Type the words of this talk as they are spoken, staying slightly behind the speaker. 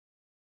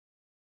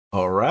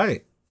All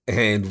right.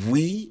 And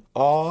we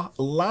are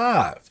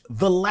live.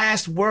 The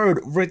Last Word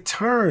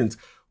returns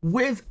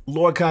with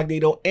Lord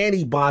Cognito and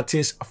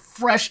Ebontis,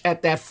 fresh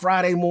at that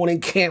Friday morning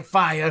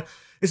campfire.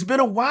 It's been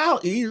a while,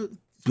 E.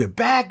 We're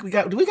back.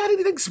 Do we got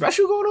anything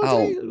special going on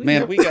Oh, today?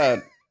 man,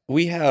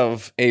 we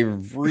have a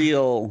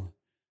real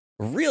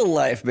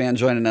life man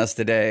joining us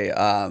today.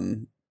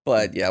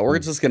 But yeah, we're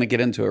just gonna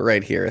get into it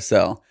right here.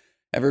 So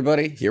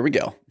everybody, here we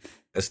go.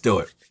 Let's do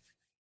it.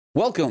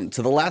 Welcome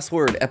to The Last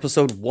Word,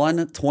 episode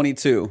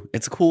 122.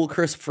 It's a cool,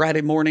 crisp Friday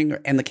morning,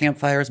 and the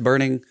campfire is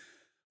burning.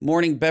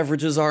 Morning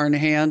beverages are in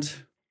hand.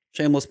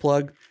 Shameless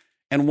plug.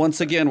 And once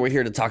again, we're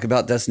here to talk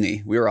about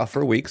Destiny. We were off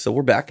for a week, so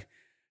we're back.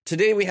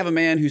 Today, we have a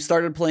man who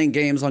started playing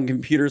games on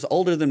computers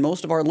older than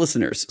most of our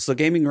listeners, so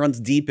gaming runs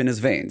deep in his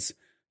veins.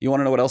 You want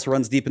to know what else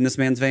runs deep in this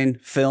man's vein?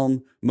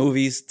 Film,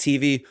 movies,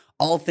 TV,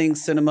 all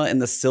things cinema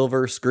and the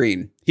silver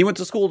screen. He went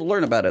to school to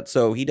learn about it,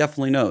 so he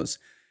definitely knows.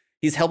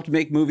 He's helped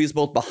make movies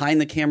both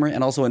behind the camera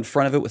and also in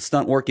front of it with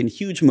stunt work in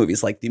huge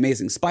movies like The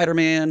Amazing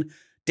Spider-Man,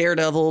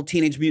 Daredevil,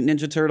 Teenage Mutant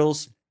Ninja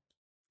Turtles.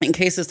 In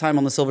case his time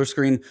on the silver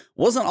screen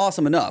wasn't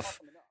awesome enough,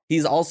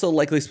 he's also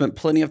likely spent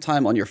plenty of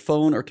time on your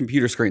phone or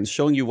computer screens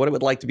showing you what it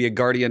would like to be a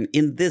Guardian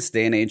in this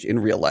day and age in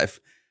real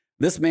life.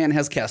 This man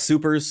has cast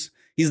supers,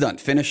 he's done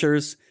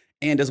finishers,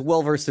 and is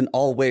well-versed in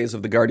all ways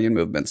of the Guardian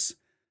movements.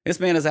 This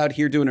man is out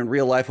here doing in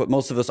real life what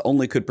most of us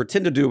only could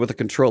pretend to do with a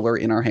controller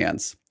in our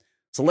hands.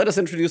 So let us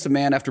introduce a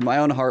man after my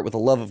own heart with a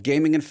love of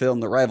gaming and film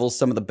that rivals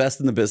some of the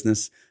best in the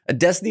business, a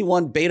Destiny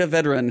 1 beta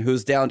veteran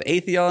who's downed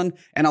Atheon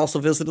and also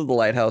visited the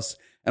Lighthouse.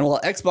 And while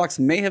Xbox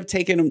may have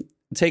taken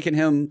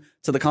him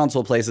to the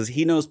console places,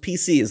 he knows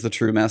PC is the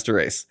true master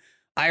race.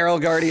 IRL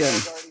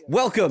Guardian,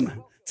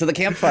 welcome to the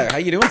campfire. How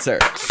you doing, sir?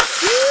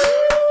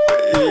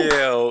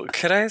 Yo,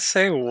 can I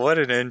say what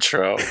an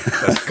intro?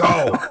 Let's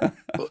go.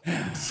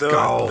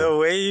 The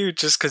way you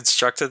just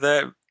constructed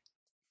that.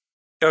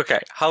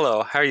 Okay,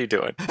 hello, how are you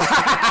doing?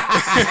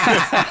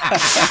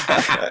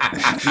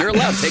 You're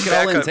allowed. Take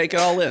it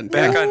all in.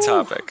 Back on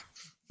topic.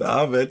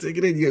 Nah, man, take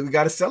it in. We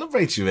got to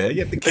celebrate you, man.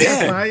 You have the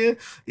campfire.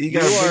 You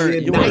got to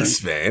bring it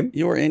nice, man.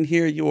 You are in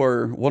here. You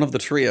are one of the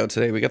trio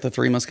today. We got the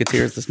Three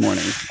Musketeers this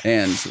morning.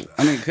 And,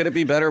 I mean, could it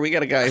be better? We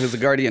got a guy who's a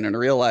Guardian in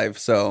real life,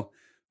 so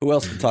who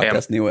else to talk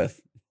Destiny with?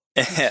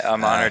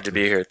 I'm honored to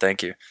be here.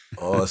 Thank you.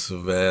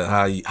 Awesome,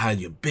 man. How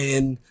you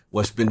been?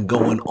 What's been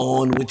going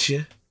on with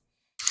you?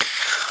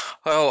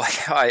 Oh,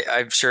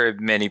 I'm sure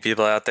many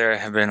people out there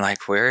have been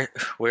like, where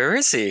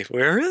is he?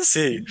 Where is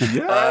he?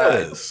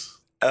 Yes.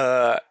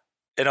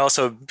 And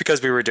also,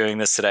 because we were doing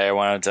this today, I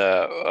wanted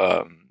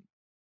to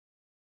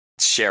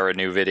share a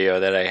new video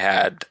that I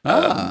had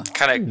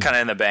kind of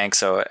in the bank.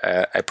 So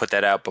I put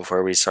that out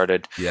before we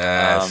started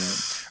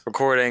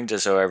recording,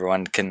 just so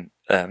everyone can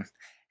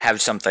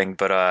have something.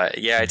 But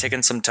I've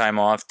taken some time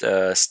off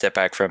to step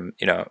back from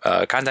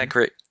content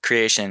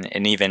creation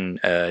and even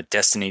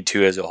Destiny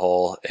 2 as a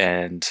whole.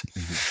 And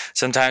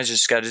sometimes you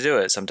just got to do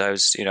it.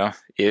 Sometimes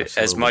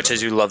as much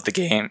as you love the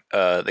game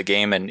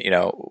and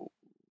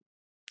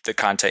the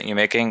content you're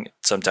making,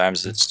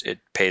 sometimes it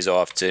pays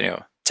off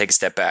to take a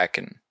step back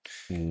and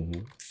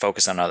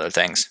focus on other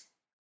things.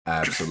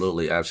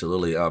 Absolutely.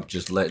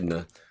 Just letting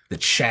the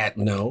chat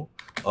know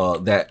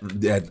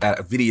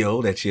that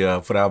video that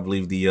you put out, I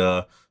believe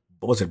the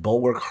what was it,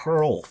 Bulwark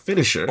Hurl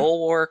finisher.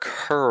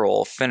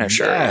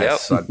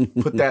 Yes. Yep. I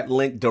put that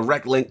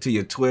direct link to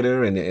your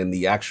Twitter and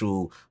the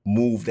actual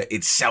move that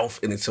itself,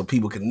 and so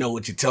people can know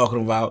what you're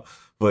talking about.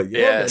 But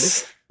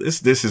yes, man,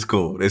 this is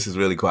cool. This is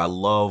really cool. I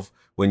love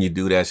when you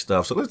do that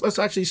stuff. So let's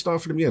actually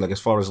start from the beginning. Like as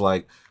far as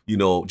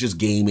just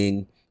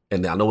gaming,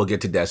 and I know we'll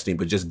get to Destiny,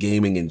 but just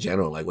gaming in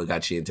general. Like what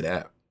got you into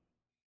that?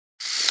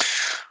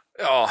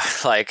 Oh,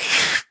 like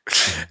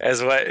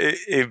as what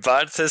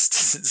Ebontis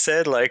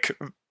said, like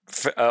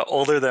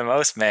older than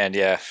most, man.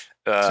 Yeah.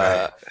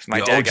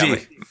 My dad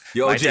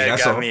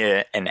got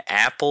me an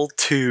Apple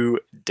II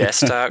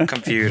desktop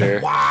computer.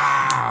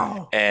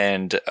 Wow.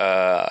 And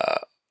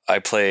I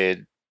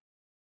played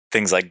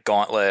things like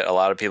Gauntlet. A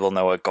lot of people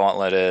know what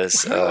Gauntlet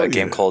is. A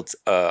game called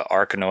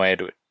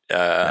Arkanoid,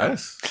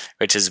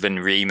 which has been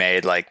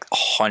remade like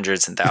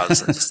hundreds and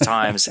thousands of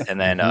times. And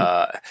then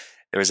there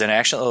was an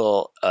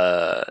actual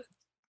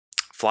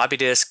floppy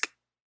disk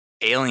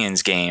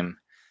Aliens game.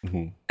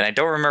 And I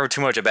don't remember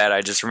too much about it. I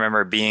just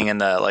remember being in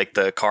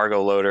the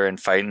cargo loader and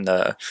fighting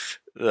the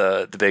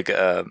big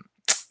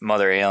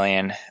mother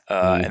alien.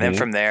 And then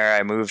from there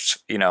I moved,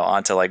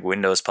 onto like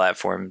Windows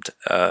platformed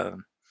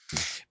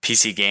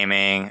PC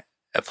gaming.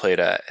 I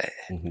played a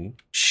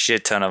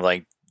shit ton of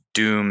like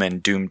Doom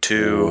and Doom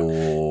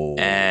 2.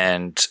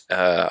 And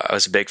I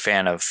was a big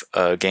fan of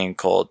a game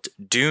called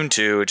Dune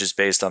 2, which is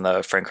based on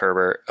the Frank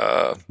Herbert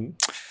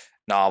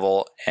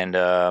novel. And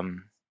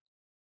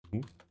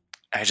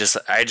I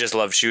just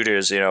love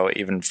shooters,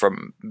 even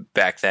from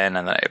back then.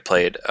 And then I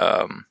played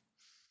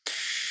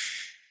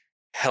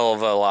hell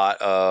of a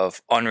lot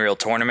of Unreal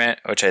Tournament,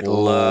 which I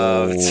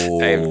loved.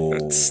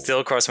 I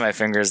still cross my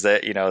fingers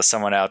that,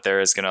 someone out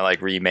there is going to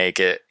like remake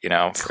it,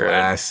 for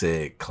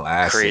classic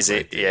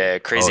crazy,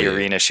 right crazy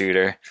arena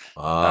shooter.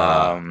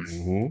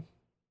 And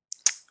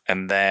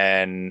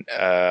then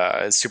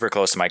super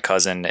close to my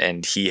cousin,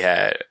 and he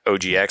had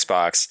OG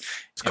Xbox,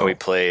 and we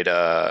played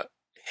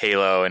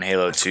Halo and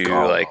Halo 2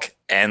 like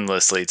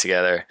endlessly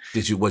together.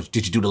 Did you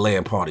do the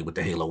LAN party with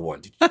the Halo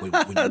 1? Did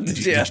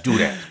you do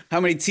that? How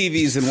many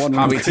TVs in one room?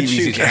 How many TVs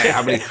did you have?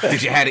 How many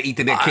did you have an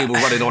Ethernet cable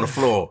running on the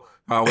floor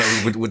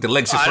with the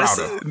Lexus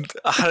router?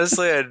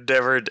 Honestly,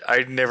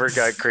 I never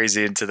got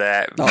crazy into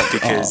that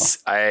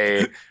because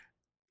I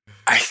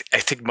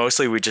think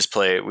mostly we just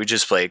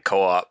played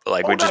co-op.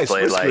 Like we just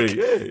played like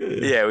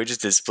we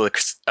just did split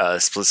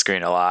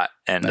screen a lot,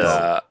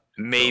 and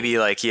maybe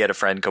like he had a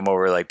friend come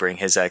over, like bring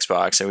his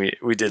Xbox, and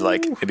we did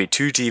like maybe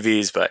 2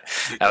 TVs, but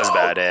that was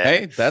about it.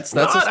 Hey, that's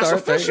a start. That's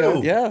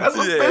official. Yeah, that's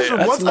official.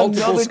 That's What's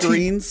multiple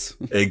screens.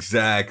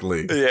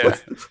 Exactly. Yeah.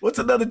 What's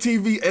another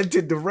TV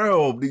entered the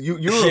realm?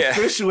 You're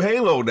official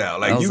Halo now.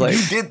 Like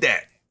you did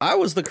that. I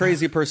was the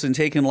crazy person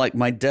taking like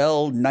my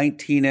Dell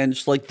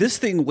 19-inch, like this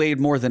thing weighed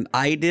more than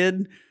I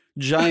did.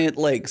 Giant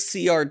like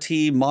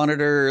CRT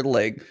monitor,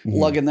 like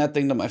lugging that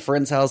thing to my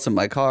friend's house in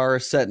my car,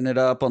 setting it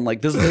up on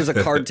like there's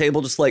a card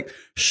table just like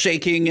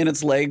shaking in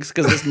its legs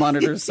because this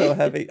monitor is so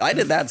heavy. I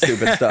did that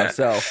stupid stuff,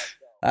 so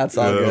that's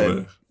all good.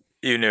 Man.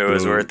 You knew it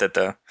was worth it,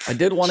 though. I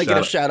did want to get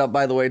a shout out,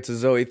 by the way, to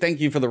Zoe.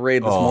 Thank you for the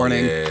raid this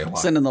morning. Yeah.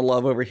 Sending the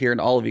love over here,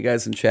 and all of you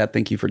guys in chat,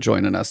 thank you for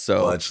joining us.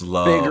 So much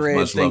love. Big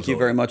raid. Thank you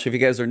very much. If you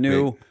guys are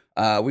new,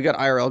 we got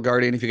IRL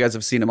Guardian. If you guys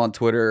have seen him on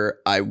Twitter,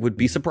 I would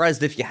be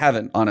surprised if you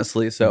haven't,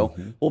 honestly. So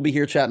we'll be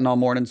here chatting all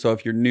morning. So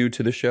if you're new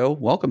to the show,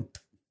 welcome.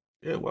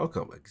 Yeah,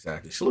 welcome.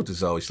 Exactly. Salute to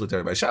Zoe. Salute to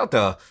everybody. Shout out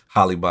to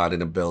Hollybot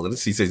in the building. He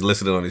says he's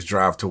listening on his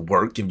drive to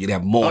work, giving you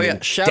that morning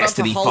Shout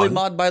Destiny out to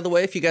Hollybot, by the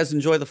way. If you guys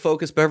enjoy the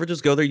Focus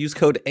beverages, go there. Use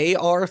code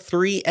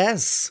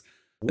AR3S.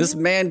 This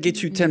man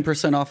gets you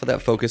 10% off of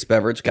that Focus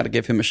beverage. Got to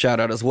give him a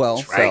shout out as well.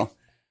 That's right. So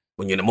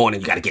when you're in the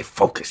morning, you got to get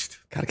focused.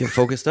 Got to get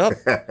focused up.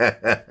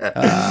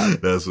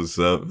 That's what's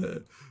up,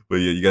 man. But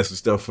yeah, you got some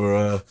stuff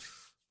for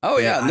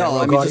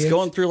just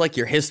going through like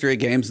your history of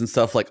games and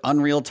stuff, like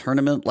Unreal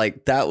Tournament,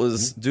 like that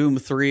was Doom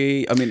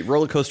 3. I mean,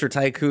 Roller Coaster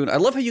Tycoon. I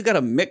love how you got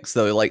a mix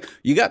though. Like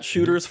you got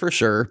shooters for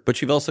sure, but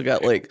you've also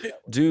got like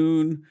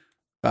Dune.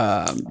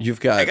 You've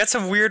got. I got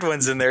some weird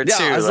ones in there too.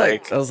 I was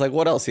like,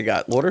 what else you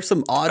got? What are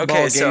some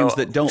oddball games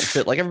that don't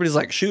fit? Like everybody's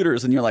like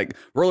shooters, and you're like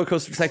Roller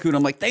Coaster Tycoon.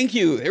 I'm like, thank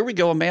you. Here we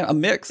go, man. A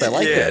mix. I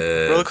like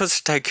it. Roller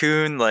Coaster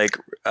Tycoon, like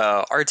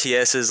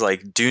RTS is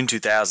like Dune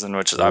 2000,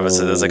 which is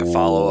obviously there's like a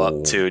follow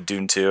up to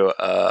Dune 2.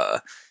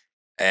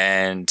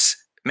 And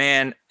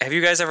man, have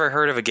you guys ever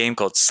heard of a game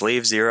called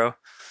Slave Zero?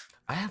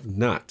 I have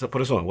not. So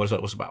put us on. What's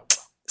it about?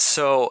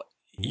 So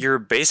you're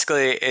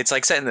basically, it's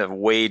like set in the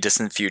way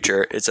distant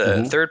future. It's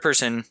a third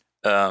person,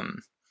 I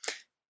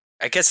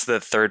guess the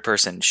third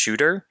person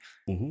shooter.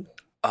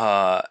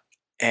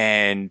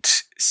 And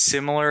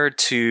similar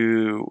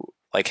to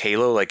like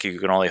Halo, like you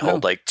can only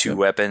hold like 2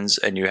 weapons,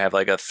 and you have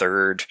like a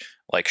third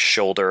like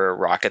shoulder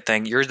rocket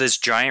thing. You're this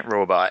giant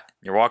robot.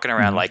 You're walking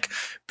around like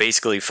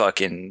basically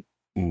fucking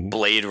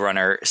Blade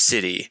Runner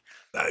city.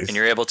 Nice. And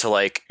you're able to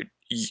like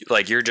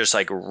you're just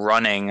like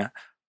running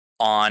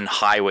on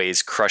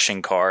highways,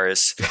 crushing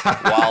cars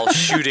while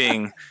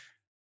shooting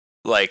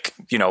like,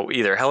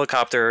 either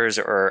helicopters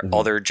or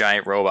other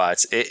giant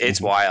robots. It's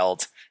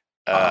wild.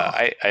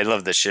 I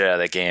love the shit out of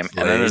that game.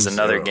 And then there's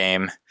another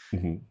game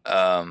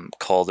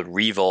called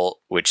Revolt,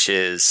 which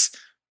is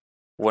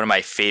one of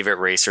my favorite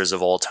racers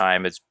of all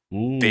time. It's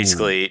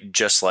basically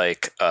just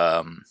like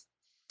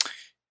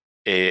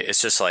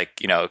it's just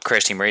like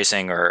Crash Team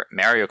Racing or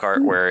Mario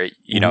Kart, where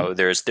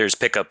there's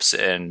pickups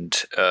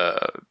and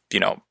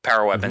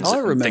power weapons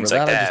and things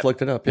like that. I just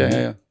looked it up.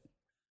 Yeah.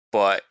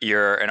 But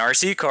you're an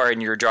RC car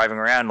and you're driving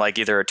around like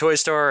either a toy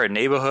store, a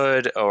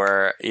neighborhood,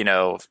 or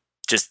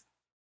just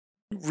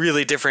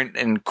really different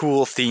and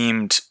cool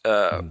themed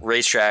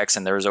racetracks.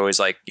 And there was always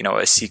like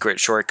a secret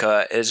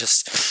shortcut. It's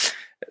just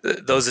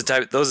those are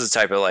the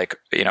type of like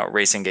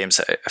racing games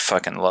I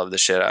fucking love the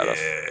shit out of.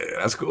 Yeah,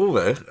 that's cool,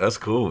 man. That's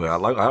cool, man. I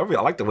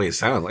like the way it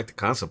sounds. I like the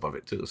concept of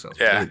it too. Sounds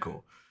really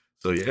cool.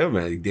 So yeah,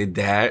 man, you did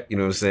that. You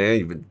know what I'm saying?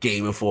 You've been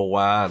gaming for a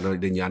while.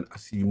 Then you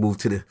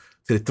moved to the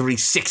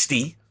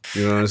 360.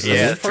 You know what I'm saying?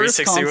 Yeah, first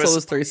 360 console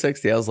was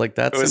 360. I was like,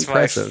 that's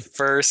impressive. My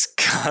first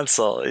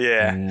console.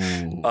 Yeah.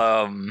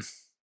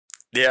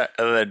 Yeah,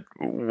 and then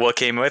what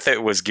came with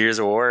it was Gears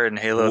of War and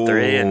Halo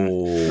 3, and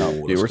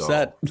you were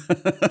set.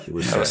 I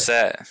was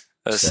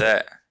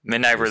set.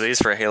 Midnight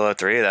release for Halo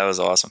 3, that was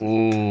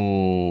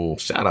awesome.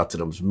 Shout out to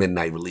those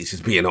midnight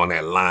releases, being on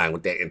that line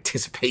with that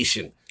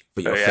anticipation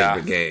for your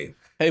favorite game.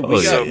 Hey,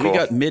 we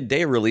got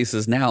midday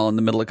releases now in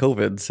the middle of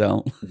COVID,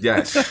 so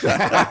yes,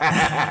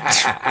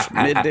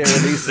 midday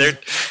releases.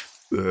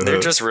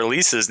 They're just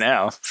releases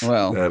now.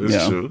 Well, that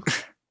is true.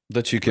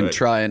 That you can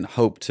try and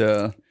hope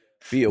to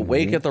be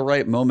awake at the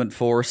right moment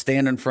for,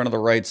 stand in front of the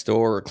right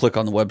store, or click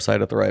on the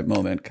website at the right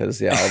moment.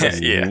 Because all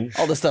this,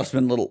 all this stuff's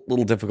been a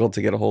little difficult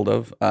to get a hold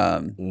of.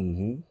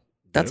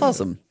 That's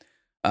awesome.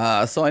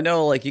 So I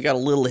know like you got a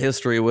little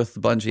history with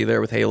Bungie there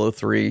with Halo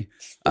 3.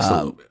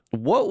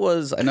 What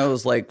was, I know it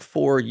was like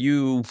for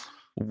you,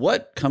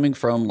 what coming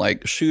from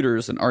like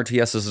shooters and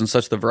RTSs and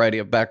such the variety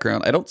of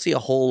background, I don't see a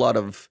whole lot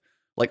of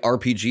like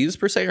RPGs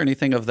per se or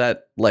anything of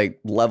that like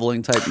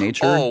leveling type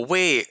nature. Oh,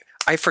 wait.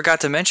 I forgot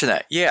to mention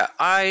that. Yeah,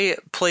 I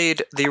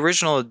played the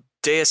original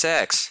Deus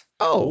Ex.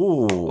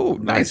 Oh,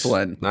 nice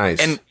one. Nice.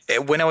 And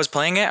when I was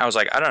playing it, I was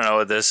like, I don't know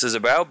what this is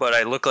about, but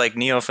I look like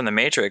Neo from the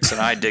Matrix, and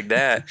I dig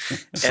that.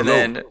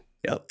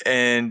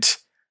 And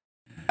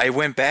I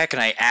went back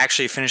and I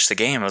actually finished the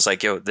game. I was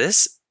like, yo,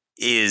 this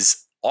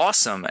is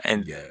awesome.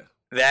 And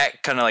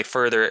that kind of like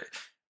further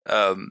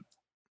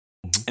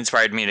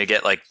inspired me to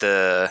get like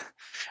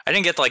I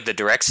didn't get like the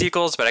direct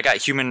sequels, but I got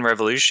Human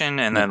Revolution,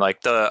 and then like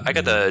I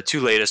got the 2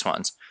 latest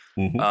ones.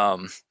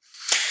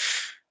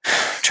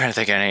 Trying to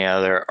think of any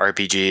other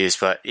RPGs,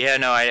 but yeah,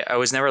 no, I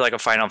was never like a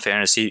Final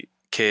Fantasy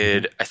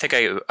kid. I think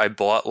I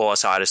bought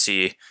Lost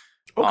Odyssey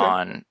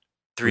on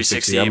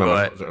 360,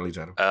 but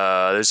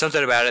there's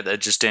something about it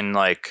that just didn't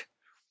like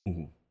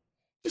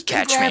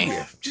catch me.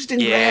 Just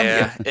didn't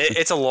grab you.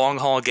 It's a long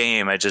haul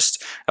game. I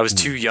was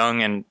too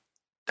young and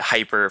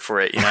hyper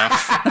for it, you know.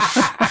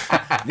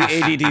 The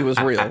ADD was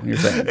real. You're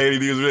saying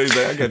ADD was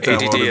real. I got time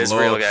ADD is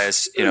real,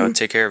 guys. You know,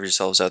 take care of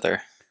yourselves out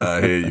there. I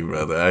hear you,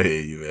 brother. I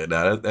hear you, man.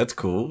 Nah, that's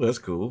cool. That's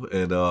cool.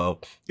 And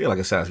like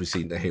I said, as we've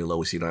seen the Halo,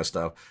 we've seen that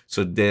stuff.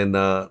 So then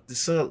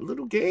this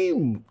little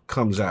game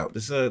comes out.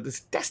 This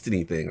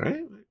Destiny thing,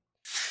 right?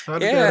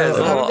 It's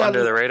a little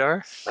under the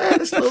radar.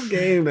 This little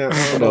game that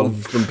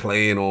I've been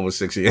playing almost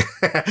 6 years.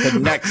 The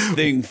next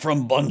thing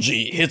from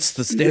Bungie hits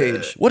the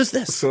stage. What is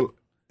this? So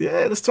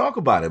let's talk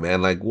about it,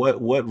 man. Like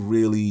what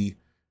really,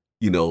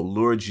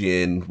 lured you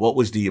in? What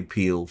was the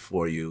appeal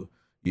for you,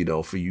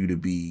 for you to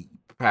be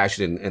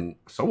passionate and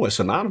somewhat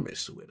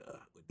synonymous with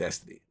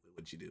Destiny?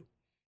 What you do?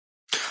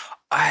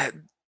 I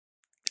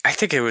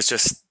think it was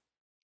just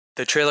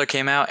the trailer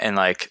came out and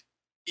like,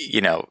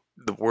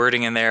 the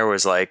wording in there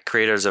was like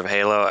creators of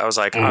Halo. I was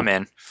like, I'm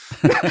in.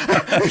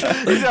 That's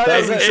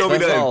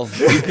all.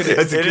 It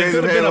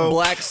could have been a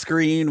black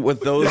screen with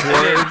those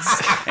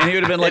words, and he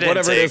would have been like,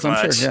 whatever it is,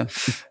 I'm sure.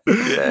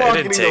 It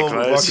didn't take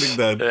much.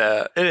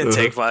 Yeah, it didn't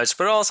take much.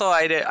 But also,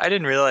 I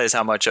didn't realize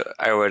how much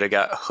I would have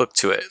got hooked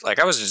to it. Like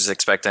I was just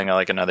expecting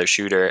like another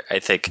shooter. I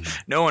think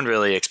no one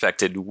really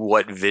expected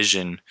what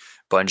vision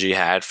Bungie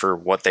had for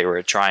what they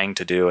were trying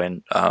to do,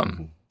 and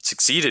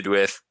succeeded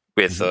with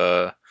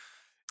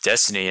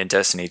Destiny and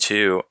Destiny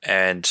 2.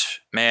 And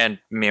man,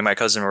 me and my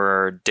cousin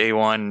were day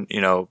one,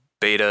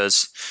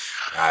 betas.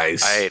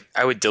 Nice.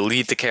 I would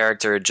delete the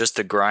character just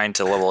to grind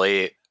to level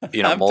 8,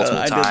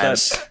 multiple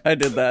times. I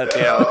did that.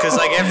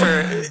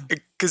 Because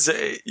because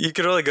you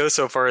could only go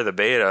so far in the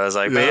beta. I was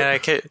like, man, I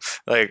can't,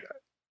 like,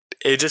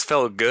 it just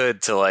felt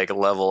good to like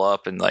level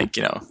up and like,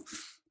 get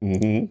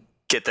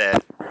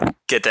that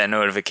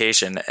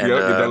notification. And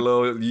get that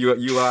little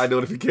UI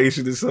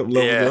notification or something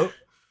leveled up.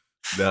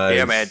 Nice.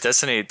 Yeah, man.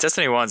 Destiny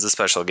 1's a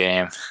special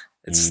game.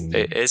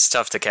 It's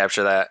tough to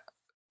capture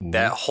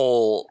that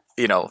whole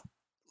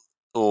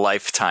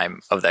lifetime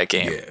of that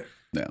game.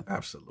 Yeah.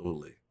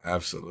 Absolutely.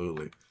 That's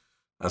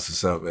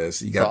what's up, man.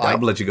 So I'm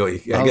gonna let you go.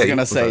 I was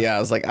gonna say, I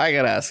was like, I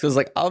gotta ask because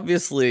like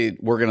obviously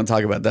we're gonna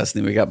talk about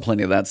Destiny. We got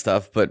plenty of that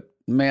stuff, but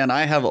man,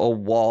 I have a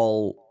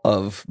wall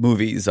of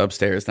movies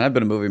upstairs, and I've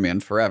been a movie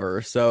man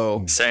forever.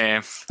 So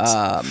same.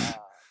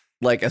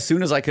 Like as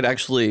soon as I could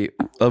actually,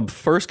 the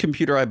first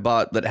computer I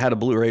bought that had a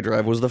Blu-ray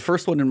drive was the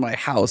first one in my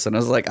house. And I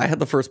was like, I had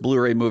the first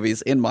Blu-ray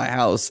movies in my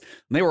house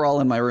and they were all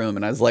in my room.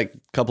 And I was like a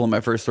couple of my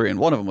first 3 and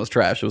one of them was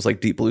trash. It was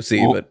like Deep Blue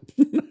Sea, but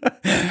Deep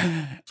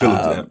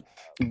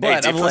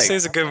Blue Sea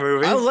is a good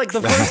movie. I was like,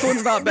 the first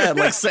one's not bad.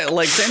 Like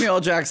Samuel L.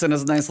 Jackson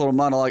has a nice little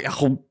monologue,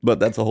 but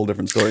that's a whole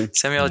different story.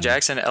 Samuel L.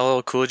 Jackson,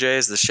 LL Cool J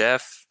is the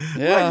chef.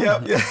 Yeah.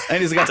 And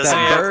he's got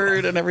that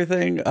bird and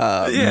everything.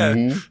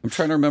 I'm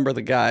trying to remember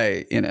the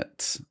guy in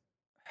it.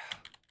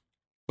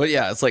 But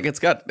yeah, it's like I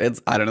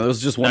don't know. It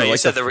was just one. You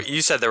said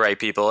the right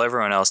people.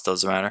 Everyone else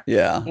doesn't matter.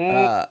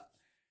 Yeah.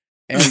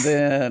 And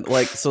then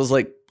so it's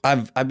like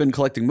I've been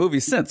collecting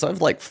movies since. So I have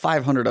like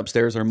 500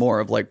 upstairs or more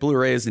of like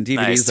Blu-rays and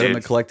DVDs that I've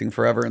been collecting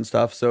forever and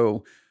stuff.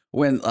 So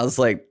when I was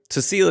like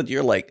to see that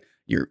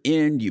you're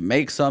in, you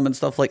make some and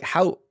stuff like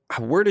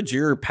where did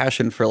your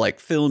passion for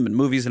like film and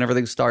movies and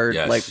everything start?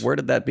 Yes. Like where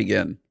did that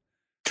begin?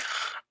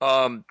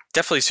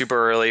 Definitely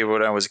super early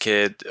when I was a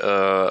kid.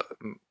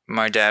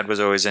 My dad was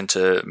always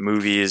into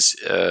movies.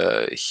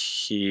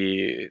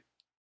 He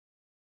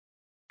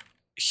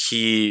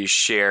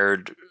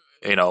shared,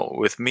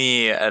 with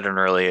me at an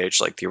early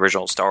age, like the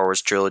original Star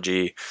Wars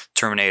trilogy,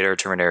 Terminator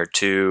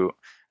 2.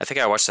 I think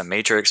I watched The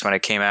Matrix when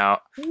it came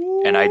out,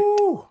 and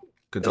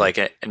like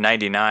in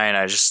 '99,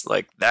 I just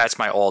like that's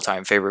my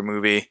all-time favorite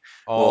movie.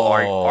 Oh,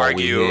 we'll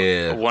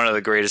argue one of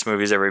the greatest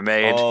movies ever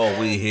made. Oh,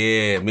 we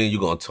here. Me and you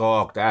gonna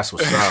talk. That's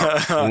what's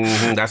up.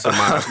 That's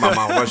my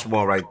Mount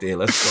Rushmore right there.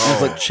 Let's go.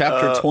 It was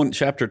like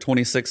chapter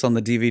 26 on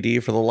the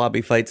DVD for the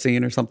lobby fight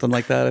scene or something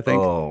like that, I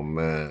think. Oh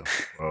man.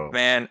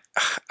 Man,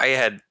 I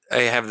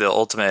have the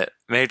ultimate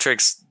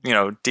Matrix,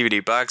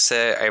 DVD box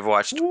set. I've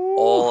watched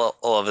all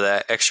of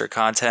that extra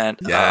content.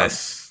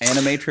 Yes.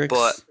 Animatrix.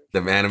 But the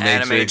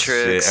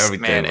Animatrix,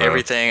 everything, man, bro.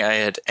 everything. I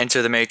had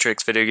Enter the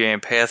Matrix video game,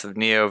 Path of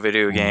Neo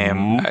video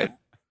game.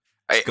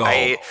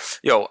 I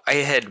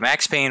had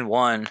Max Payne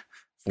 1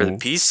 for the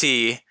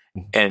PC,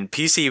 and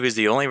PC was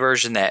the only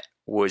version that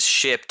was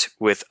shipped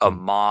with a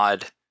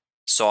mod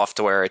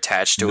software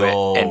attached to it.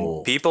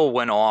 And people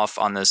went off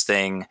on this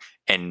thing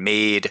and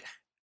made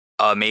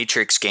a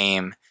Matrix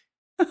game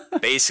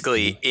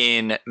basically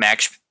in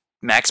Max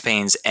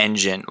Payne's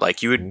engine.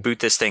 Like, you would boot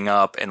this thing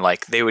up, and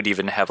like they would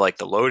even have like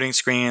the loading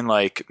screen,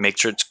 like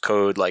Matrix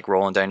code like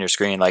rolling down your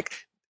screen. Like,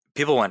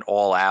 people went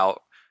all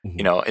out,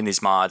 in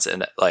these mods,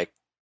 and like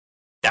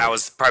that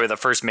was probably the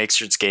first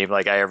Matrix game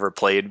like I ever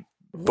played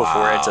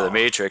before Enter the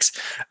Matrix.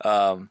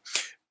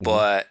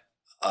 But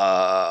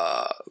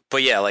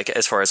yeah, like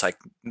as far as like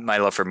my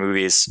love for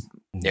movies,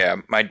 yeah,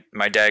 my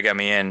dad got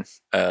me in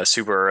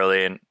super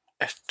early, and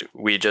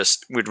we'd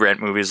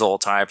rent movies all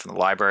the time from the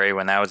library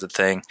when that was a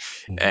thing.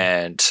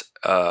 And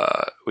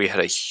we had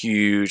a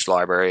huge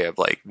library of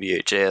like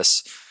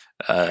VHS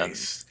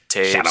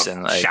tapes,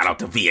 and like shout out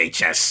to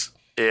VHS.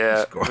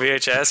 Yeah,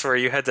 VHS, where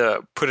you had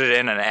to put it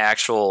in an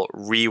actual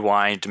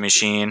rewind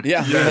machine.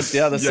 Yeah, the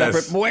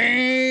separate.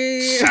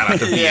 Shout out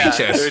to VHS.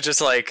 Yeah, it would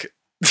just like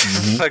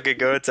fucking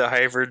go to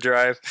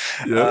hyperdrive.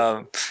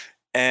 Yep.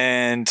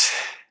 And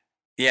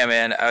yeah,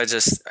 man, I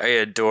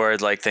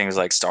adored like things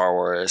like Star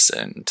Wars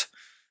and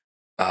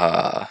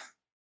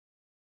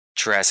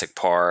Jurassic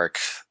Park,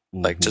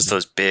 like just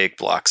those big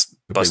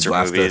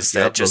blockbuster movies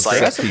that just like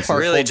Jurassic Park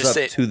really holds just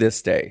up to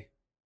this day.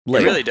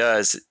 It really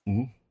does.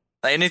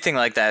 Like anything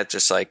like that,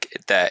 just like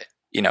that,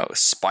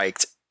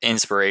 spiked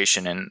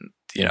inspiration and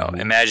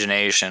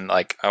imagination.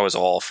 Like I was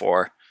all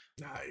for.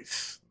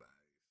 Nice.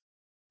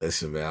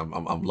 Listen, man,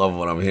 I'm loving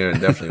what I'm hearing.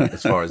 Definitely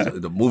as far as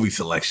the movie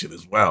selection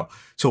as well.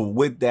 So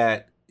with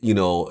that,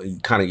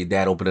 kind of your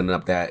dad opening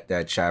up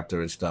that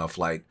chapter and stuff,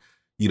 like,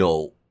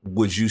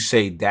 would you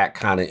say that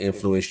kind of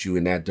influenced you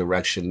in that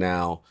direction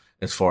now?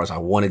 As far as I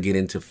want to get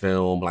into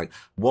film, like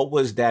what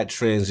was that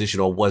transition,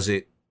 or was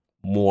it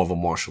more of a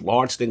martial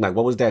arts thing? Like,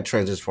 what was that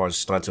transition as far as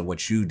stunts and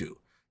what you do?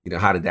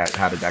 How did that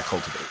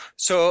cultivate?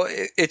 So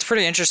it's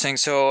pretty interesting.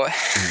 So,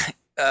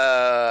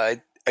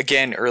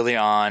 again, early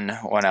on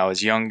when I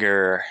was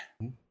younger,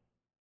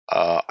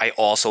 I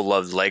also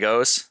loved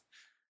Legos,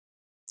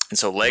 and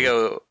so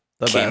Lego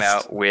came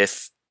out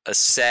with a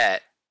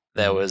set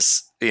that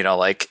was,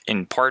 like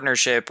in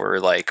partnership or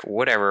like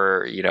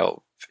whatever,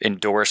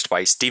 endorsed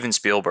by Steven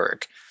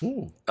Spielberg,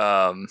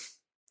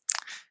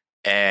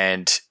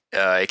 and.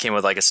 It came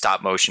with like a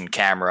stop motion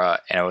camera,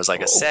 and it was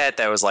like a set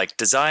that was like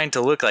designed to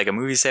look like a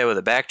movie set with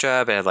a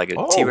backdrop. It had like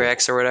a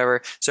T-Rex or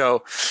whatever.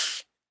 So,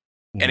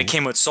 and it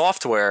came with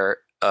software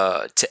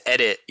to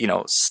edit,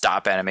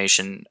 stop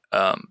animation.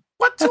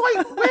 What toy?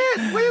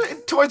 Where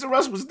in Toys R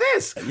Us was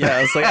this?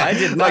 Yeah, it's like I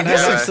did not have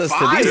access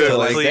to these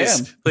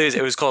toys. Please,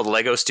 it was called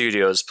Lego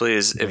Studios.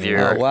 Please, if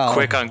you're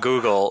quick on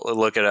Google,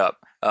 look it up.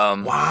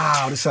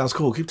 Wow, this sounds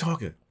cool. Keep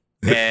talking.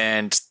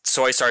 And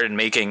so I started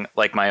making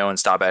like my own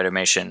stop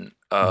animation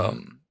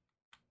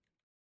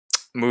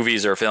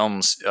movies or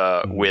films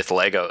with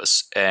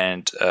Legos.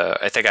 And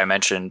I think I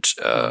mentioned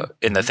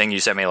in the thing you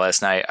sent me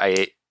last night,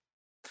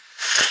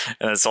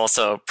 and this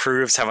also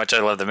proves how much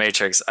I love The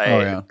Matrix.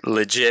 I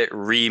legit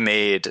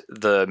remade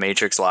the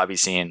Matrix lobby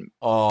scene,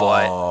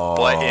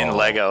 but in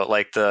Lego,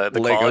 like the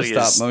Lego quality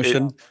stop is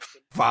motion.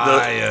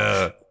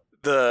 Fire.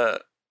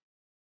 The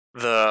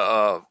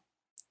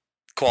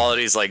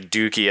quality is like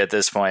dookie at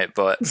this point,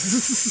 but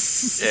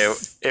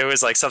it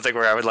was like something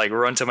where I would like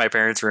run to my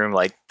parents' room,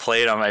 like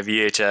play it on my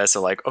VHS,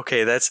 and like,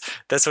 okay, that's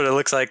what it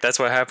looks like. That's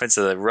what happens.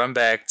 So run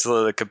back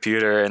to the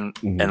computer and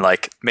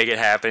like make it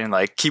happen.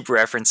 Like keep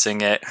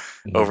referencing it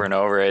over and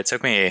over. It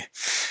took me, I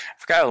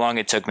forgot how long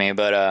it took me,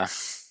 but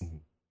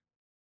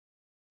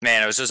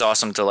man, it was just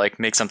awesome to like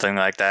make something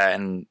like that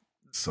and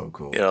so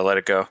cool. Let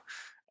it go.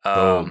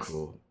 So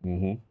cool.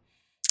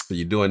 So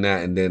you're doing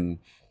that, and then.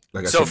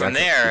 Like so from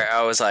there,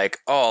 I was like,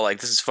 "Oh, like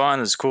this is fun.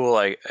 This is cool.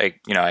 I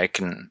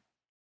can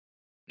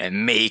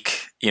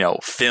make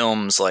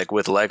films like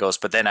with Legos."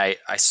 But then I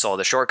saw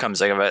the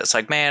shortcomings of it. It's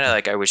like, man,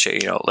 I wish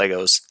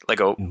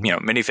Lego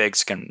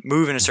minifigs can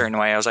move in a certain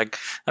way. I was like,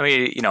 let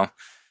me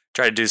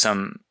try to do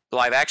some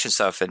live action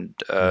stuff. And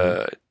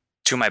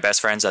two of my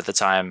best friends at the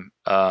time,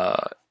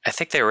 I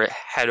think they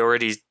had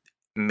already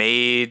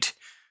made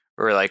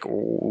or like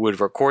would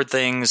record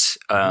things.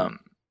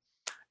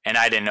 And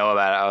I didn't know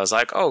about it. I was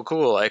like, oh,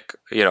 cool. Like,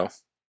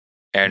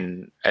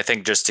 and I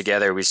think just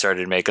together we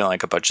started making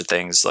like a bunch of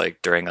things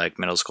like during like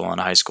middle school and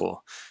high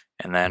school.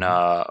 And then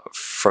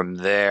from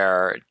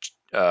there,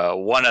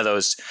 one of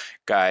those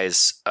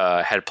guys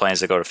had plans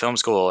to go to film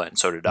school, and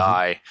so did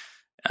I,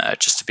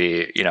 just to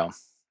be,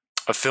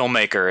 a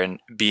filmmaker and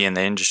be in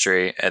the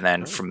industry. And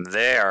then from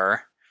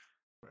there,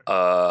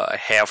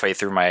 halfway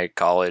through my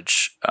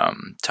college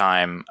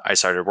time, I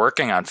started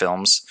working on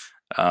films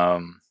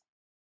as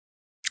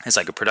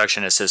like a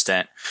production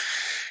assistant,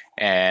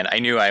 and I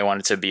knew I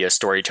wanted to be a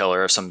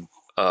storyteller of some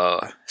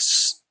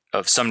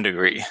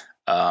degree,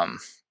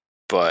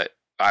 but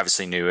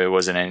obviously knew it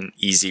wasn't an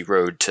easy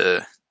road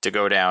to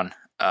go down.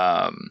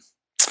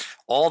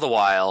 All the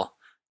while,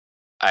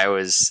 I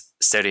was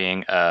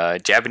studying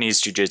Japanese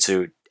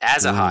jiu-jitsu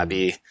as a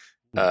hobby,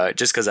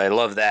 just because I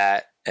love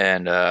that,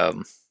 and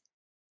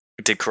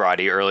did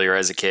karate earlier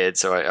as a kid,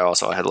 so I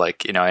also had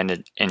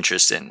an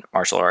interest in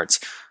martial arts.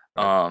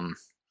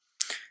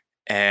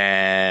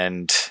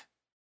 And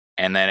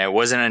then it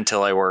wasn't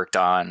until I worked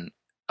on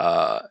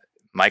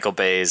Michael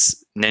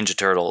Bay's Ninja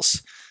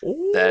Turtles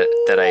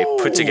that I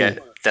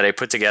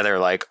put together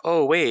like,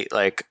 oh wait,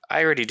 like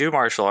I already do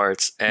martial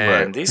arts,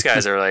 and these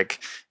guys are like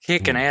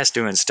kicking ass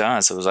doing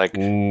stunts. It was like,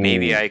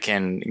 maybe I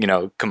can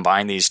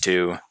combine these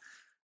two.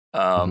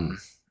 And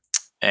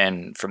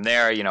from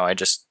there, I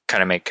just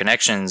kind of make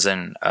connections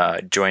and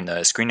joined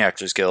the Screen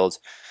Actors Guild,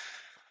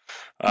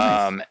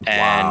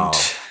 and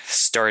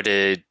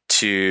started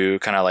to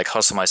kind of like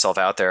hustle myself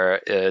out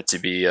there to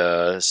be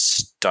a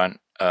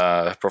stunt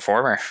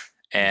performer.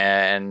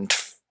 And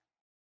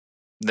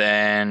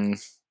then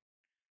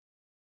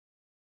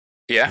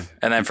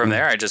from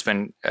there,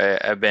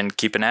 I've been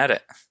keeping at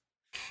it.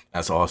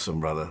 That's awesome,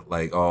 brother.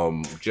 Like,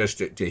 just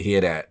to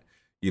hear that,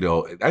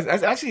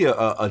 that's actually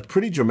a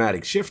pretty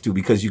dramatic shift too,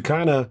 because you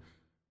kind of,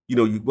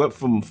 you went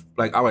from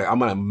like, all right, I'm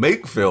gonna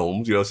make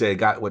films,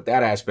 got with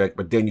that aspect,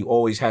 but then you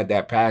always had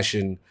that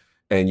passion,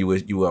 and you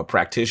were a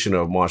practitioner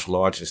of martial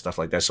arts and stuff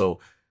like that. So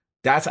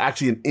that's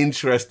actually an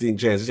interesting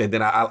transition. And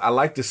then I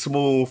like the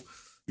smooth,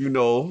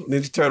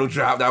 Ninja Turtle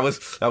drop. That was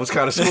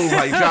kind of smooth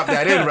how you dropped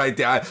that in right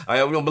there.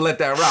 I'm gonna let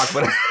that rock,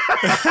 but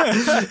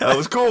that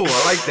was cool.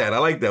 I like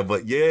that.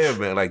 But yeah,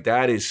 man, like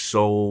that is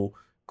so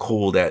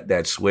cool,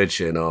 that switch.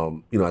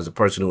 And as a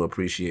person who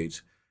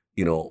appreciates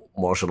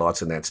martial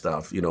arts and that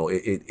stuff,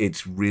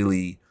 it's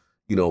really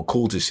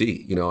cool to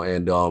see.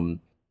 And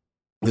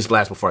this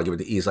last before I give it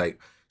to E is like,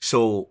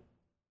 so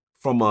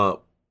from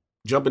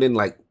jumping in,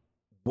 like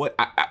what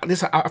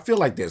I feel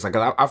like this, like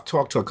I've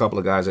talked to a couple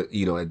of guys that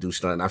that do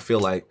stunt, and I feel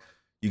like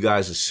you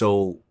guys are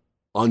so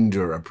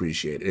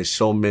underappreciated. There's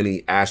so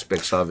many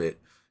aspects of it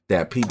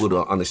that people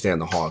don't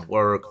understand: the hard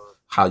work,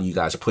 how you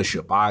guys push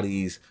your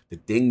bodies, the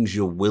things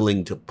you're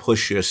willing to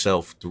push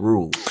yourself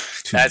through.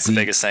 That's the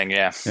biggest thing,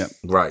 yeah.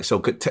 Right.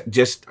 So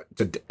just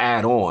to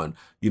add on,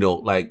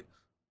 like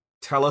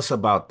tell us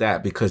about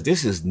that, because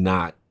this is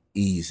not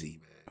easy,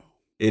 man.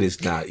 It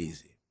is not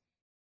easy.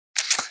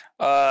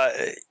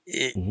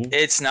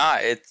 It's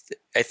not.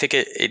 I think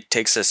it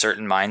takes a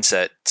certain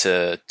mindset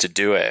to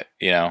do it.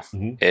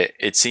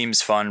 It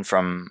seems fun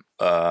from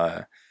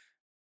an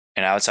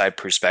outside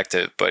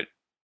perspective, but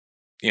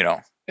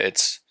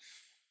it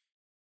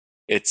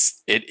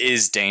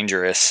is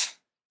dangerous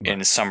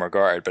in some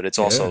regard, but it's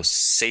also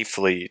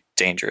safely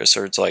dangerous,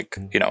 or it's like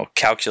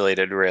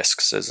calculated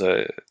risks is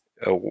a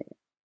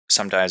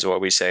sometimes what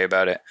we say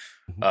about it.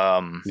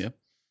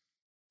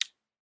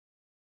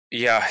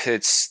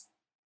 It's.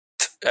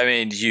 I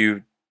mean,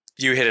 you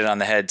hit it on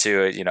the head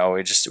too.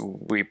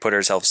 We put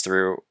ourselves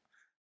through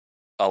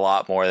a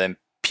lot more than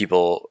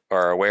people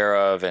are aware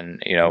of,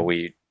 and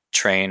we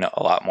train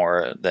a lot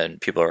more than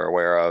people are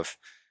aware of.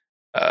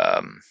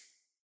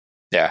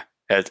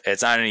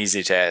 It's not an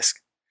easy task.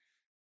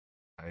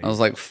 I was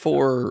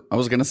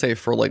gonna say,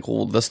 for like,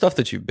 well, the stuff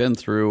that you've been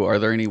through, are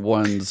there any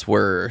ones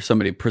where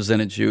somebody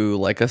presented you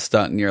like a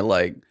stunt and you're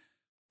like,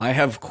 I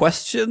have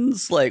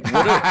questions, like,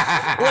 what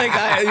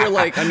you're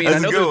like, I mean, I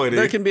know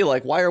there can be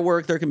like wire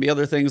work, there can be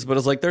other things, but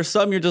it's like, there's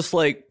some you're just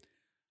like,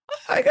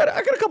 I got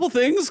a couple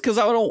things because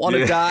I don't want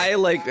to die.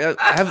 Like,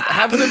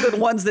 haven't there been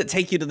ones that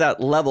take you to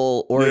that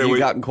level, or have you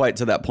gotten quite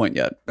to that point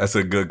yet? That's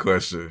a good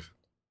question.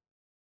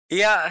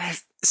 Yeah,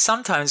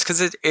 sometimes,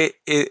 because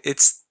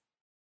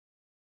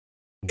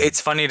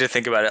it's funny to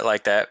think about it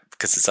like that,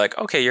 because it's like,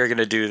 okay, you're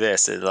gonna do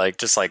this, it's like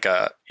just like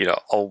a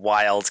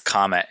wild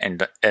comment,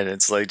 and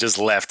it's like just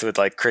left with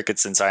like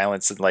crickets and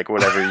silence and like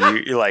whatever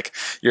you like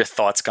your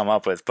thoughts come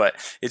up with. But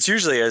it's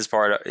usually a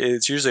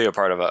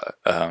part of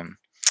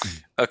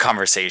a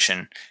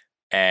conversation.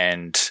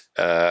 And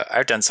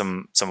I've done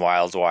some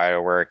wild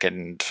wire work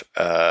and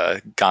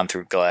gone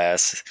through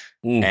glass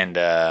and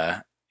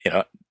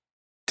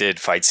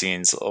did fight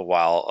scenes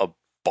while a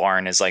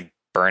barn is like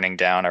burning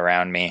down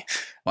around me.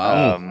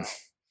 Wow.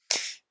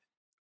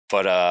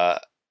 But I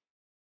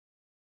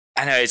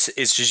know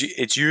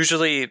it's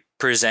usually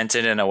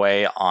presented in a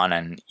way on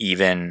an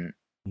even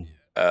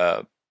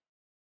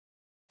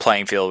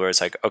playing field where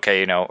it's like,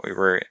 okay,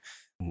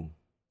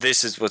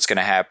 this is what's going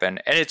to happen.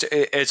 And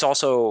it's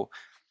also,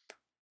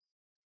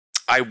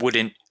 I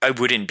wouldn't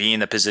be in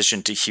the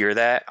position to hear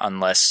that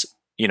unless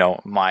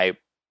my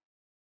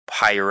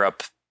higher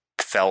up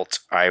felt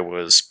I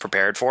was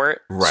prepared for it.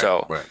 Right.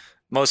 So right.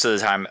 most of the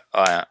time,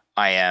 I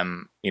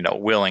am,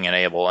 willing and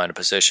able in a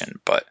position,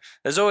 but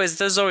there's always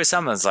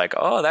something that's like,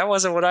 oh, that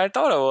wasn't what I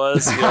thought it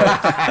was.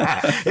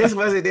 This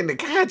wasn't in the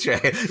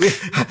contract.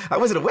 I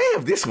wasn't aware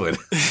of this one.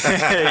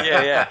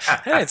 yeah.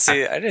 I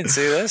didn't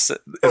see this in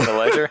the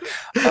ledger.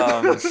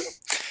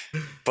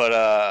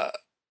 But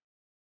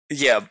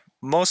yeah,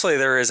 mostly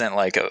there isn't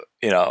like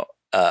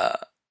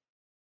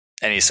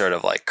any sort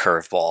of like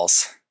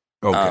curveballs.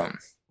 Okay.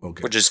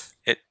 Okay. Which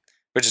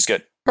is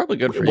good. Probably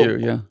good for you,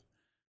 yeah.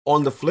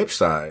 On the flip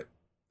side,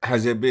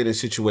 has there been a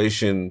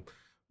situation,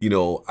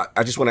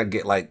 I just want to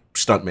get like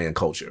stuntman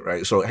culture,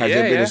 right? So has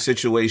there been a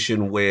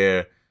situation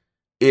where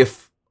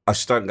if a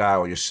stunt guy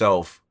or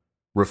yourself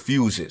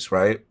refuses,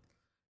 right?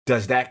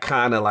 Does that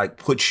kind of like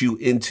put you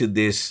into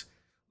this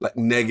like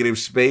negative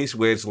space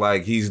where it's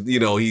like he's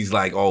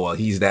like, oh, well,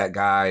 he's that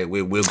guy.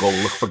 We'll go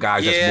look for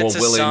guys that's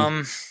more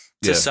willing.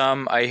 To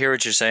some, I hear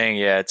what you're saying.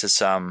 Yeah, to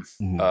some,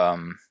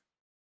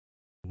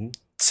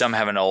 some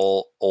have an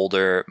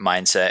older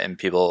mindset, and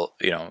people,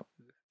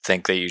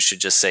 think that you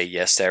should just say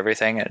yes to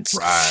everything. And it's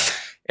right.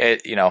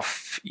 At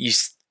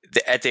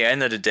the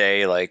end of the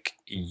day, like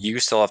you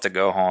still have to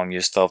go home. You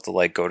still have to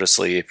like go to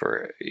sleep,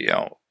 or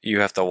you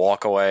have to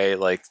walk away.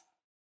 Like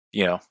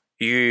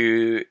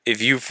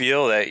if you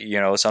feel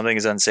that something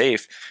is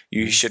unsafe,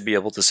 you should be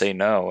able to say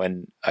no.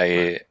 And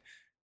I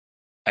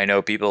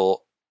know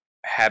people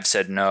have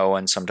said no,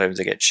 and sometimes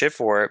they get shit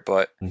for it,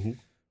 but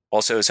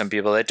also some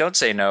people that don't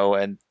say no,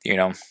 and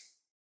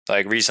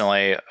like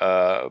recently,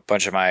 a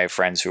bunch of my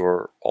friends who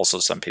were also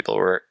some people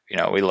were,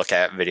 we look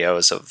at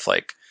videos of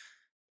like,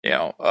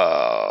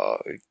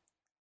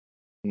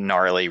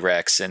 gnarly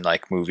wrecks in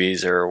like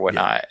movies or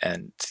whatnot. Yeah.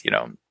 And,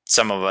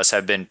 some of us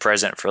have been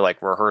present for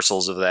like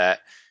rehearsals of that,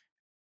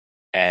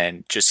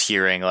 and just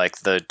hearing like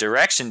the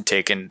direction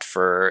taken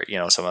for,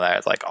 some of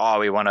that, like, oh,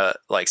 we want to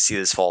like see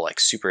this fall like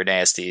super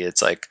nasty.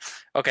 It's like,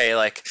 okay,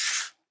 like,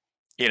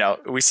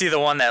 we see the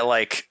one that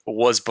like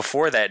was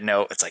before that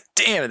note. It's like,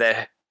 damn,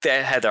 that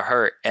had to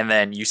hurt. And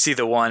then you see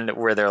the one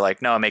where they're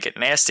like, no, make it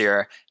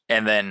nastier.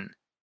 And then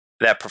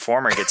that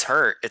performer gets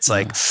hurt. It's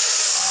like,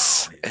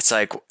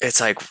 I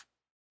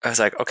was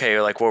like, okay,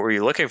 like, what were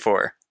you looking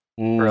for?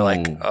 Or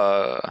like,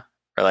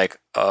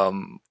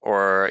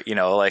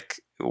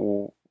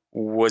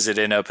 was it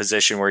in a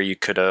position where you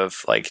could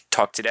have like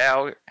tucked it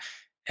out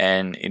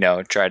and,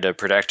 tried to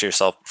protect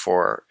yourself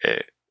before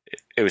it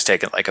was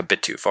taken like a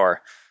bit too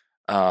far.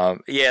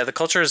 The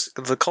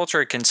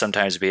culture can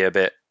sometimes be a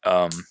bit,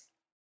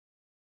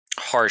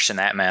 harsh in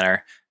that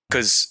manner,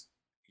 because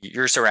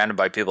you're surrounded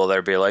by people that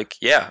would be like,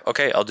 yeah,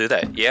 okay, I'll do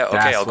that. Yeah,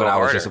 okay, I'll go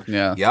harder.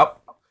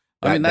 Yep.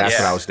 I mean, that's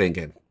what I was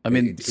thinking. I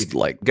mean,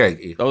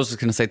 I was just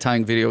going to say,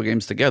 tying video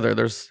games together,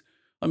 there's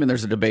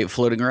a debate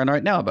floating around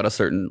right now about a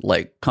certain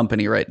like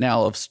company right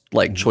now of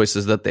like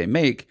choices that they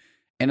make.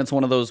 And it's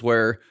one of those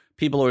where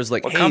people are always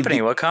like, what company?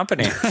 Trying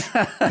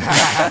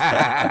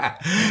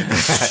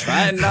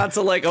not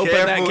to like open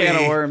that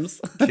can of worms.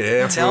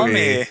 Tell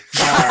me.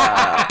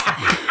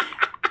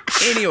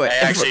 Anyway, I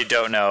actually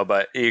don't know,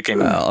 but you can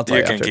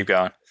keep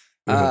going.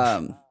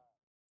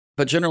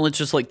 But generally, it's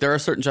just like there are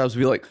certain jobs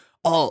be like,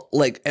 oh,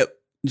 like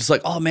just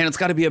like, oh man, it's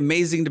got to be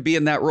amazing to be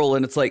in that role.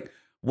 And it's like,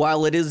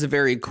 while it is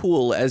very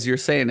cool, as you're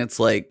saying, it's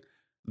like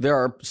there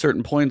are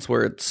certain points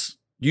where it's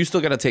you still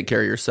got to take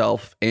care of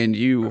yourself, and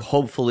you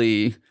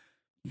hopefully,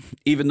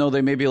 even though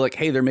they may be like,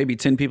 hey, there may be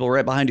 10 people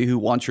right behind you who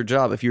want your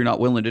job. If you're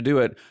not willing to do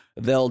it,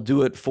 they'll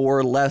do it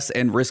for less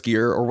and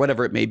riskier or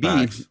whatever it may be.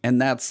 Nice.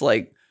 And that's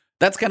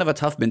kind of a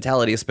tough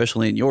mentality,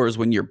 especially in yours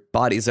when your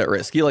body's at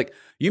risk.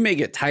 You may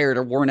get tired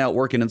or worn out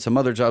working in some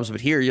other jobs,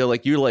 but here you're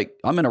like,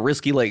 I'm in a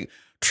risky like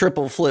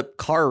triple flip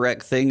car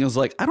wreck thing. Is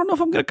like, I don't know if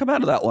I'm going to come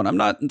out of that one. I'm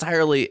not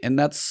entirely. And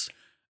that's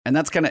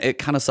it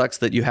kind of sucks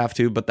that you have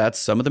to, but that's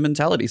some of the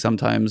mentality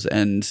sometimes.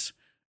 And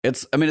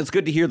it's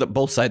good to hear that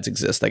both sides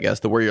exist, I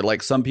guess, where you're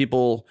like, some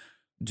people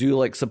do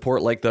like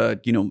support like the,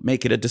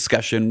 make it a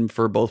discussion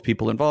for both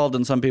people involved.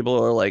 And some people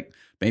are like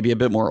maybe a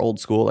bit more old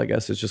school, I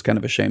guess. It's just kind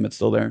of a shame it's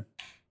still there.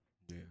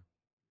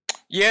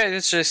 Yeah,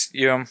 it's just,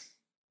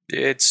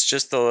 it's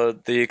just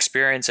the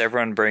experience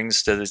everyone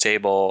brings to the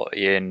table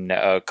in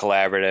a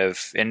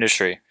collaborative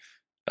industry.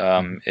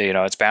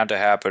 It's bound to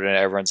happen, and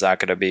everyone's not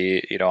going to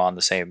be, on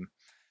the same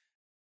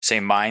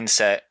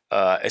mindset,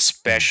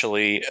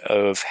 especially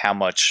of how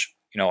much,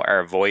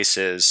 our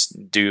voices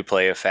do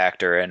play a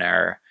factor in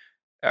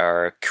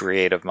our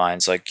creative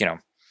minds. Like,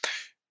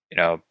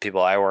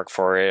 people I work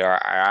for,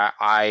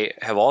 I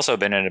have also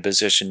been in a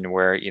position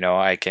where,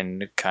 I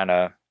can kind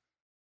of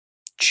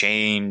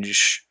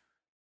change,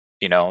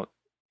 an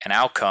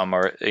outcome,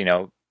 or,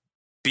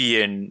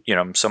 be in,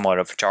 somewhat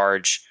of a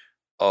charge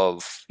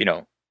of,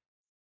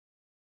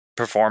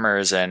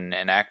 performers and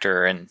an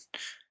actor, and,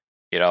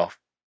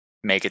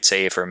 make it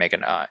safe or make it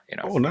not,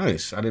 Oh,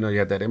 nice. I didn't know you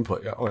had that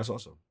input. Yeah. Oh, that's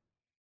awesome.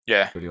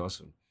 Yeah. Pretty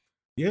awesome.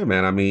 Yeah,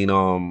 man. I mean,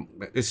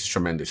 this is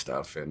tremendous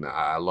stuff. And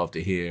I love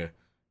to hear,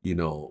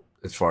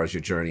 as far as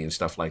your journey and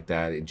stuff like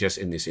that. And just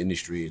in this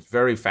industry, it's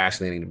very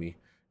fascinating to me.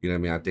 You know what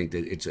I mean? I think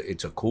that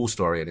it's a cool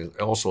story, and it's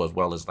also as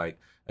well as like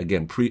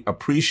again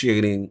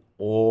appreciating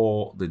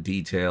all the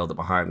detail, the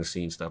behind the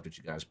scenes stuff that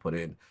you guys put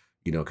in.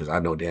 You know, because I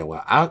know damn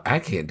well I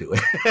can't do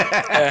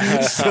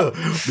it. So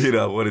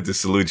I wanted to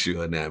salute you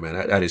on that, man.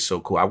 That is so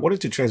cool. I wanted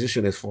to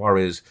transition as far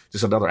as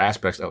just another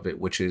aspect of it,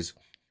 which is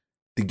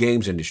the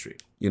games industry.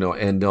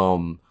 And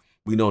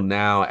we know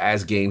now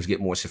as games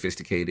get more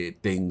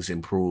sophisticated, things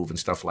improve and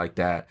stuff like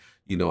that.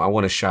 I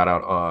want to shout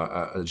out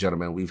a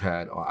gentleman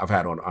I've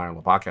had on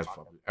Iron Podcast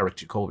before, Eric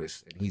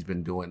Jacobus, and he's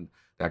been doing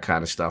that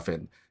kind of stuff.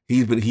 And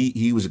he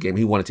was a game.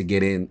 He wanted to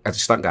get in as a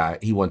stunt guy.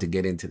 He wanted to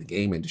get into the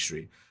game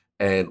industry.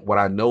 And what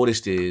I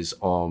noticed is,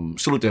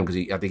 salute to him because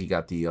I think he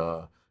got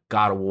the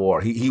God of War.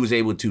 He was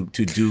able to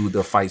do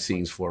the fight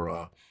scenes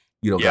for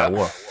God of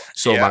War.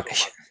 So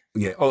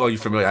Oh, you're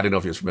familiar? I didn't know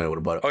if you were familiar with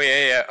it, but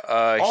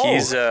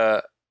he's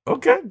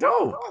okay,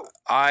 dope.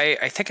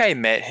 I think I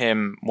met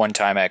him one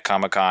time at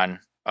Comic-Con.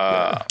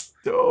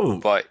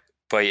 Dope. But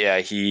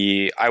yeah, I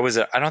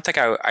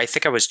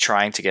think I was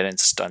trying to get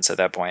into stunts at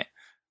that point.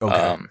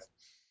 Okay.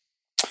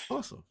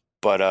 Awesome.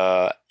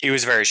 But it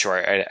was very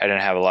short. I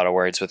didn't have a lot of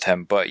words with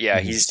him. But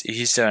yeah,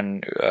 he's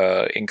done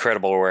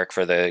incredible work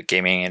for the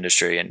gaming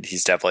industry, and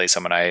he's definitely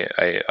someone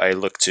I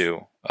look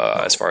to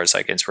as far as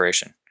like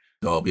inspiration.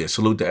 Oh yeah,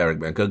 salute to Eric,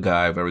 man. Good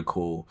guy, very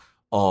cool.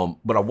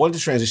 But I wanted to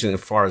transition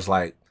as far as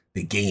like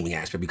the gaming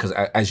aspect, because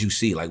as you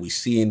see, like we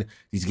seeing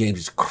these games,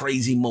 these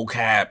crazy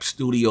mocap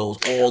studios,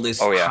 all this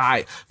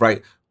high,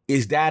 right?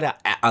 Is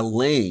that a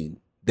lane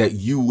that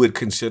you would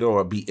consider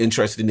or be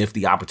interested in if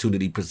the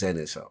opportunity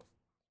presented itself?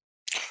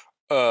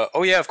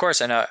 Yeah, of course.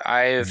 And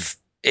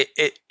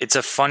it's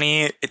a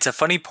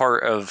funny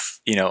part of,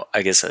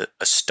 I guess a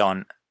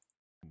stunt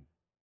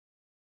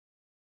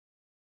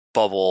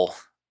bubble.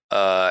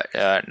 No,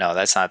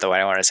 that's not the way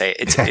I want to say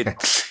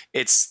it.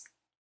 It's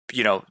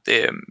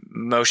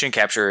motion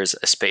capture is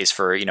a space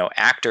for,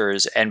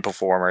 actors and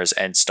performers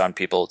and stunt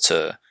people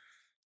to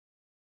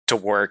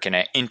work in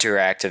an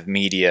interactive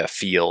media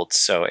field.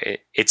 So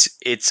it's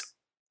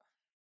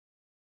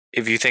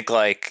if you think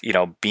like,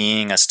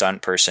 being a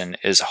stunt person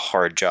is a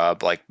hard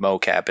job, like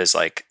mocap is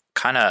like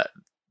kind of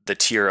the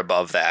tier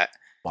above that.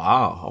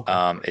 Wow.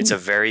 Okay. It's a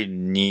very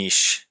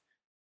niche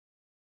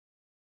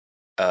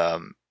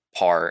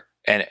part.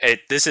 And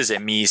this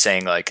isn't me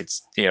saying like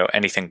it's,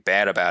 anything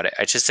bad about it.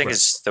 I just think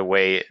it's the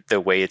way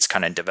it's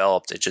kind of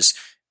developed. It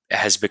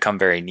has become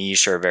very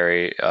niche or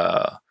very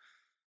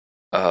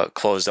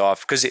closed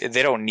off, because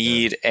they don't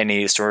need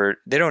they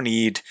don't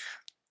need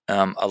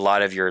a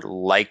lot of your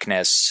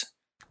likeness.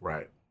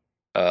 Right.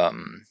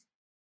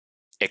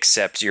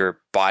 Except your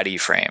body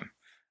frame.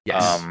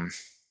 Yes.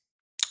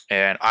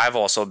 And I've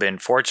also been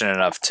fortunate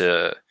enough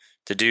to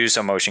do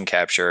some motion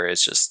capture.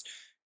 It's just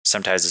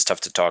sometimes it's tough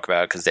to talk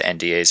about because the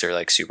NDAs are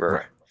like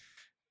super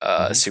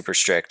super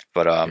strict.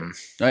 But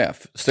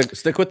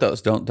stick with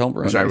those. Don't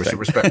ruin anything.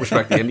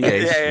 Respect the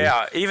NDAs.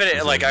 yeah.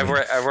 Even like I've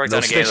worked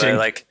on a game that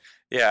like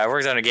I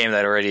worked on a game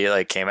that already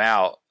like came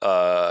out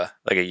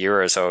like a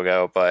year or so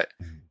ago, but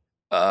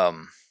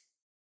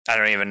I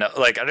don't even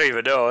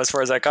know as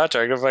far as that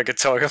contract if I could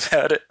talk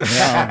about it.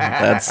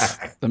 Yeah,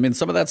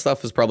 some of that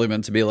stuff is probably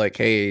meant to be like,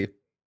 hey,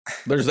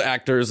 there's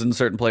actors in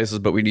certain places,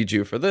 but we need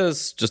you for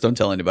this. Just don't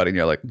tell anybody. And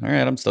you're like, all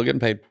right, I'm still getting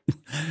paid.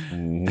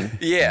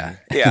 Yeah.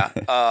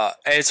 And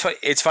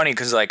it's funny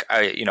because like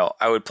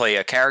I would play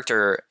a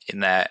character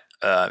in that.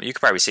 You could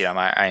probably see it on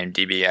my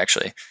IMDb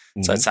actually,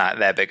 so it's not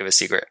that big of a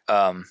secret.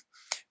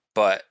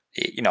 But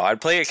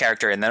I'd play a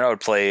character and then I would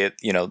play,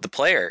 the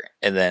player.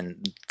 And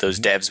then those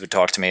devs would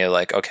talk to me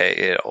like,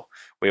 okay,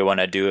 we want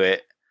to do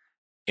it.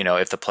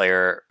 If the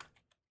player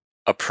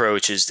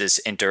approaches this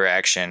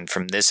interaction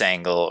from this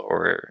angle,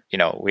 or,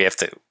 we have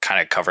to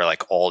kind of cover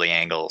like all the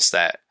angles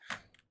that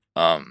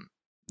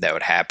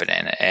would happen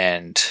in.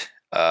 And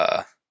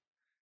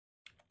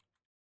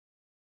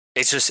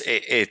it's just,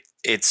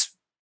 it's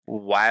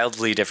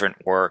wildly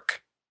different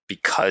work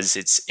because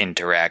it's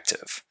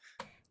interactive.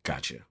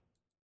 Gotcha.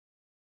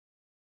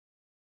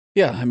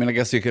 Yeah, I mean, I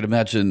guess you could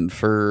imagine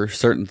for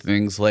certain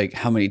things, like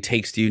how many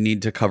takes do you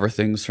need to cover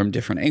things from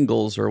different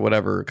angles or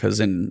whatever? Because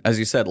as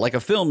you said, like a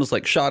film is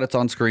like shot, it's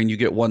on screen. You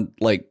get one,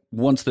 like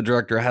once the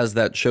director has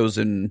that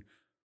chosen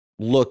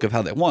look of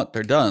how they want,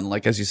 they're done.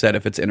 Like, as you said,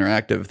 if it's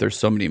interactive, there's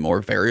so many more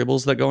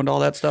variables that go into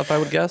all that stuff, I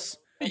would guess.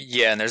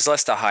 Yeah, and there's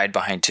less to hide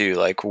behind too.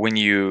 Like when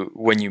you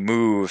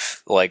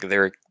move, like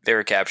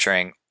they're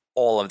capturing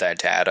all of that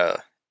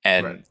data,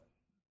 and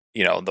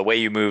the way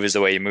you move is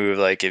the way you move.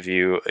 Like if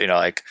you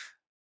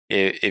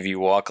if you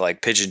walk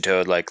like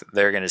pigeon-toed, like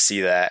they're going to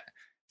see that,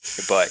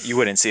 but you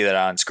wouldn't see that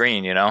on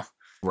screen,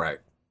 Right.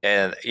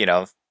 And,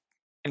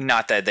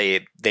 not that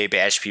they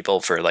bash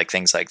people for like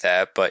things like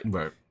that, but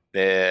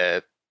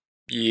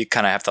you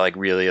kind of have to like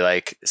really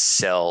like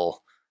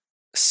sell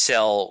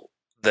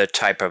the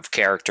type of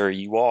character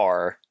you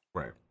are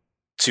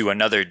to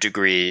another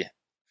degree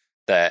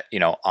that,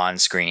 on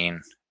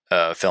screen,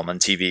 film and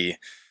TV,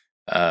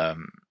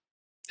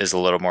 is a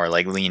little more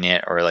like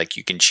lenient, or like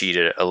you can cheat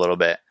it a little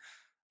bit.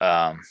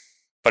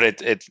 But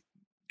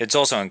it's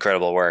also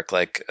incredible work.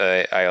 Like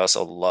I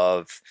also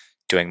love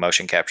doing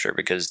motion capture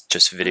because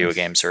just video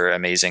games are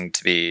amazing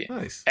to be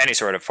any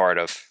sort of part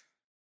of.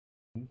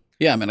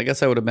 Yeah, I mean, I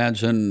guess I would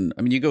imagine,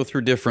 I mean, you go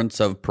through difference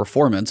of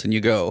performance and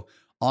you go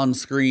on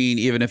screen,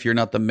 even if you're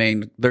not the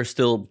main, there's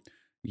still,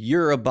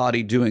 you're a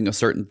body doing a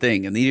certain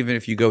thing. And even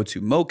if you go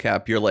to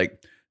mocap, you're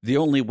like, the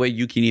only way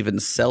you can even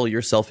sell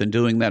yourself in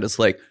doing that is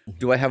like,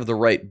 do I have the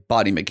right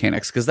body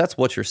mechanics? Because that's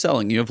what you're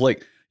selling. You have a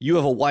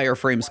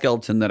wireframe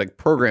skeleton that a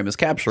program is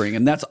capturing,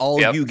 and that's all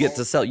you get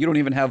to sell. You don't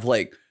even have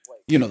like,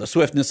 the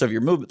swiftness of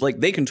your movement. Like,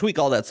 they can tweak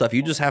all that stuff.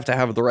 You just have to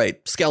have the right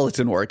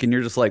skeleton work. And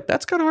you're just like,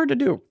 that's kind of hard to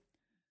do.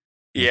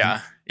 Yeah.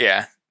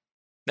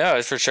 No,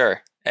 it's for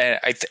sure. And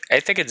I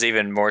think it's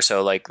even more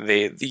so like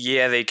they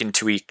can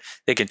tweak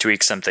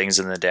some things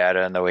in the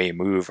data and the way you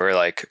move, or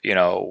like,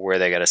 where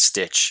they got to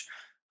stitch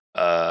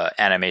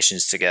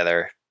animations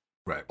together.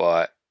 Right.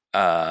 But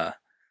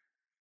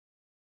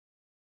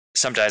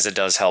sometimes it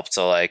does help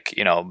to like,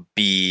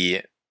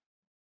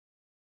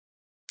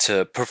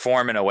 to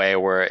perform in a way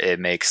where it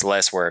makes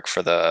less work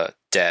for the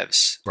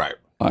devs. Right.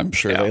 I'm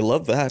sure they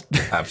love that.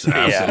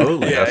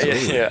 Absolutely.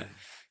 Yeah.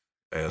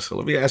 So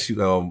let me ask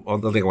you,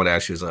 another thing I want to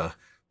ask you is,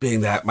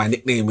 being that my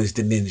nickname is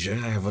the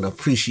Ninja, I have an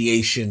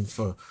appreciation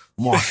for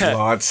martial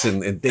arts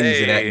and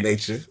things of that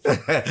nature.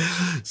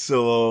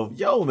 So,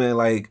 man,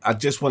 like, I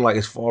just want, like,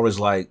 as far as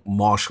like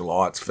martial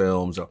arts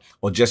films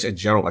or just in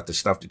general, like the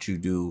stuff that you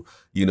do,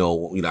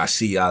 I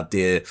see you out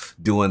there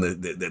doing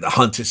the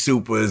Hunter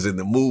Supers and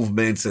the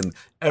movements, and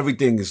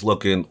everything is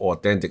looking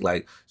authentic.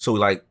 Like, so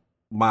like,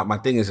 my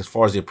thing is, as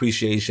far as the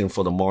appreciation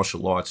for the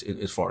martial arts,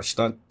 as far as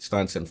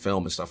stunts and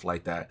film and stuff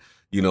like that,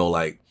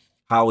 like,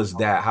 how is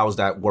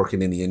that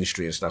working in the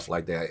industry and stuff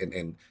like that,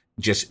 and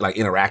just like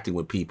interacting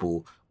with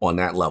people on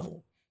that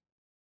level?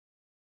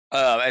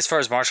 As far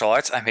as martial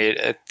arts, I mean,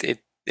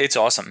 it's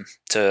awesome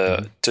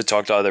to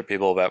talk to other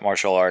people about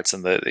martial arts,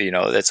 and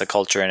it's a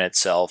culture in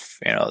itself.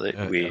 That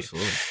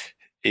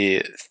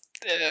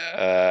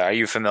are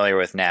you familiar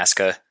with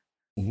NASCA?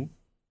 Mm-hmm.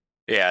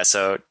 Yeah,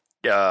 so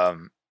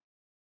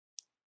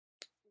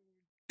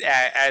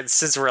and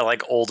since we're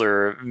like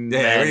older men,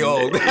 very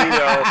old.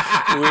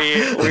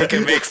 we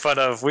can make fun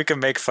of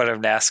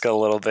NASCA a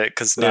little bit,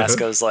 because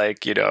NASCA's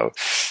like, you're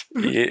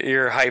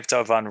hyped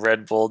up on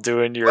Red Bull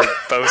doing your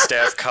bow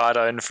staff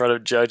kata in front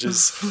of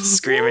judges,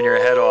 screaming your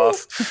head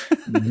off.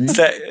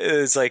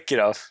 It's like,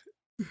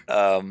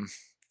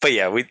 but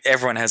yeah,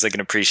 everyone has like an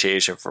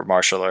appreciation for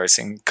martial arts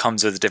and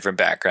comes with a different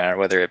background,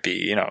 whether it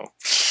be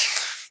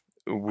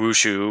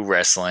wushu,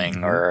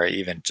 wrestling, or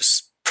even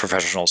just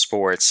professional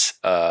sports.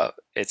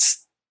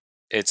 It's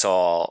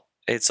all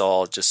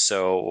just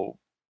so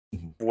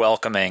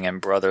welcoming and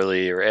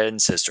brotherly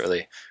and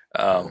sisterly,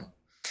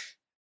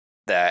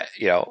 that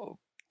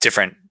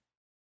different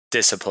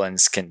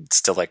disciplines can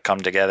still like come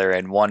together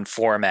in one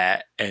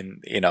format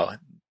and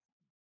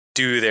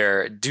do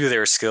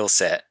their skill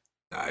set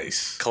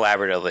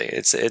collaboratively.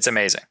 It's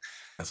amazing.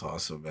 That's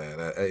awesome,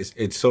 man.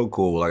 It's so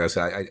cool. Like I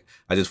said,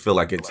 I just feel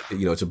like it's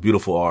it's a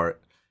beautiful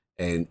art.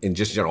 And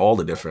just all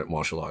the different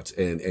martial arts,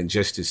 and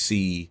just to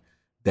see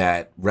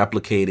that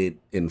replicated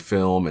in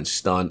film and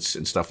stunts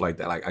and stuff like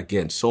that. Like,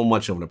 again, so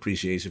much of an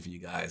appreciation for you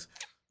guys,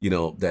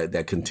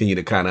 that continue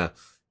to kind of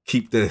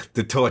keep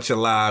the torch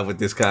alive with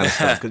this kind of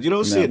stuff, because you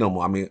don't see it no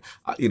more. I mean,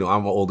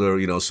 I'm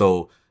older,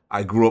 so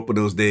I grew up in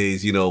those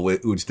days,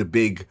 with it's the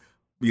big,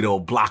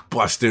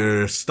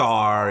 blockbuster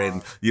star,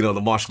 and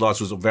the martial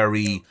arts was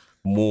very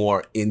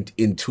more in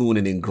tune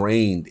and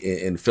ingrained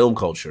in film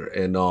culture,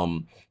 and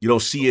you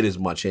don't see it as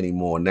much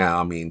anymore now.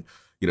 I mean,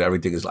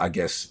 everything is, I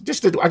guess,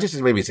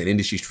 maybe it's an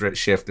industry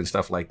shift and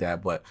stuff like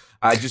that, but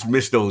I just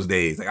miss those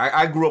days. Like,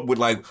 I grew up with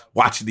like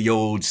watching the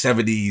old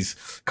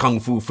 70s kung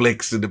fu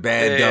flicks and the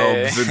bad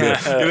dubs, and you know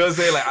what I'm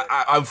saying? Like,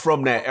 I'm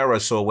from that era,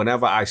 so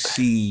whenever I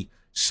see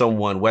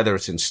someone, whether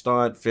it's in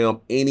stunt,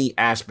 film, any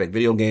aspect,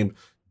 video game,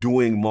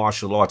 doing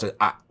martial arts,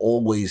 I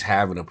always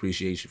have an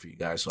appreciation for you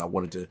guys. So I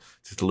wanted to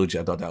salute you.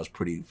 I thought that was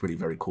pretty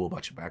very cool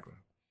about your background.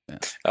 Yeah.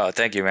 Oh,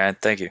 thank you, man.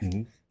 Thank you.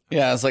 Mm-hmm.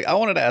 Yeah, it's like, I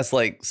wanted to ask,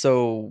 like,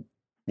 so,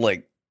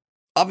 like,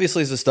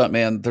 obviously as a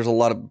stuntman, there's a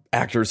lot of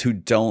actors who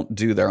don't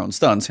do their own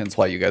stunts, hence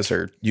why you guys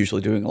are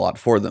usually doing a lot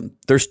for them.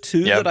 There's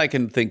two that I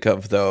can think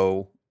of,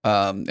 though,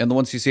 and the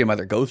ones you see them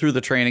either go through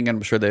the training, and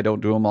I'm sure they don't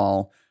do them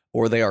all,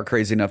 or they are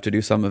crazy enough to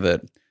do some of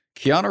it.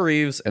 Keanu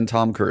Reeves and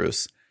Tom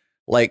Cruise.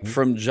 Like,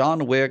 from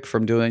John Wick,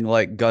 from doing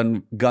like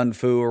gun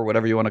fu or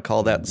whatever you want to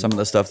call that, and some of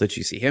the stuff that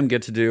you see him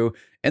get to do,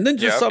 and then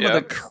just some of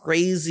the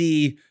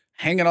crazy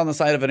hanging on the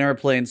side of an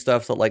airplane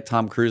stuff that like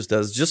Tom Cruise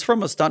does. Just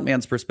from a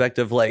stuntman's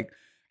perspective, like,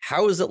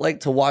 how is it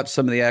like to watch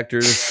some of the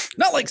actors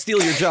not like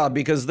steal your job,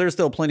 because there's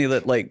still plenty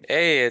that like,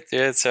 hey,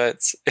 it's I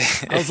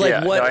was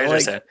like, what? No,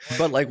 like,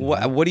 but like,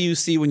 what do you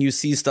see when you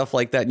see stuff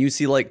like that, and you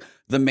see like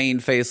the main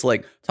face,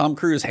 like Tom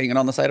Cruise hanging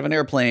on the side of an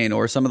airplane,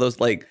 or some of those,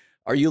 like,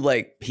 are you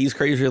like, he's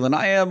crazier than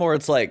I am, or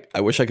it's like, I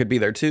wish I could be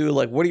there too?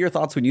 Like, what are your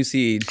thoughts when you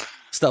see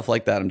stuff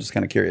like that? I'm just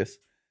kind of curious.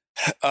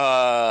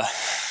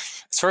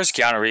 As far as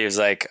Keanu Reeves,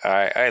 like,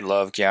 I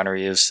love Keanu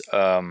Reeves.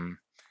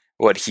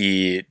 What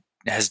he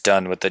has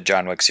done with the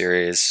John Wick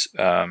series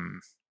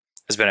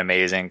has been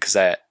amazing, because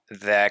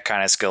that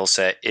kind of skill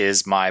set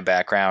is my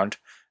background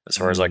as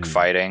far as like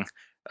fighting.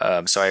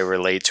 So I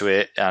relate to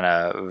it on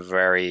a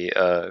very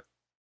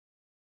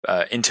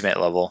intimate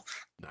level.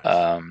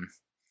 Nice.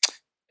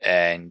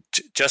 And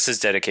just his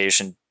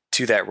dedication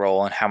to that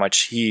role and how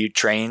much he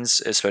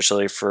trains,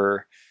 especially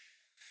for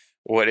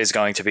what is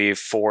going to be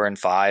 4 and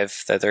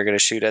 5 that they're going to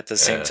shoot at the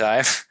same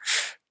time.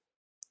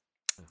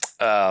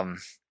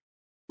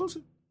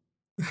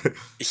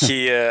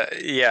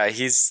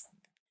 He's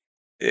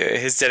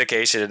his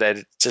dedication,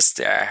 and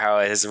just how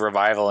his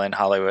revival in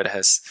Hollywood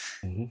has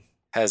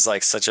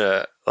like such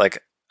a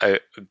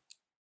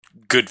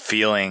good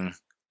feeling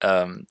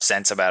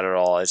sense about it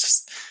all. It's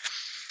just,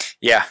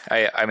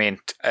 I mean,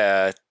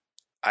 I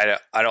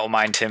don't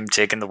mind him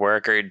taking the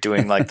work or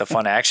doing like the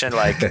fun action.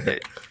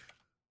 Like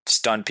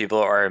stunt people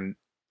are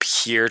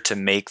here to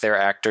make their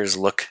actors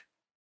look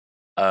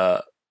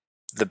the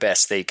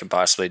best they can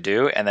possibly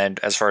do. And then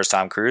as far as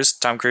Tom Cruise,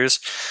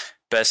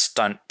 best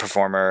stunt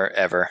performer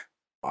ever.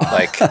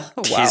 Like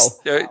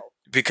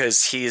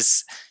because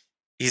he's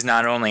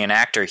not only an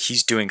actor,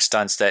 he's doing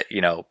stunts that,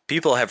 you know,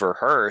 people have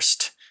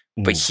rehearsed,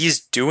 but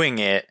he's doing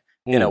it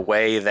in a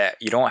way that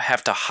you don't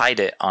have to hide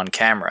it on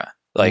camera.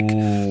 Like, I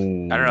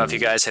don't know if you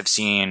guys have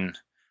seen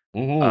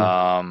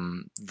that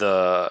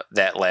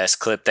last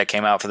clip that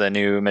came out for the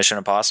new Mission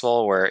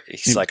Impossible, where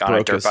he's like on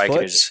a dirt bike.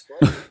 And just,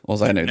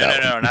 well, I knew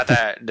that. No, not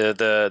that.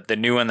 The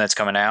new one that's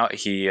coming out.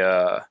 He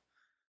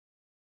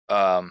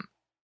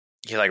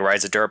like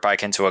rides a dirt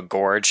bike into a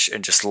gorge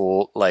and just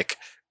like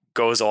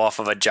goes off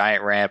of a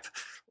giant ramp,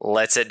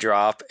 lets it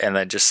drop, and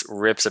then just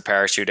rips a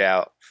parachute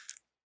out.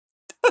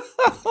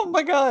 Oh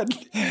my god,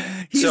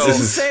 he's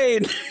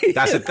insane.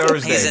 That's a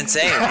Thursday. He's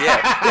insane.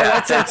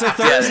 Yeah. That's a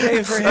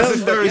Thursday for him. That's a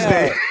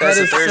Thursday. Yeah, that's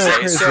a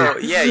Thursday. So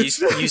yeah, you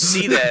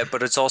see that,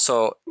 but it's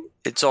also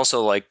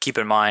like, keep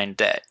in mind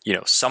that, you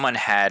know, someone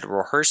had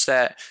rehearsed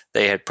that,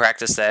 they had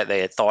practiced that,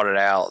 they had thought it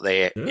out,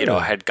 they you know,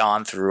 had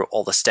gone through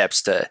all the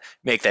steps to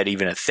make that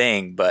even a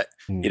thing. But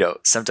you know,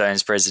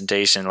 sometimes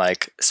presentation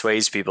like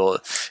sways people.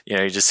 You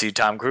know, you just see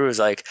Tom Cruise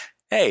like,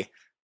 hey,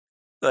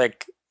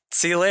 like,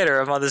 see you later.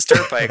 I'm on this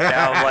dirt bike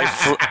now. I'm like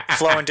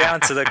flowing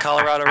down to the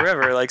Colorado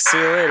River. Like, see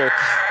you later.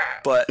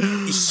 But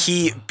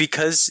he,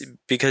 because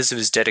of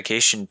his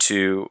dedication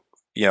to,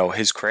 you know,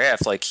 his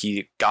craft, like,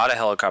 he got a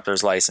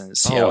helicopter's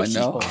license. You know, I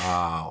know.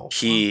 Wow.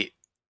 He,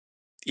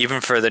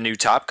 even for the new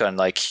Top Gun,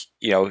 like,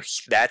 you know,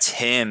 that's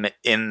him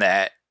in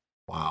that.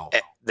 Wow.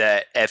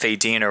 That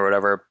F-18 or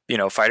whatever, you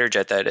know, fighter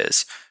jet that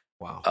is.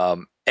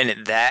 Wow.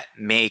 And that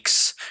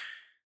makes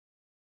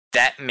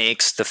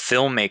the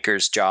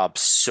filmmaker's job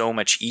so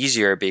much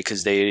easier,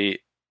 because they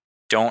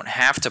don't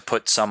have to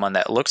put someone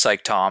that looks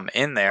like Tom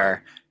in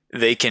there.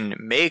 They can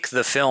make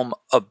the film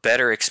a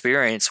better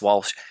experience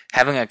while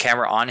having a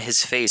camera on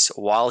his face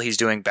while he's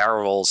doing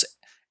barrel rolls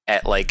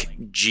at like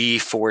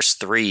G-Force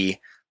 3,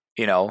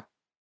 you know,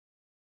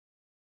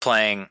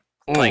 playing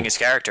his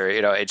character.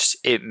 You know,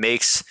 it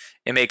makes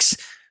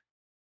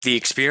the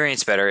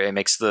experience better. It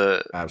makes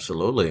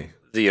absolutely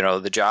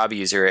the job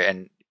easier.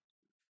 And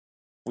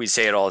we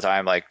say it all the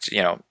time, like,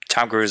 you know,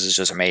 Tom Cruise is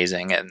just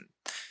amazing, and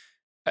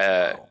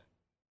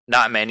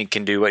not many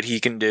can do what he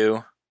can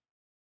do.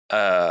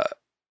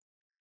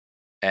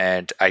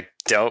 And I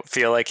don't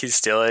feel like he's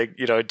stealing,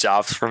 you know,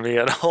 jobs from me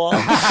at all.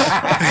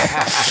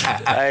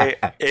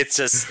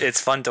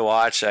 It's fun to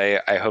watch.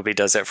 I hope he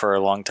does it for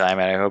a long time,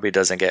 and I hope he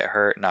doesn't get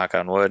hurt, knock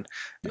on wood.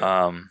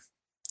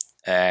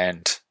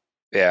 And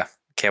yeah,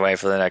 can't wait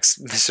for the next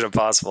Mission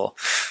Impossible.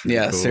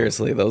 Yeah, cool.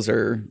 Seriously, those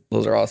are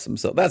awesome.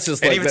 So that's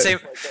just like,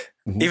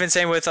 even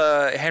same with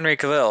Henry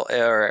Cavill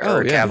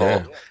or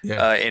Cavill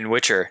in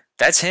Witcher.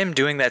 That's him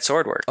doing that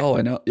sword work. Oh,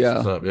 I know. Yeah.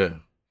 What's up? Yeah.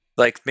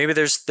 Like, maybe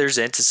there's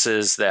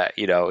instances that,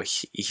 you know,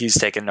 he's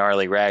taking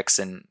gnarly wrecks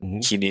and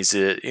he needs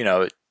to, you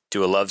know,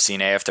 do a love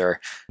scene after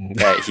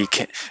that he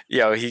can, you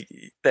know, he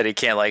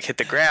can't like hit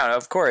the ground.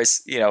 Of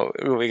course, you know,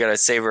 we got to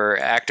savor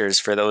actors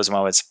for those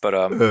moments, but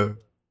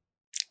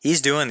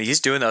he's doing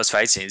those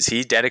fight scenes.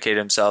 He dedicated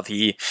himself.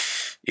 He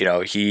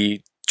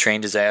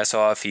trained his ass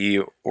off.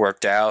 He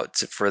worked out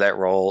for that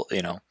role,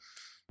 you know.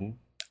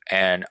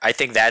 And I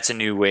think that's a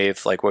new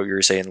wave, like what you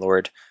were saying,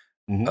 Lord,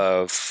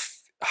 of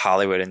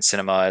Hollywood and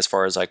cinema as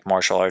far as like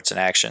martial arts and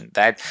action.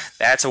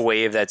 That's a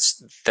wave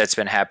that's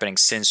been happening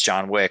since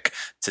John Wick,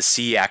 to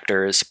see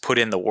actors put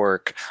in the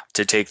work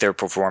to take their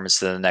performance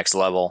to the next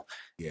level.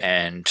 Yeah.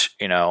 And,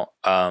 you know,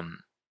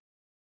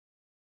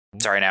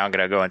 sorry, now I'm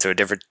going to go into a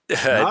different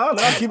no,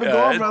 keep it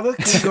going, brother.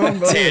 Keep going,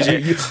 brother.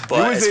 Tangent.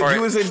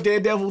 You was in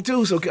Daredevil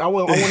too, so I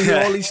want to hear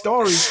all these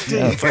stories.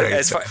 But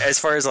as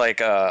far as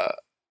like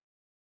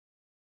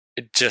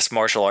just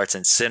martial arts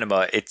and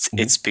cinema,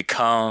 it's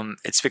become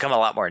a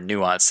lot more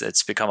nuanced.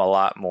 It's become a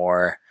lot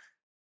more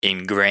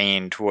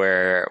ingrained,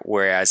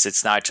 whereas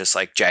it's not just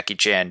like Jackie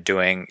Chan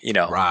doing, you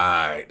know,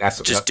 right,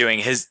 doing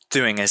his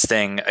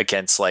thing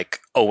against like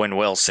Owen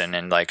Wilson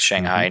and like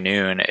Shanghai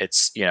Noon.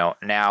 It's, you know,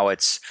 now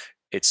it's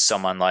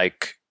someone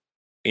like,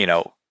 you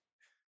know,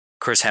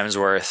 Chris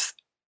Hemsworth.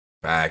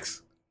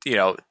 Facts.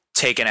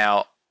 taking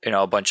out,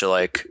 a bunch of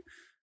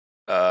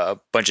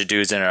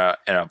dudes in an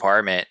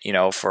apartment,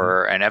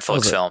 for a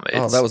Netflix film.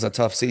 That was a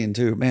tough scene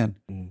too, man.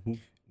 Mm-hmm.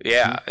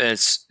 Yeah,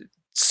 it's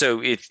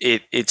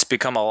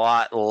become a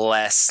lot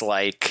less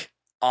like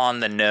on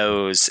the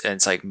nose, and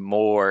it's like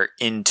more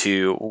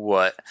into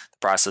what the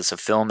process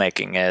of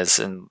filmmaking is.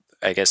 And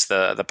I guess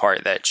the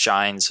part that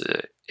shines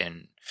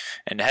in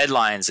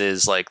headlines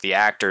is like the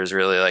actors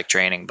really like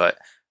training, but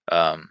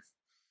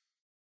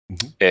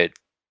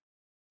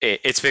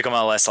it's become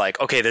a less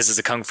like, okay, this is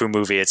a kung fu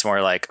movie. It's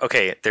more like,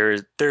 okay,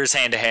 there's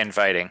hand-to-hand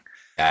fighting.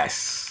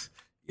 Yes,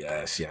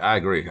 yeah, I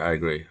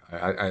agree.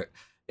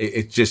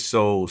 It's just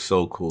so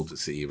cool to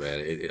see,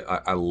 man.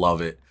 I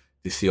love it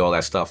to see all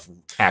that stuff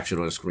captured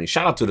on the screen.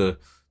 Shout out to the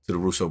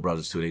Russo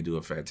brothers too. They do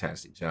a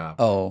fantastic job.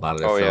 A lot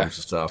of their films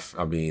and stuff.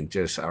 I mean,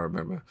 I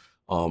remember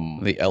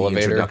the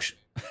elevator. Introduction.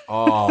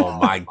 Oh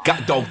my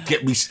God! Don't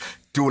get me,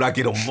 dude. I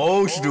get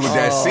emotional with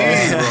that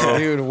scene, bro.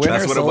 Dude,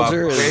 Winter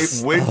Soldier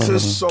is Winter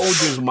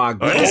Soldier's my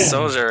goat. Winter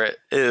Soldier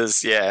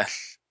is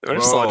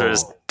Winter Soldier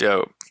is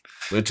dope.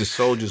 Winter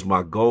Soldier's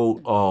my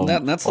goat.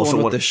 That's the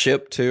one with the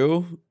ship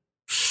too.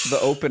 The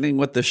opening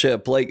with the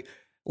ship, like,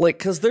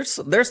 because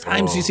there's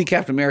times you see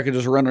Captain America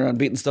just running around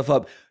beating stuff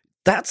up.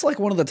 That's like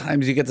one of the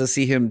times you get to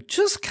see him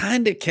just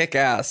kind of kick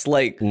ass,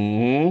 like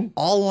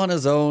all on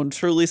his own.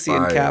 Truly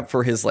seeing Cap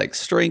for his like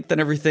strength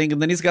and everything,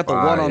 and then he's got the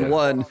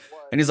one-on-one,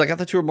 and he's like, "I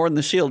thought you were more than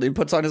the shield." And he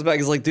puts on his bag.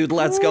 He's like, "Dude,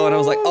 let's go!" And I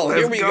was like, "Oh,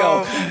 here we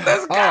go,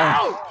 let's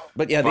go!"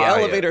 But yeah, the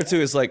elevator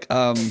too is like,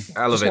 just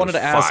wanted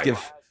to ask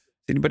if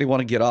anybody want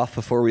to get off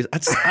before we?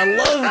 I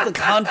love the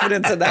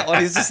confidence in that one.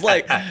 He's just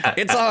like,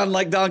 it's on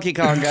like Donkey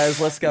Kong,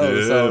 guys. Let's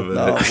go.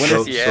 So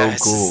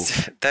cool.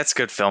 That's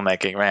good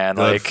filmmaking, man.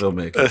 Good like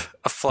filmmaking.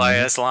 A fly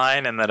ass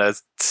line and then a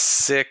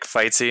sick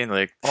fight scene.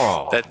 Like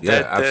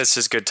that's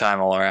just good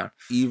time all around.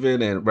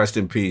 Even and rest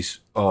in peace,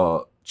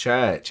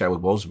 Chadwick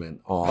Boseman.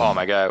 Oh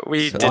my God,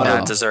 we did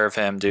not deserve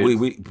him,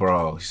 dude.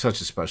 Bro, he's such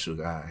a special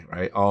guy,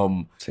 right?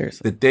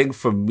 Seriously, the thing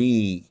for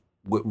me,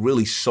 what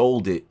really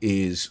sold it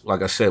is,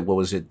 like I said, what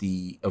was it?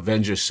 The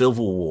Avengers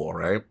Civil War,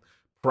 right?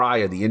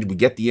 We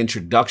get the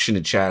introduction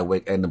to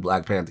Chadwick and the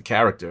Black Panther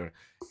character,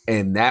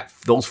 and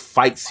those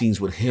fight scenes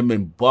with him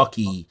and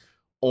Bucky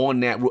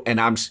on that,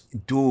 and I was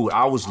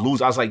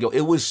losing. I was like, yo,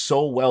 it was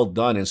so well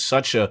done and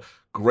such a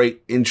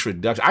great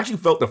introduction. I actually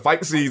felt the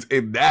fight scenes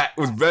in that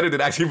was better than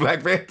actually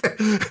Black Panther,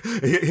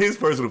 his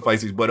personal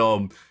fight scenes. But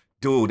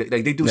dude,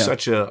 they do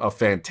such a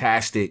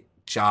fantastic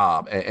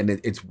job, and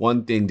it's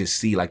one thing to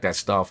see like that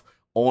stuff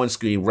on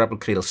screen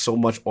replicated so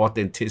much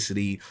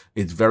authenticity.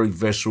 It's very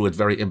visceral, it's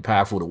very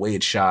impactful, the way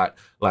it's shot.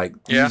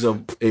 Like these are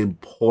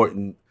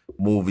important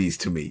movies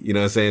to me, you know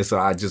what I'm saying? So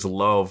I just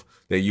love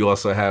that you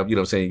also have, you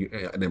know what I'm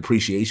saying, an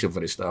appreciation for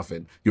this stuff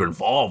and you're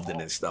involved in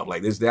this stuff.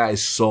 Like that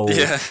is so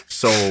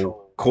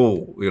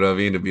cool, you know what I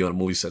mean, to be on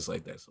movie sets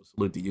like that. So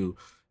salute to you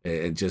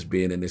and just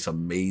being in this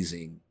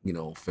amazing,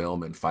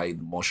 film and fight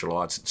and martial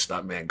arts and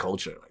stuntman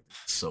culture. Like,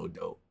 it's so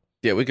dope.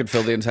 Yeah, we could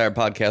fill the entire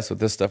podcast with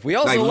this stuff. We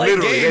also like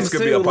games. This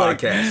could be a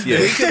podcast.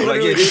 We could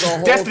literally do the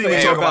whole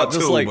thing talk about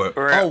just like,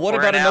 what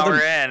about another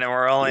hour in, and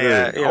we're only.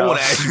 I want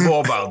to ask you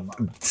more about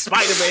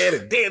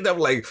Spider-Man and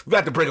Daredevil. Like, we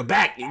have to bring him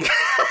back.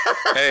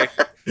 Hey,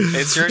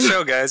 it's your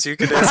show, guys. You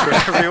can ask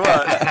whatever you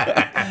want.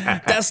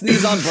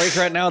 Destiny's on break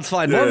right now. It's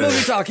fine. More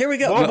movie talk. Here we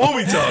go. More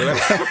movie talk.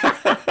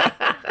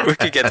 We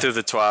could get through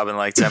the TWAB in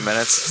like 10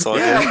 minutes. So we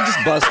can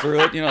just bust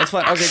through it. It's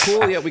fine. Okay,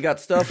 cool. Yeah, we got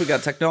stuff. We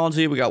got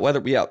technology. We got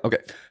weather. Yeah, okay.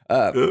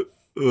 Oh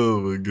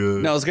my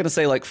God. No, I was going to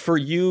say, like, for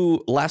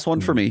you, last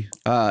one for me,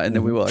 and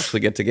then we will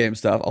actually get to game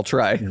stuff. I'll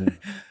try.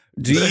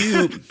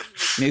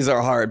 These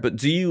are hard, but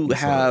do you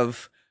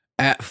have,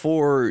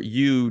 do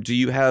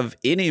you have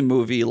any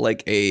movie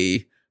like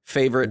a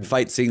favorite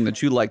fight scene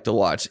that you like to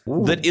watch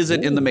that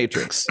isn't in The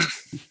Matrix?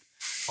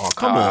 Oh,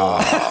 come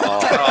on.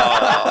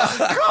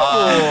 Come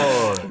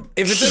on.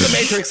 If it's in The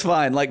Matrix,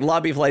 fine. Like,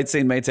 lobby flight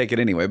scene may take it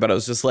anyway, but I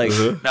was just like...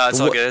 No, it's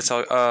all good. It's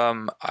all...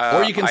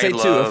 or you can say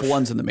two if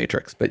one's in The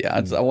Matrix. But yeah,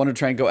 I want to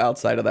try and go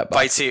outside of that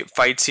box.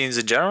 Fight scenes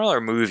in general or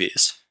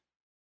movies?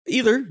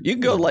 Either. You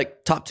can go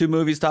like top 2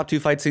 movies, top 2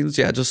 fight scenes.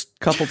 Yeah, just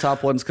couple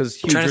top ones because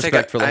huge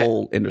respect for the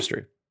whole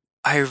industry.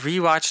 I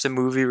rewatched a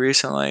movie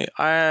recently.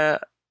 I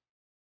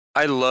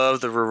love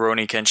the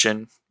Rurouni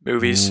Kenshin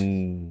movies.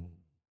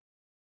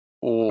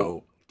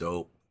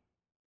 Dope.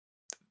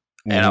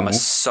 And I'm a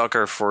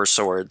sucker for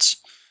swords.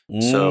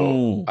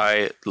 So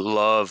I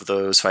love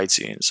those fight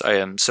scenes. I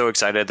am so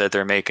excited that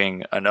they're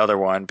making another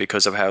one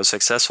because of how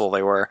successful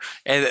they were.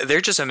 And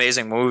they're just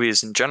amazing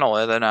movies in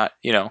general. They're not,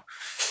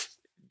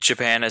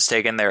 Japan has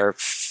taken their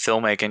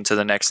filmmaking to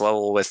the next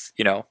level with,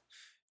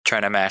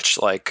 trying to match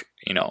like,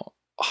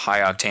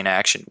 high octane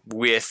action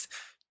with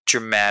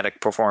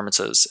dramatic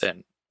performances.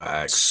 And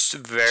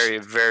very,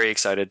 very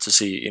excited to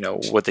see,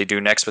 what they do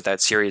next with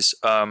that series.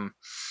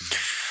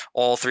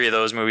 All 3 of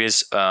those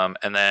movies.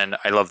 And then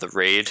I love The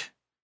Raid.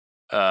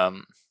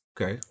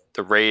 Okay.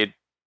 The Raid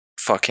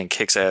fucking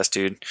kicks ass,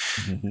 dude.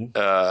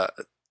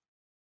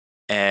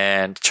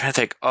 And trying to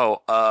think,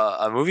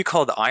 a movie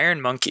called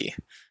Iron Monkey.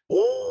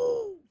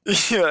 Ooh,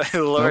 Yeah,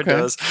 Lord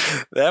knows.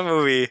 That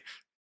movie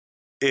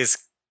is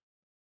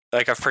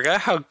like, I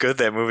forgot how good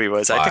that movie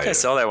was. Fire. I think I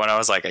saw that when I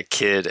was like a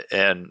kid,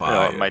 and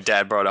my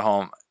dad brought it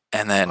home,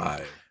 and then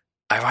I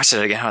watched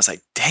it again. I was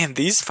like, damn,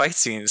 these fight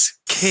scenes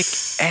kick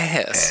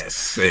ass.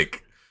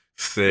 Sick,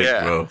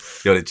 bro.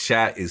 Yo, the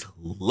chat is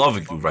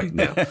loving you right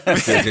now.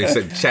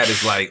 The chat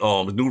is like,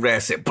 New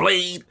Rat said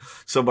Blade.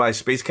 Somebody,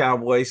 Space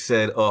Cowboy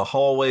said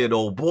Hallway and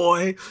Old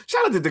Boy.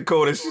 Shout out to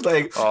Dakota. She's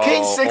like,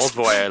 K6. Old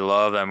Boy, I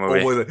love that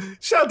movie.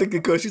 Shout out to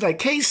Dakota. She's like,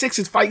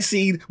 K6's fight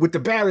scene with the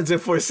Barons in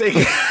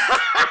Forsaken.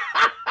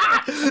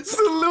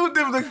 Salute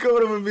them,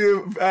 Dakota, for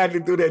being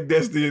acting through that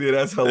destiny.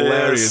 That's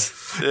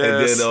hilarious. Yes. And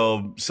then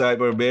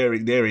Cyber Mary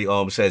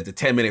says the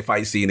 10-minute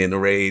fight scene in the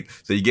raid.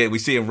 So we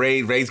seeing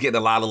Raid's getting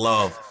a lot of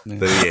love. So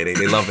yeah,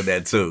 they loving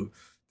that too.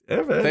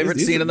 Yeah, man, favorite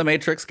scene in The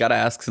Matrix? Gotta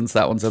ask since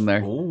that one's in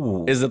there.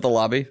 Ooh. Is it the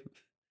lobby?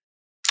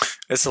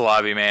 It's the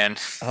lobby, man.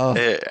 Oh,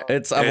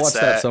 I've watched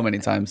that so many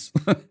times.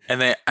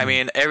 And then I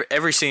mean,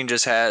 every scene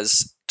just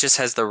has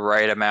the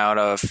right amount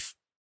of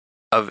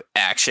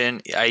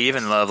action. I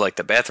even love like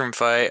the bathroom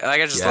fight.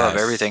 Like, I just love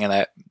everything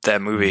in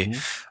that movie.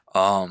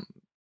 But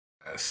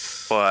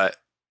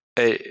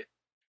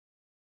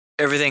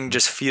everything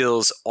just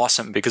feels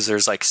awesome because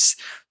there's like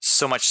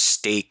so much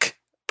stake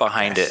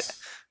behind it.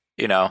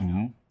 You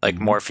know, like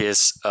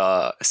Morpheus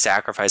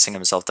sacrificing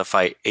himself to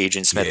fight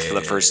Agent Smith for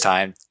the first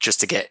time just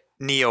to get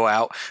Neo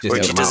out,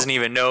 which he doesn't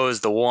even know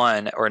is the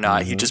one or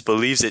not. He just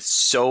believes it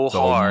so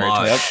hard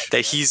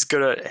that he's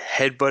gonna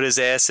headbutt his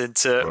ass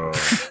into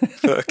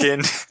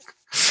fucking.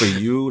 For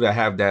you to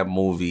have that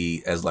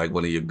movie as like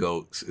one of your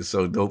goats is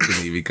so dope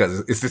to me because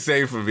it's the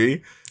same for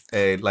me.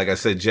 And like I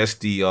said, just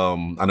the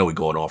I know we're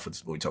going off with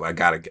this movie talk. I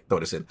gotta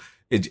throw this in.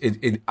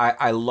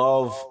 I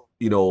love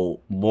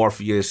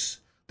Morpheus,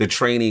 the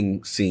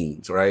training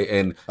scenes, right,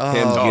 and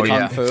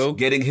him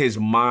getting his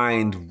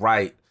mind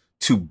right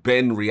to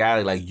bend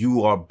reality. Like,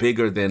 you are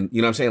bigger than,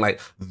 you know what I'm saying? Like,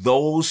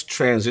 those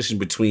transitions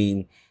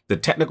between the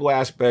technical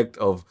aspect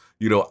of,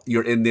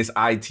 you're in this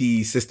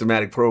IT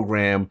systematic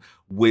program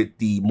with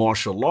the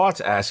martial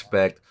arts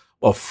aspect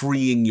of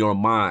freeing your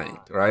mind,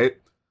 right?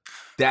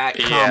 That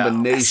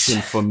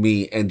combination for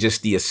me, and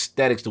just the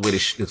aesthetics, the way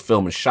this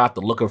film is shot,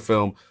 the look of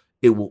film,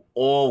 it will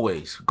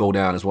always go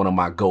down as one of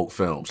my GOAT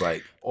films.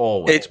 Like,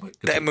 always.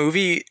 That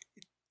movie,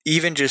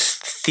 even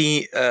just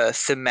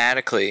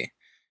thematically,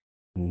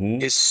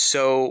 was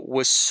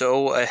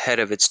so ahead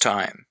of its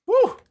time.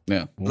 Woo!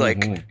 Yeah.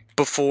 Like,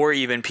 before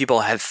even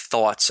people had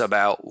thoughts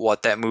about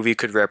what that movie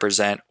could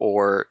represent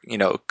or,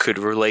 could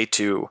relate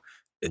to,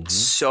 it's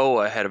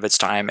so ahead of its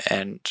time.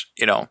 And,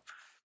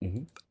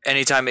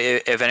 anytime,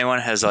 if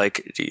anyone has,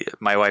 like,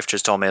 my wife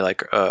just told me,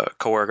 like, a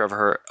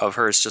coworker of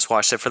hers just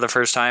watched it for the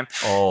first time.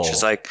 Oh.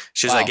 She's like,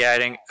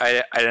 yeah,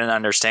 I didn't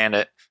understand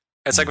it.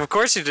 It's like, of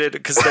course you did,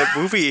 because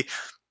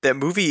that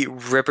movie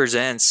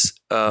represents,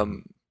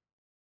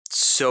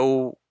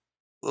 so,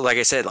 like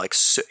I said, like,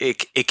 so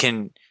it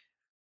can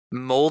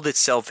mold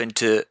itself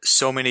into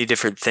so many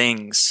different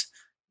things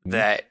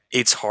that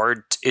it's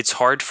hard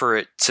for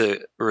it to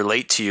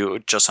relate to you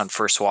just on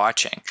first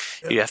watching.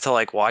 You have to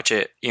like watch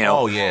it,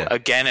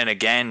 again and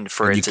again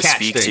for it to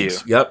speak to you.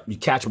 Yep, you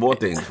catch more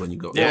things when you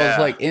go. Yeah, it was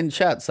like in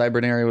chat,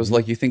 Cybernary was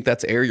like, "You think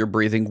that's air you're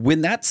breathing?"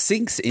 When that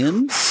sinks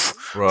in,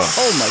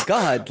 oh my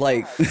god!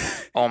 Like,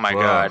 oh my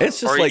god! It's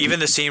just or like even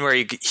the scene where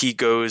he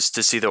goes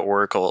to see the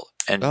Oracle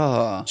and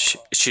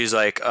she's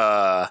like,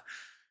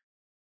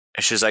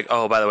 and she's like,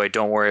 "Oh, by the way,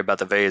 don't worry about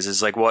the vase."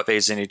 It's like, "What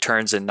vase?" And he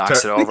turns and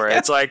knocks it over.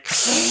 It's like,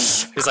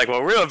 he's like,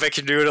 "Well, real Vic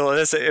can doodle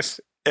this.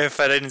 If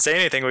I didn't say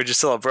anything, would you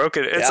still have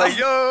broken it?" It's like,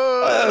 yo,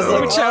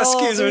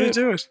 Wachowskis, what are you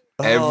doing?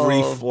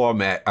 Every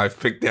format, I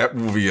picked that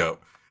movie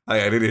up.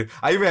 I even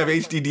have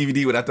HD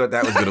DVD when I thought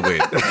that was gonna win.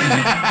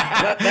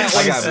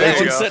 that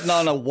one's sitting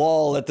on a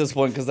wall at this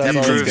point because that's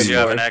all proves you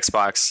have an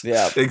Xbox.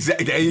 Yeah,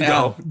 exactly. There you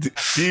go.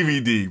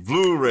 DVD,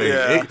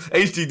 Blu-ray,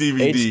 HD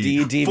DVD,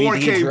 HD, DVD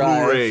 4K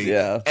drive. Blu-ray.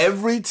 Yeah.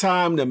 Every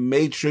time The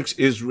Matrix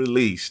is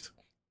released,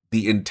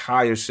 the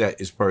entire set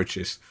is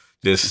purchased.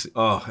 Just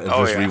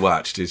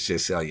rewatched. It's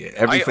just every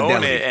I fidelity.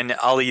 own it, and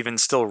I'll even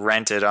still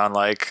rent it on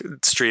like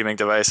streaming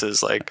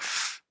devices. Like,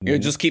 you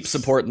just keep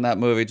supporting that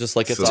movie, just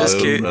like it's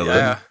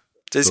awesome.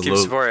 Just keep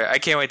supporting it. I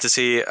can't wait to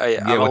see.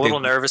 I'm a little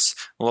nervous.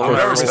 I'm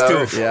nervous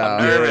too. Yeah.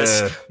 I'm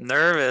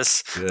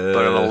nervous, but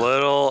I'm a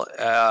little.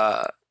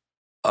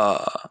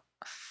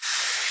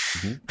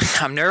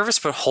 I'm nervous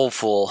but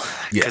hopeful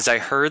because I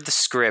heard the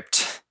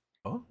script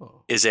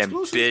is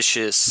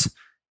ambitious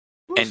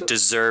and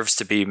deserves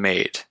to be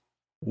made.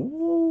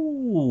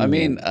 Ooh. I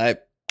mean, I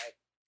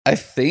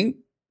think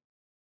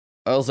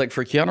I was like,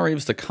 for Keanu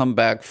Reeves to come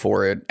back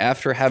for it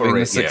after having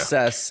the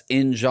success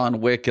in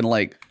John Wick and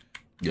like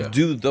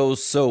do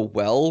those so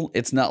well,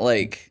 it's not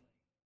like,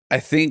 I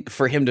think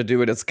for him to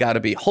do it, it's got to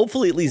be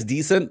hopefully at least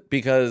decent,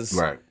 because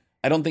I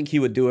don't think he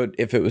would do it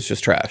if it was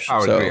just trash. I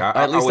would agree.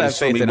 At least I have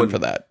faith in him for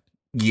that.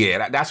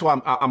 Yeah, that's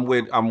why I'm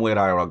with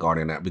Ira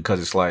regarding that,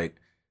 because it's like,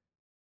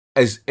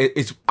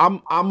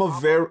 I'm a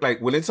very, like,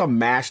 when it's a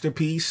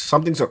masterpiece,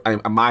 something's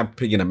in my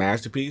opinion a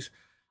masterpiece,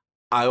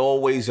 I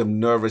always am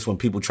nervous when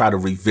people try to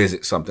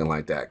revisit something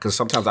like that, because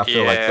sometimes I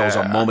feel like those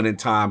are moment in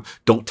time.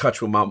 Don't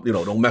touch with my,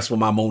 don't mess with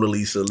my Mona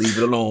Lisa. Leave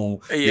it alone.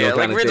 Yeah,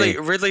 like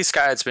Ridley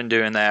Scott's been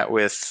doing that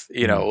with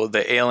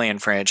the Alien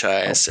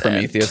franchise,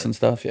 Prometheus and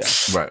stuff. Yeah,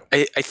 right.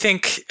 I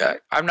think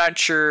I'm not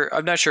sure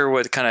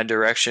what kind of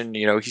direction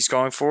he's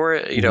going for.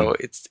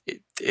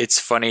 It's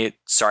funny.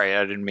 Sorry,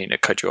 I didn't mean to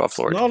cut you off,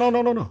 Lord. No.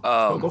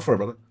 Go for it,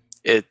 brother.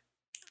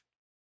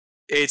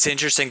 It's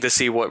interesting to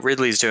see what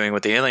Ridley's doing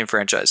with the Alien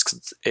franchise,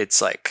 'cause it's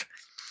like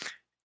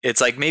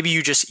maybe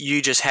you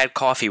just had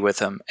coffee with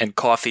him, and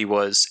coffee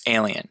was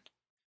Alien,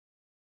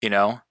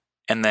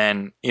 and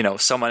then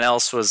someone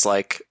else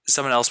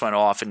went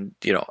off, and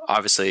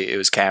obviously it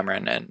was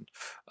Cameron and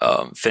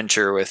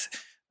Fincher with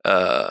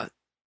the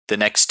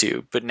next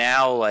two, but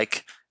now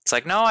it's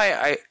like no,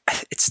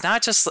 it's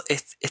not just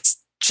it's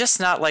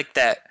just not like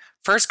that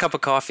first cup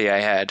of coffee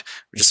I had,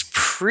 which is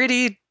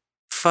pretty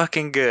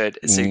fucking good.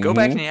 So you go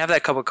back and you have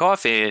that cup of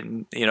coffee,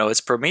 and it's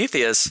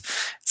Prometheus.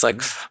 It's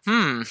like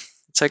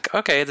it's like,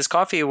 okay, this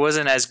coffee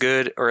wasn't as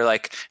good, or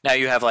like now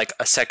you have like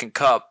a second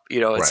cup,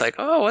 it's like,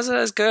 oh, wasn't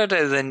as good,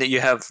 and then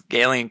you have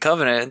Alien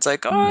Covenant, it's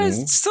like, oh,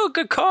 it's still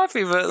good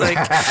coffee, but like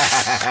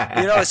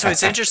so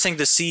it's interesting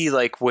to see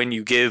like when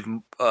you give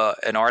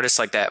an artist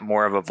like that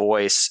more of a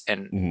voice,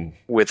 and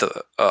with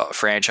a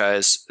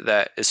franchise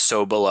that is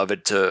so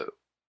beloved to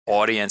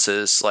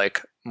audiences,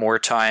 like more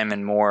time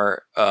and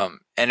more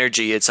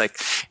energy. It's like,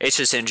 it's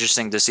just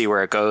interesting to see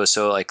where it goes.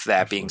 So like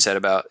that being said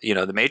about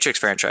the Matrix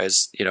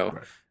franchise,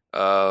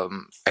 I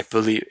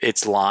believe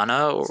it's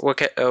Lana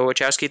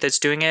Wachowski that's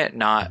doing it,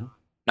 not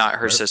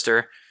her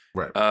sister,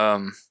 right?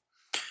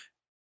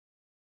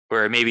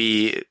 Or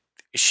maybe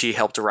she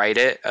helped write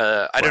it.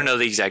 I don't know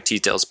the exact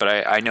details,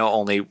 but I know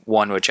only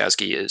one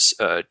Wachowski is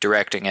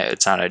directing it.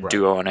 It's not a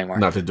duo anymore.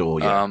 Not the duo,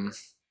 yeah.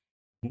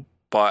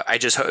 But I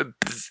just hope,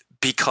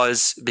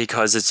 because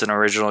it's an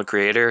original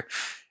creator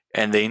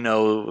and they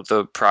know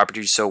the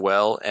property so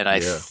well, and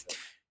I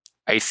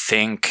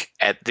think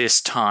at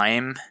this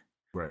time,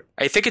 right,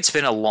 I think it's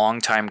been a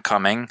long time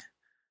coming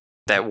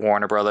that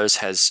Warner Brothers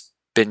has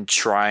been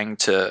trying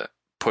to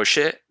push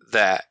it,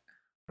 that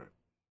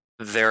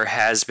there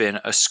has been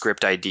a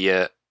script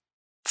idea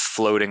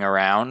floating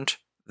around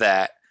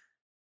that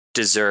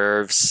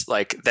deserves,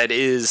 like, that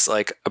is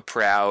like a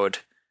proud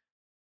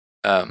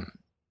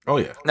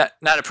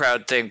not a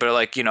proud thing, but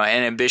like, an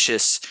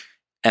ambitious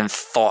and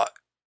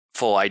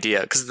thoughtful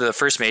idea, because the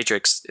first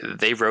Matrix,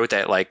 they wrote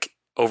that like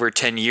over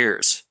 10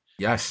 years.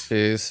 Yes.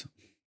 Jeez.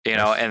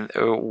 And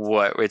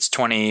it's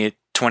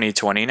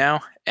 2020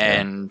 now,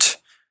 and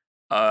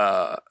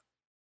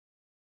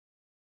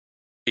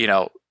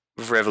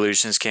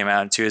Revolutions came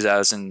out in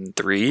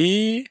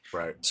 2003,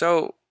 right?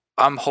 So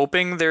I'm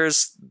hoping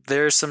there's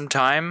some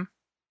time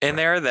in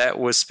there that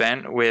was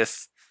spent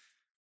with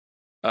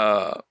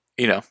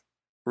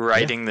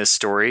writing this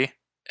story,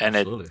 and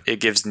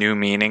it gives new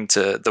meaning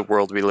to the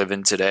world we live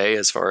in today,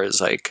 as far as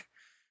like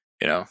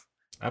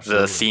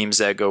the themes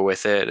that go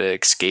with it,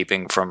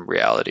 escaping from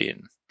reality.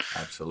 And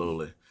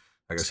absolutely,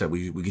 like I said,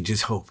 we could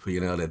just hope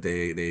that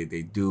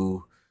they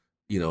do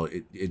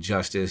it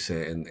justice,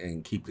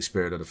 and keep the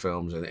spirit of the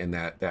films, and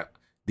that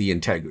the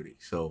integrity.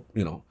 So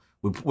we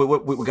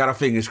got our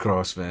fingers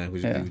crossed, man.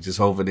 We just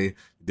hoping they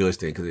do this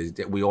thing,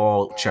 because we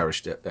all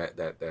cherish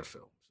that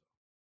film.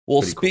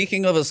 Well,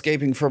 speaking of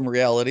escaping from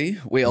reality,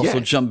 we also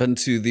jump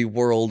into the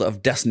world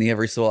of Destiny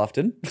every so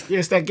often. Yeah,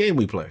 it's that game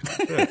we play.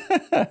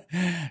 Yeah.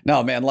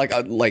 No, man,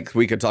 like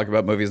we could talk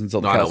about movies until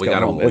the cows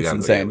come home. It's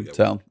insane.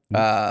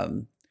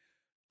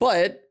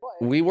 But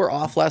we were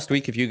off last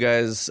week. If you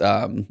guys,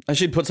 I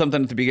should put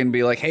something at the beginning,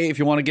 be like, hey, if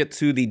you want to get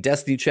to the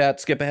Destiny chat,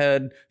 skip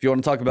ahead. If you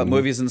want to talk about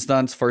movies and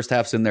stunts, first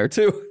half's in there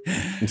too.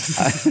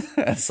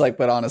 It's like,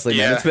 but honestly,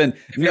 man, it's been,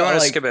 if you want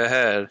to skip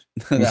ahead.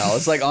 No,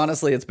 it's like,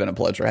 honestly, it's been a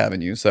pleasure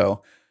having you.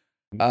 So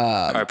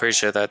I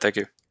appreciate that. Thank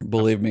you.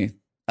 Believe me.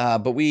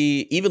 But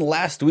even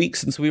last week,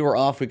 since we were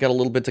off, we got a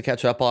little bit to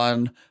catch up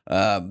on.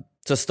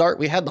 To start,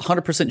 we had the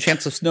 100%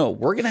 chance of snow.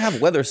 We're going to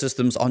have weather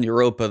systems on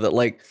Europa that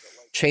like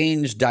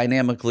change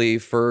dynamically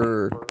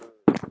for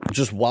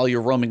just while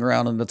you're roaming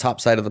around on the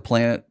top side of the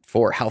planet,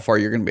 for how far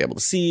you're going to be able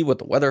to see, what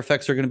the weather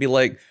effects are going to be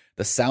like,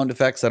 the sound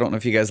effects. I don't know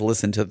if you guys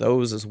listen to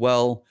those as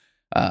well.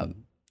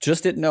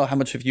 Just didn't know how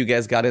much of you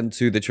guys got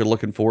into that you're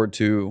looking forward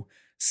to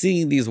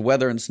seeing these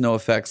weather and snow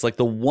effects. Like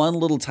the one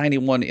little tiny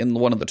one in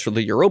one of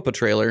the Europa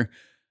trailer,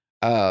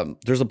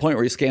 there's a point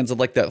where he scans of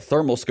like that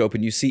thermal scope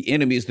and you see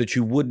enemies that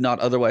you would not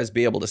otherwise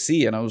be able to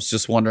see. And I was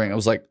just wondering, I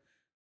was like,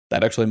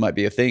 that actually might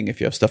be a thing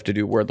if you have stuff to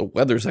do where the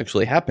weather's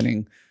actually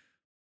happening.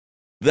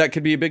 That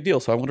could be a big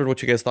deal. So I wondered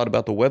what you guys thought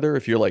about the weather.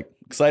 If you're like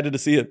excited to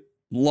see it,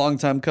 long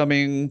time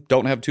coming,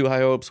 don't have too high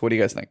hopes. What do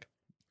you guys think?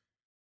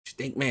 What you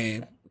think,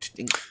 man? What you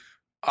think?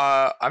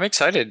 I'm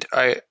excited.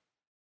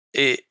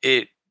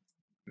 It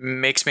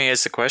makes me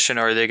ask the question,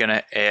 are they going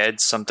to add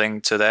something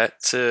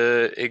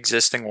to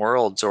existing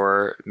worlds,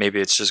 or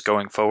maybe it's just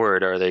going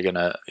forward? Are they going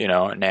to,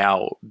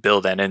 now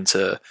build that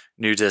into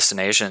new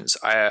destinations?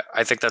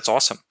 I think that's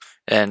awesome.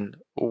 And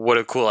what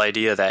a cool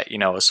idea that,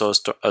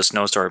 a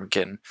snowstorm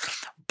can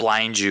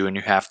blind you and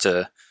you have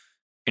to,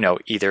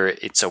 either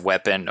it's a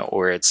weapon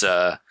or it's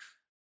a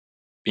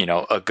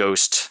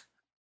ghost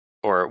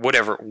or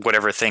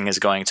whatever thing is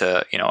going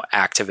to,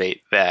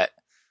 activate that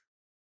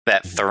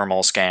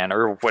thermal scan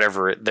or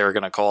whatever they're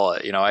going to call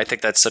it. I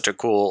think that's such a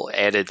cool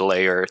added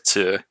layer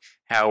to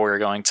how we're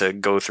going to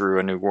go through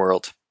a new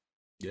world.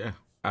 Yeah,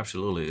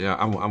 absolutely. Yeah,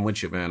 I'm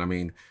with you, man. I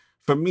mean,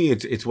 for me,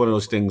 it's one of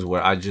those things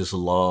where I just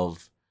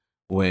love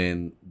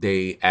when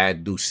they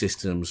add new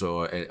systems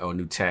or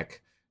new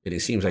tech, and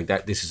it seems like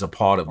that this is a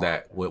part of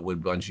that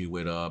with Bungie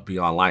with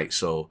Beyond Light.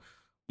 So,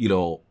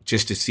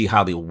 just to see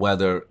how the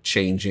weather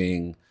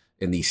changing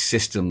and these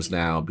systems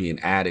now being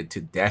added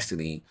to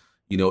Destiny,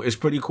 it's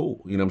pretty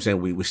cool. You know what I'm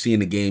saying? We're seeing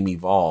the game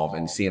evolve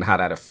and seeing how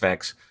that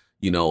affects,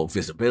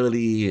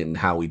 visibility and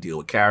how we deal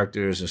with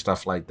characters and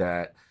stuff like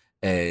that.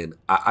 And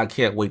I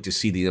can't wait to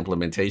see the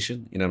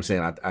implementation. You know what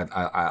I'm saying?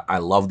 I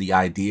love the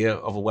idea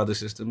of a weather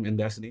system in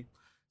Destiny.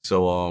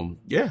 So,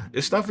 yeah,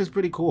 this stuff is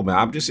pretty cool, man.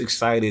 I'm just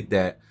excited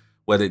that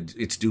whether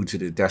it's due to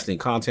the Destiny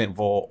content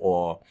vault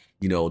or,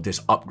 this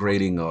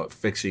upgrading or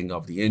fixing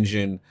of the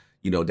engine,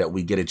 that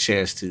we get a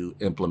chance to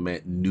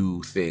implement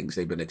new things.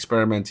 They've been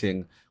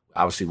experimenting.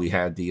 Obviously, we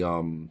had the,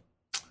 what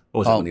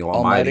was it, when the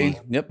Almighty?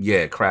 Yep.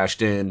 Yeah,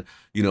 crashed in.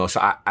 So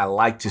I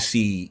like to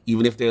see,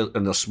 even if they're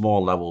in a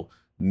small level,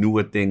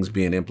 newer things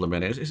being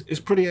implemented. It's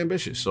pretty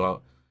ambitious.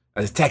 So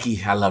as a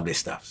techie, I love this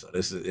stuff. So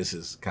this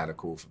is kind of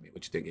cool for me.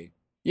 What you think, Gabe?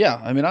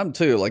 Yeah, I mean, I'm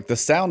too. Like the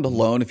sound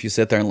alone, if you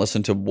sit there and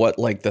listen to what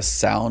like the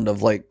sound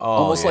of like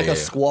almost like a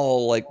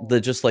squall, like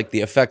the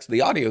effects,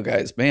 the audio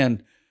guys,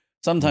 man.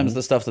 Sometimes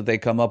the stuff that they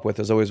come up with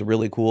is always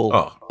really cool.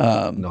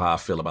 You know how I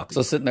feel about this.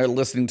 So sitting there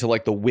listening to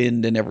like the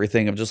wind and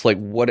everything of just like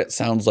what it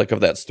sounds like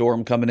of that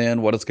storm coming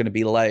in, what it's going to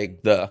be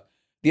like, the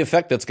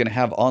effect that's going to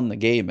have on the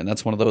game. And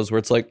that's one of those where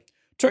it's like,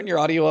 turn your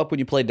audio up when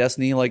you play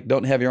Destiny. Like,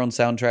 don't have your own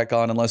soundtrack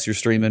on unless you're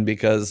streaming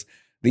because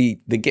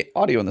the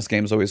audio in this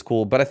game is always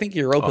cool. But I think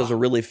Europa is a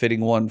really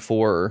fitting one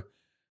for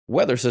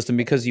weather system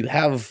because you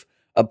have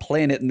a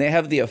planet and they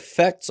have the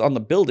effects on the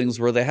buildings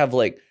where they have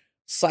like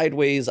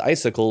sideways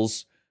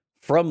icicles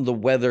from the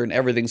weather and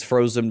everything's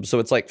frozen. So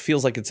it's like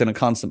feels like it's in a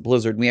constant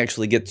blizzard. And we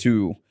actually get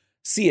to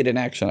see it in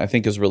action. I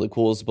think is really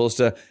cool as opposed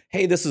to,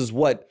 hey, this is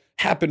what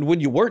happened when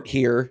you weren't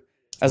here.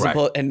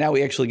 And now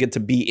we actually get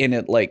to be in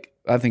it. Like,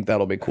 I think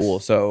that'll be cool.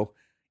 So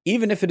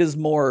even if it is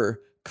more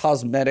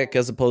cosmetic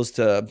as opposed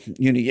to,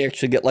 you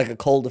actually get like a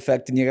cold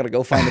effect and you got to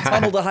go find a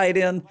tunnel to hide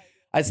in,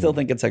 I still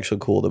think it's actually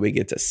cool that we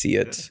get to see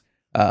it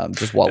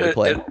just while we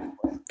play.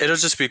 It'll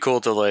just be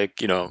cool to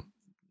like,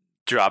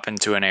 drop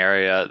into an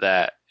area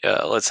that,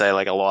 let's say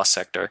like a lost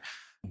sector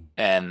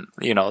and,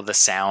 the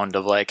sound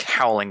of like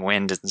howling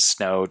wind and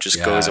snow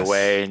just goes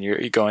away and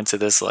you go into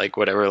this like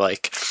whatever,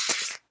 like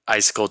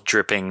icicle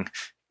dripping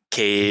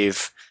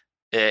cave.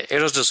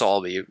 It'll just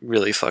all be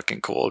really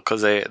fucking cool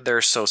because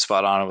they're so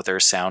spot on with their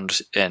sound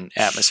and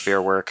atmosphere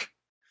work.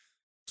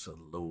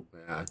 Absolutely,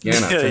 man.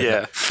 Again, I tell you,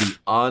 the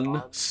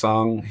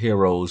unsung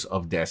heroes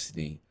of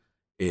Destiny,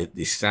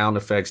 the sound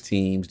effects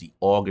teams, the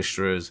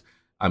orchestras.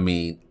 I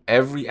mean,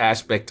 every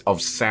aspect of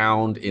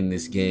sound in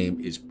this game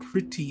is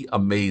pretty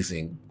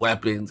amazing.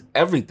 Weapons,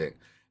 everything,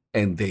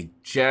 and they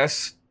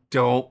just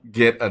don't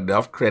get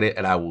enough credit.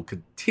 And I will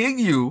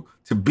continue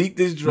to beat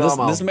this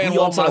drum. This man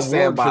wants an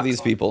award for these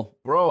people.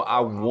 Bro, I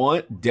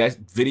want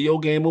video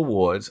game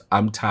awards.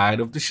 I'm tired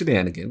of the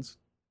shenanigans.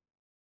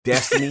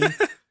 Destiny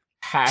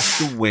has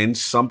to win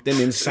something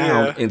in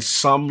sound in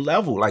some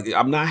level. Like,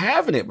 I'm not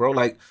having it, bro.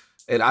 Like,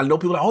 and I know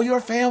people are like, oh, you're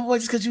a fanboy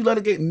just because you let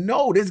it get.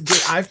 No, this game,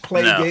 I've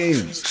played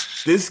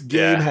games. This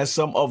game has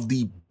some of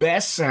the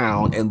best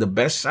sound and the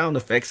best sound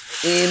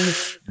effects in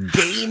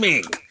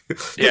gaming.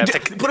 Yeah,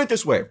 put it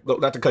this way.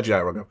 Not to cut you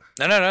out, Rogo.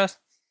 No.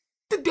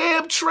 The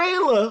damn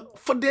trailer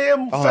for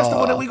damn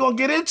festival that we gonna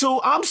get into,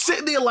 I'm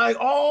sitting there like,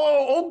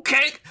 oh,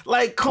 okay.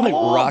 Like, come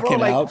on, bro.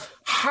 Like,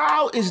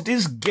 how is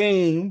this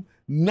game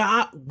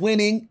not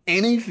winning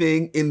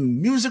anything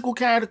in musical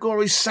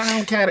categories,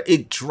 sound category?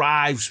 It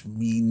drives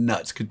me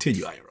nuts.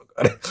 Continue,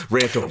 Ira.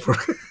 Rant over.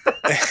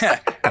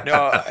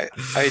 No,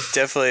 I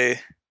definitely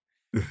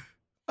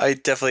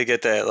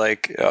get that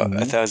like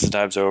 1,000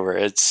 times over.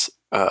 It's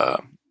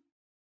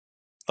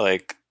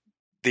like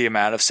the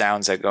amount of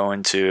sounds that go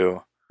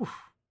into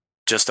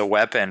just a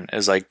weapon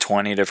is like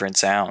 20 different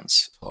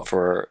sounds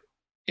for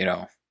a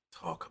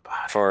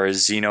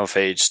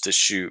xenophage to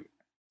shoot.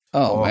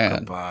 Oh,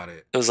 man. About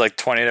it. It was like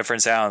 20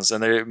 different sounds,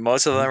 and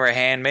most of them are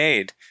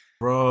handmade.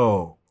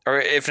 Bro. Or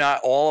if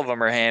not all of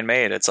them are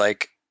handmade. It's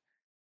like,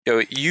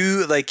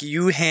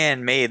 you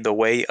handmade the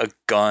way a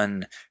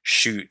gun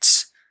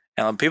shoots.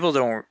 And people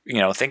don't,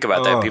 think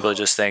about that. People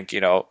just think,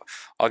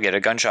 I'll get a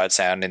gunshot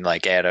sound and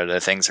like add other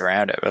things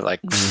around it. But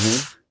like,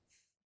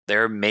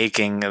 they're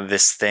making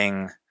this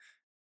thing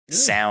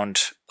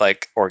sound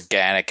like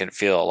organic and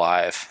feel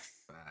alive.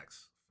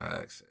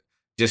 Facts.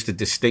 Just the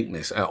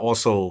distinctness. And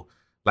also,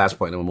 last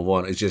point, and we'll move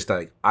on. It's just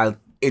like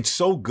it's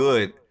so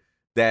good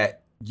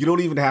that you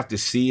don't even have to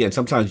see. And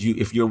sometimes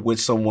if you're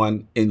with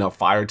someone in a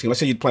fire team, let's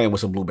say you're playing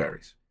with some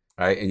blueberries,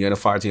 right? And you're in a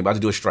fire team about to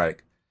do a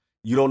strike.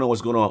 You don't know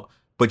what's going on,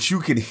 but you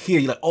can hear.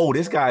 You're like, oh,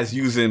 this guy's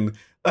using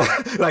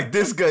like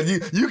this gun.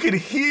 You can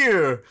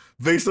hear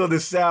based on the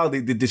sound,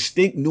 the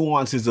distinct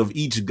nuances of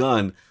each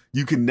gun.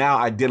 You can now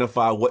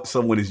identify what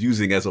someone is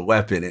using as a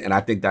weapon, and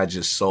I think that's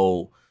just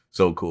so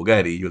cool. Go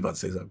ahead, E. You were about to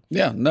say something.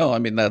 Yeah, no, I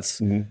mean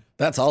that's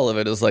all of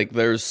it. Is like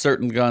there's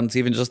certain guns.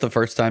 Even just the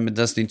first time in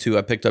Destiny 2,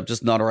 I picked up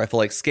just an auto rifle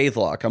like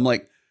Scathelock. I'm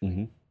like,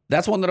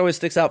 that's one that always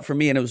sticks out for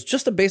me, and it was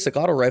just a basic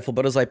auto rifle.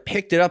 But as I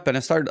picked it up and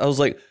I was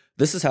like,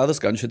 this is how this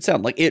gun should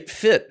sound. Like it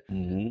fit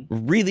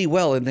really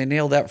well, and they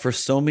nailed that for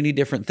so many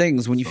different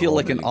things. When you feel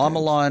like an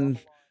Amalon,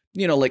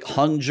 like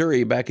Hung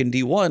Jury back in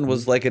D1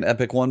 was like an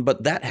epic one,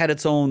 but that had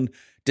its own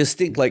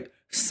distinct like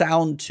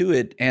sound to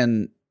it,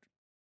 and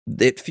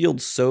it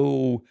feels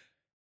so.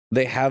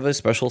 They have a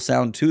special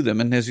sound to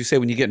them, and as you say,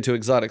 when you get into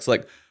exotics,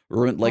 like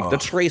the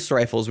trace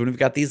rifles, when you've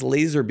got these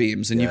laser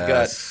beams, and you've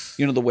got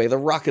the way the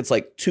rockets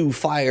like to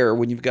fire.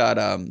 When you've got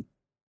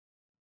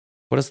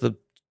what is the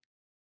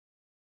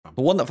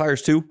one that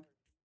fires two?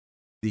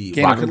 The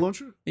rocket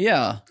launcher?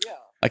 Yeah.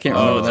 I can't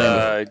remember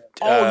the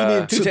name. You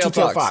mean Two-Tailed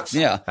Fox.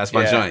 Yeah. That's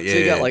my giant. Yeah. So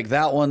you got like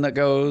that one that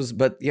goes,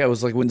 but yeah, it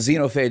was like when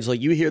Xenophage,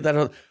 like you hear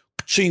that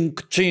chink,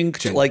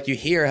 chink, like you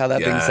hear how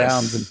that thing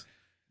sounds. And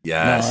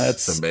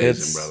it's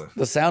amazing, brother.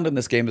 The sound in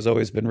this game has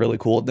always been really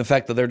cool. The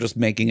fact that they're just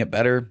making it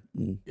better.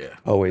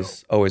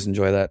 Always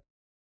enjoy that.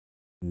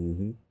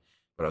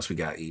 What else we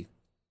got, E?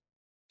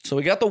 So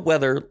we got the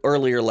weather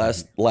earlier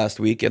last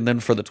week, and then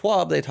for the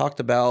TWAB, they talked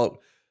about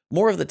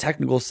more of the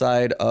technical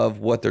side of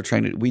what they're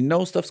trying to do. We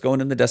know stuff's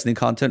going in the Destiny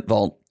content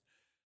vault.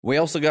 We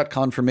also got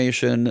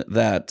confirmation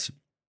that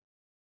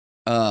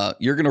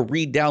you're going to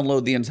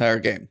re-download the entire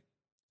game.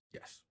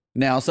 Yes.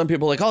 Now, some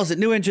people are like, oh, is it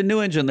new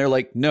engine? They're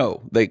like,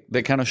 no, they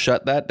kind of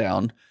shut that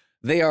down.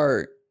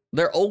 They're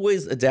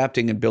always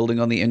adapting and building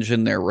on the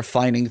engine. They're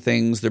refining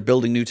things. They're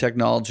building new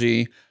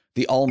technology.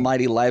 The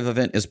Almighty Live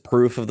event is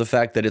proof of the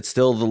fact that it's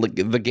still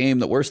the game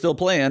that we're still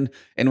playing.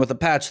 And with a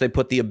patch, they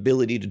put the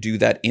ability to do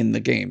that in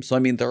the game. So, I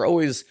mean, they're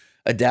always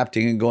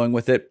adapting and going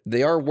with it.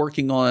 They are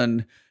working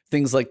on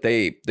things like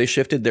they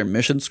shifted their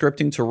mission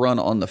scripting to run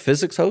on the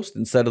physics host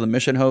instead of the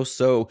mission host.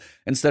 So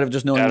instead of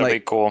just knowing that'd be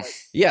cool.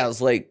 Yeah, it's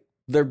like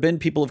there have been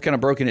people who've kind of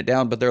broken it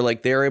down, but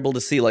they're able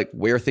to see like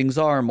where things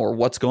are, more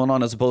what's going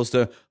on, as opposed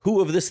to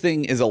who of this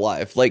thing is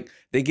alive. Like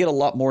they get a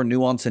lot more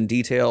nuance and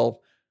detail.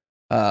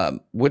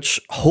 Which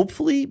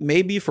hopefully,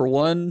 maybe for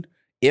one,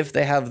 if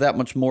they have that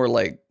much more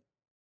like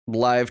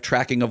live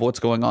tracking of what's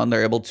going on,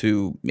 they're able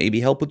to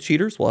maybe help with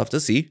cheaters. We'll have to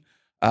see.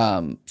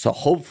 So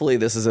hopefully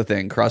this is a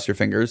thing, cross your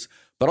fingers,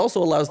 but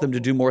also allows them to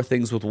do more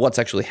things with what's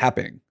actually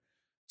happening.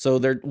 So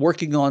they're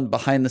working on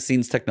behind the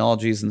scenes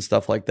technologies and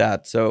stuff like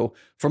that. So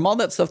from all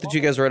that stuff that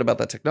you guys read about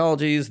the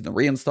technologies and the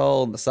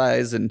reinstall and the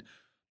size, and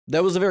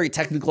that was a very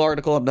technical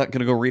article. I'm not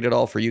going to go read it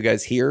all for you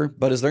guys here,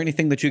 but is there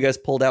anything that you guys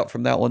pulled out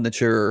from that one that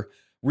you're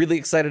really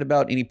excited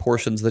about? Any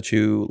portions that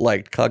you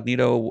liked?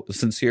 Cognito,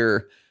 since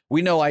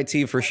we know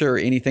IT for sure,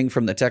 anything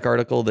from the tech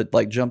article that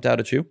like jumped out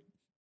at you?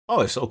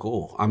 Oh, it's so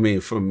cool. I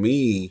mean, for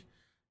me,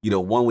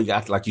 one, we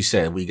got, like you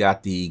said, we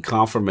got the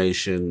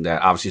confirmation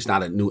that obviously it's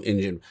not a new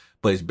engine,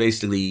 but it's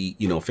basically,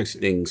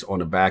 fixing things on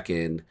the back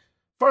end.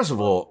 First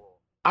of all,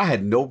 I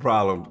had no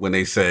problem when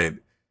they said,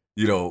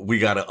 we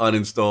got to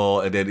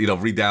uninstall and then,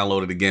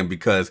 re-download it again,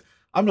 because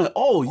I'm like,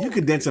 oh, you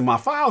condensing my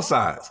file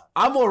size.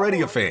 I'm already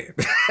a fan.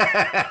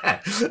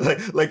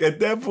 like at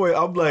that point,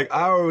 I'm like,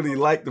 I already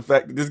like the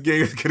fact that this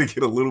game is going to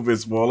get a little bit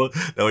smaller.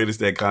 Now we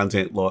understand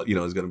content law,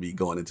 is going to be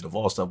going into the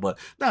vault stuff. But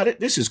no,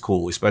 this is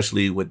cool,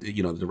 especially with, the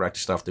director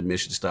stuff, the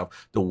mission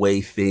stuff, the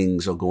way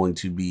things are going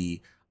to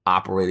be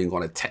operating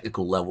on a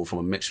technical level from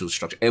a mission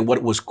structure. And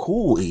what was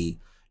cool,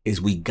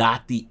 is we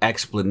got the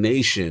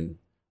explanation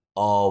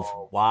of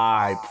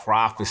why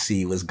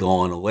prophecy was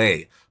going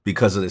away,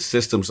 because of the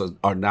systems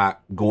are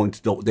not going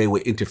to, they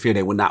would interfere,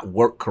 they would not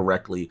work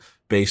correctly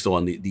based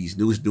on these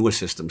newer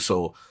systems.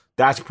 So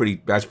that's pretty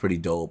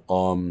dope.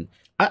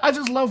 I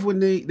just love when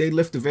they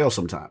lift the veil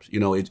sometimes.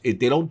 They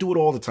don't do it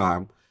all the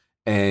time,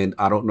 and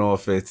I don't know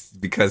if it's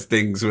because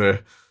things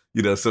were,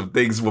 some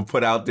things were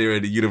put out there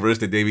in the universe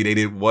that maybe they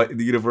didn't want in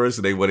the universe,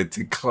 and they wanted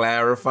to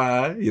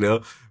clarify.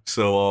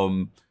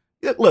 So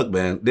yeah, look,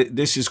 man,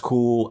 this is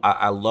cool.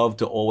 I love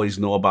to always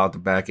know about the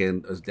back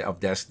end of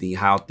Destiny,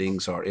 how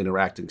things are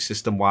interacting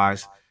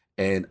system-wise.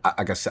 And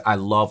like I said, I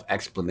love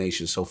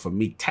explanations. So for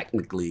me,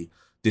 technically,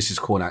 this is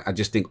cool. And I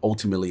just think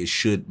ultimately it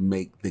should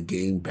make the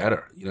game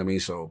better. You know what I mean?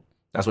 So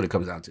that's what it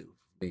comes down to.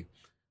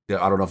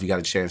 I don't know if you got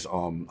a chance,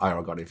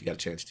 IR Guardian, if you got a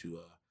chance to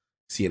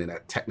see any of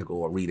that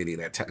technical or read any of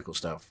that technical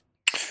stuff.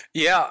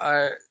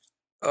 Yeah,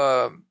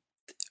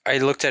 I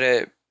looked at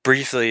it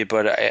briefly,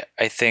 but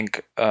I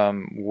think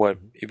what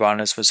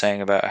Ibanez was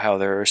saying about how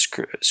they're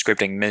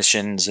scripting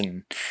missions,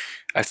 and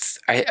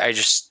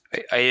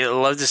I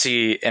love to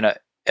see an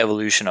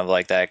evolution of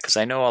like that, because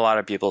I know a lot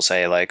of people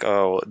say like,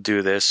 oh,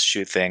 do this,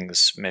 shoot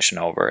things, mission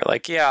over.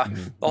 Like, yeah,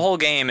 the whole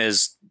game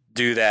is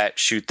do that,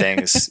 shoot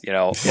things,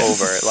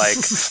 over.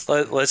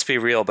 Like, let's be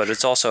real, but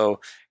it's also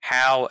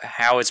how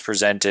it's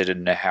presented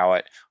and how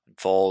it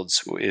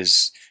unfolds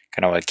is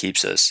kind of what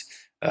keeps us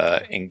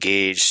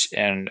engaged.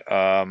 And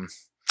I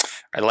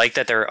like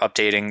that they're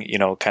updating,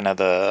 kind of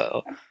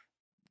the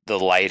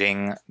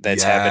lighting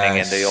that's happening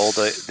in the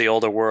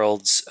older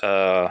worlds,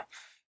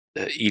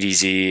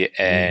 EDZ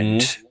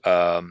and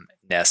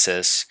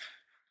Nessus.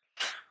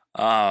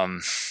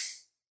 And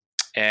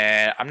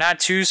I'm not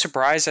too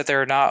surprised that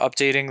they're not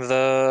updating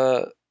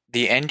the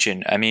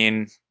engine. I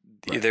mean,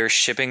 they're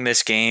shipping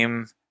this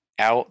game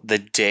out the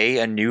day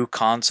a new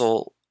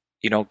console,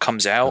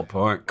 comes out.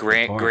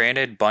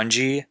 Granted,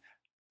 Bungie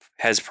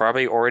has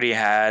probably already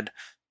had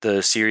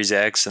the Series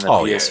X and the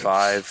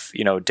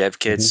PS5, dev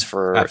kits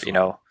for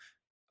Absolutely.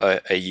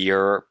 A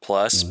year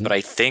plus. But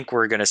I think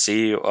we're gonna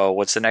see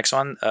what's the next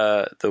one?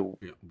 What's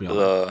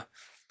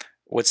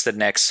the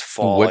next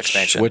fall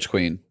expansion? Witch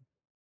Queen.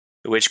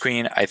 The Witch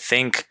Queen. I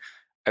think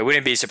I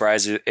wouldn't be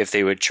surprised if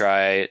they would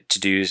try to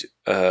do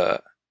a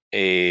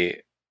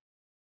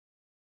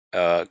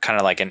kind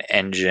of like an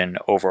engine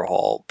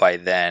overhaul by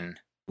then,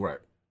 right?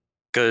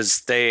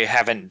 Because they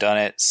haven't done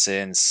it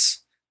since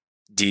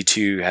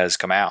D2 has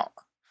come out,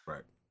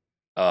 right?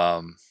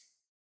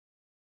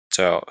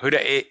 So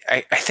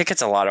I think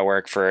it's a lot of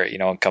work for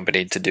a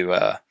company to do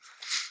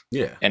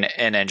an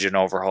engine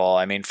overhaul.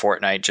 I mean,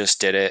 Fortnite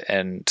just did it,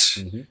 and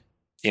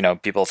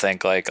people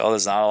think like, oh,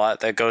 there's not a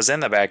lot that goes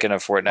in the back end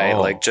of Fortnite.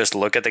 Like, just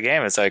look at the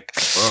game. It's like,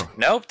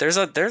 nope, there's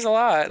a lot. There's a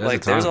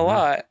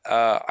lot.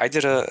 I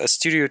did a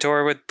studio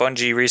tour with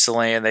Bungie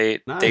recently, and they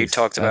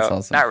talked about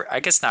awesome.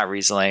 not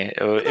recently.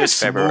 It was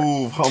February.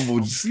 Smooth,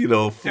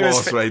 humble,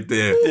 floss right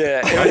there.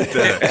 Yeah,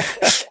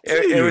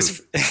 it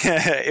was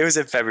it was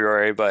in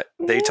February, but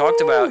they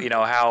talked about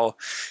how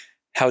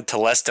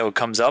Telesto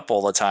comes up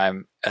all the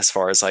time as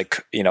far as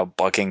like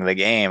bugging the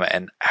game,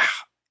 and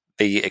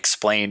they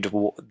explained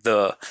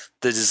the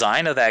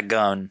design of that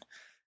gun,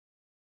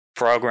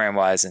 program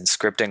wise and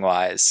scripting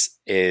wise,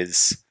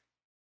 is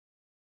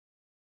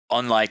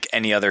unlike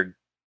any other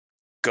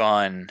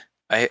gun.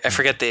 I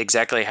forget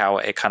exactly how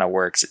it kind of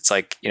works. It's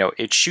like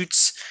it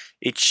shoots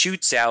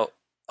out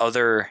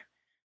other.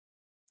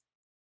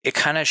 It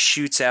kind of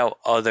shoots out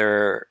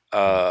other.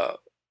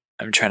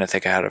 I'm trying to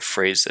think of how to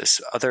phrase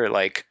this. Other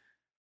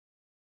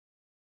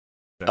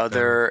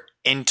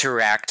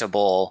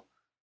interactable.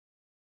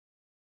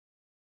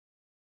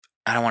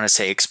 I don't want to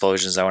say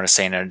explosions. I want to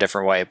say it in a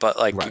different way, but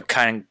you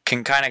can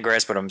kind of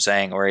grasp what I'm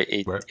saying. Where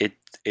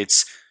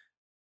it's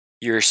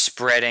you're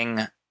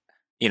spreading,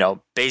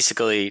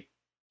 basically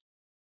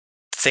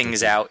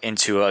things out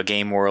into a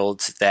game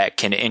world that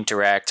can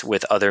interact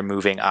with other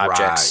moving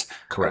objects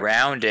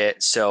around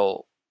it.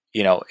 So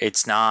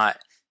it's not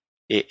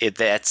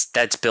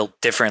that's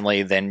built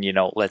differently than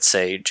let's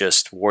say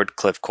just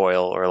Wardcliffe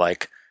coil or a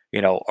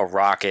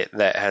rocket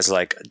that has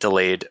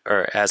delayed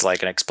or has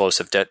an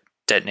explosive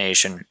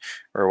detonation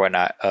or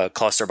whatnot, a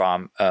cluster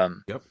bomb.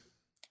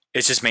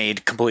 It's just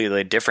made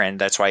completely different.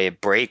 That's why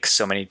it breaks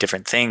so many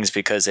different things,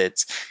 because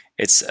it's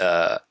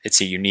a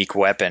unique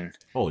weapon.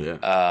 Oh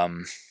yeah.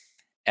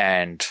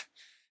 And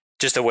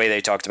just the way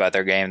they talked about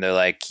their game, they're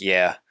like,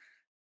 yeah,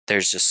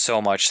 there's just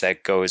so much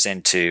that goes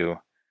into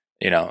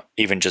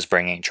even just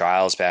bringing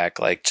Trials back,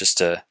 just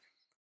to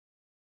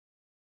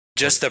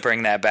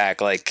bring that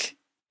back,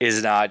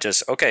 is not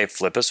just okay,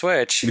 flip a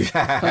switch. Yep.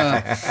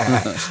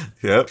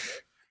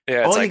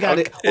 Yeah, all you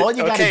gotta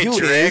do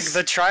drag is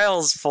the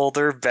Trials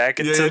folder back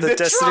into the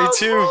Destiny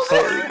 2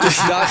 folder.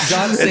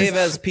 Don't save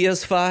as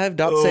PS5.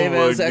 Don't save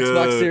as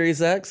Xbox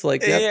Series X.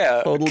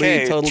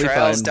 Totally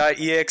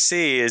Trials.exe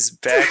is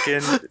back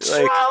in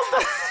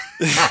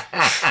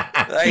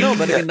no,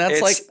 but I mean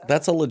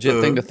that's a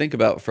legit thing to think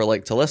about for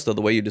Telesto.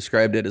 The way you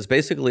described it is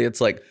basically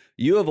it's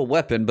you have a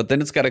weapon, but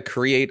then it's got to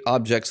create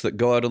objects that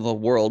go out in the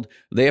world.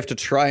 They have to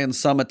try and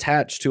some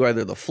attach to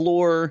either the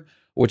floor,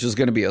 which is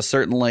going to be a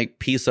certain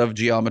piece of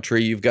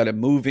geometry. You've got a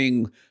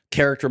moving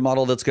character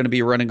model that's going to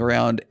be running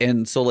around.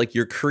 And so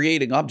you're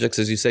creating objects,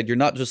 as you said. You're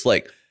not just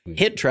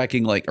hit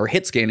tracking or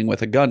hit scanning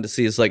with a gun to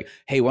see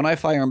hey, when I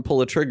fire and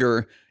pull a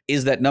trigger,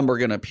 is that number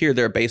going to appear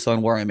there based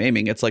on where I'm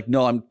aiming? It's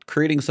no, I'm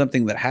creating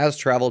something that has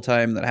travel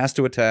time, that has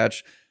to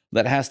attach,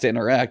 that has to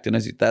interact. And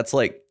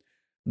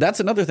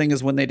that's another thing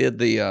is when they did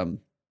the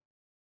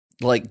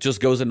just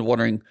goes into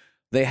wondering,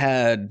 they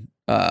had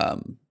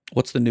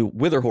what's the new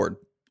Wither Horde.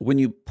 When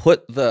you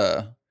put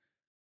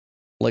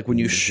when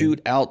you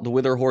shoot out the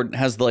Wither Horde, it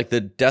has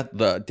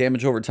the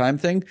damage over time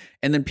thing,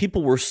 and then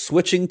people were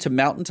switching to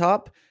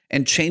Mountaintop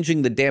and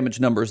changing the damage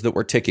numbers that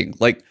were ticking.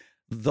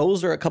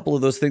 Those are a couple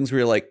of those things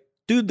where you're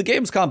dude, the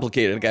game's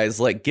complicated,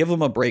 guys. Give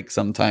them a break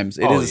sometimes.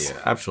 It is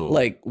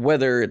absolutely.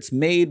 Whether it's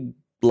made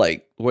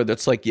whether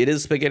it's it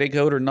is spaghetti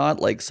code or not,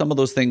 some of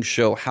those things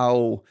show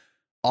how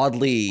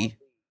oddly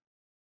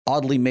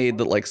made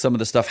that some of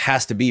the stuff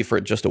has to be for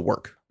it just to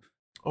work.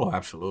 Oh,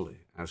 absolutely.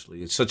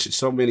 Absolutely. It's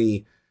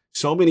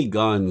so many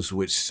guns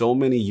with so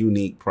many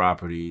unique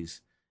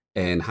properties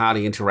and how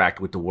they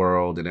interact with the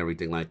world and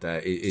everything like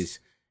that.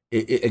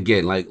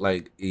 Again,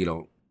 like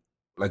you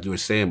were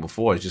saying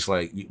before, it's just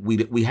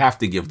we have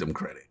to give them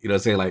credit. You know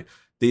what I'm saying?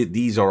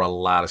 these are a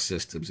lot of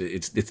systems.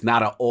 It's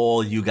not an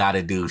all you got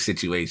to do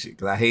situation.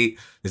 Because I hate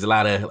there's a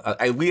lot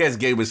of we as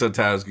gamers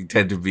sometimes we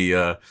tend to be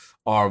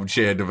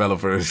armchair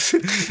developers,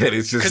 and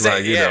it's just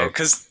like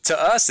because to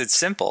us it's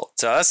simple.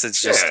 To us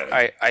it's just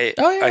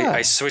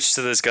I switch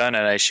to this gun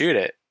and I shoot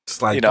it.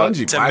 It's like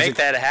Bungie. To make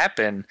that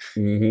happen,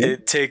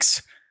 it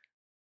takes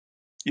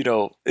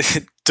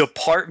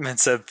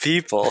departments of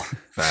people.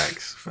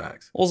 Facts.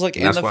 Well, it's like,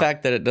 and the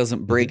fact that it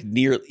doesn't break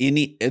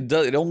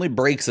it only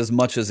breaks as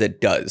much as it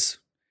does.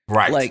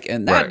 Right. Like,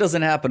 and that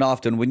doesn't happen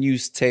often when you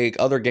take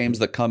other games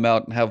that come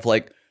out and have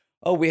like,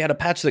 oh, we had a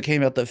patch that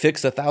came out that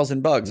fixed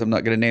 1,000 bugs. I'm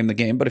not going to name the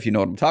game, but if you know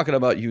what I'm talking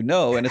about,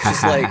 and it's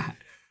just like,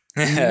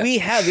 we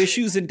have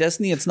issues in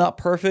Destiny. It's not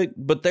perfect,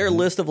 but their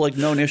list of like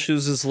known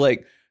issues is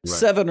like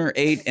 7 or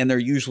 8, and they're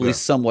usually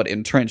somewhat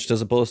entrenched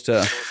as opposed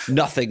to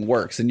nothing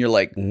works. And you're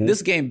like,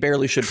 this game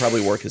barely should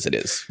probably work as it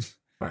is.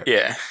 Right.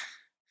 Yeah.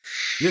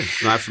 Yeah,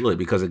 no, absolutely.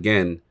 Because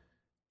again,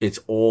 it's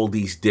all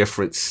these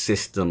different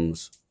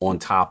systems on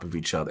top of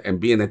each other. And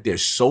being that they're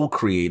so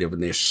creative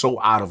and they're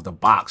so out of the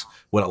box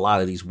with a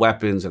lot of these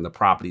weapons and the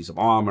properties of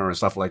armor and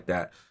stuff like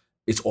that,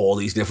 it's all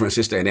these different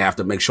systems. And they have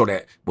to make sure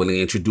that when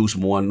they introduce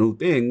more new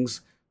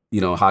things,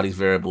 how these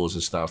variables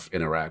and stuff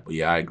interact. But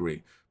yeah, I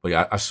agree. But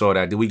yeah, I saw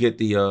that. Did we get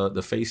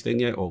the face thing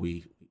yet? Or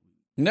we?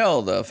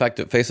 No, the fact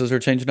that faces are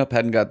changing up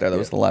hadn't got there. That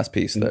was the last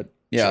piece. That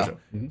Sure.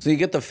 So you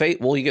get the face.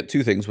 Well, you get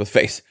two things with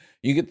face.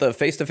 You get the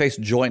face-to-face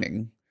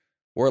joining,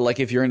 or like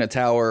if you're in a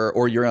tower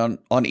or you're on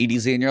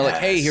EDZ and you're like,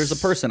 hey, here's a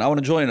person, I want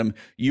to join them.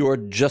 You are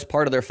just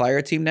part of their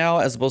fire team now,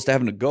 as opposed to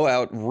having to go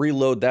out,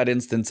 reload that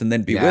instance, and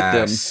then be with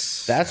them.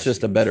 That's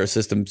just a better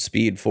system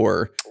speed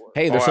for.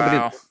 Hey, there's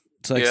somebody.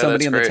 It's like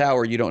somebody in the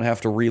tower. You don't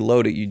have to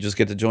reload it. You just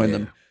get to join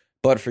them.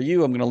 But for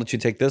you, I'm going to let you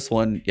take this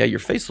one. Yeah, your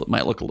face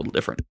might look a little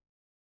different.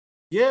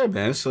 Yeah,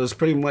 man. So it's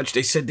pretty much,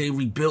 they said they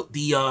rebuilt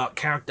the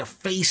character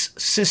face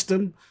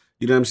system.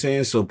 You know what I'm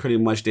saying? So pretty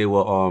much they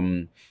were,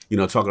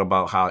 talking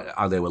about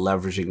how they were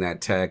leveraging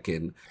that tech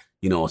and,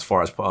 as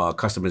far as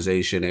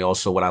customization. They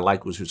also, what I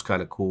liked was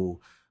kind of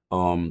cool,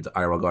 the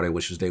IRL Guardian,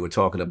 which was they were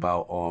talking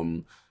about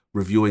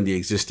reviewing the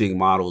existing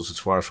models as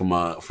far as from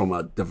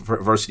a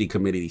diversity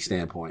committee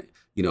standpoint,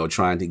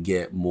 trying to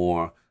get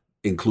more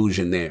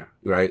inclusion there,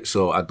 right?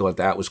 So I thought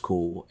that was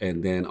cool.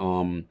 And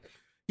then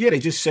they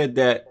just said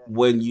that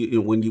what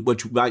you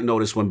might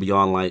notice when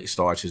Beyond Light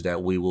starts is that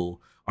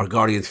our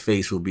Guardian's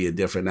face will be a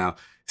different. Now,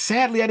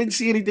 sadly, I didn't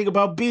see anything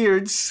about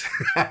beards.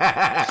 Man,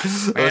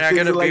 I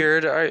got a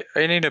beard.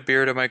 I need a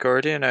beard of my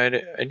Guardian.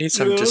 I need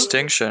some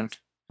distinction.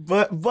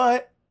 But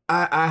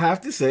I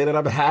have to say that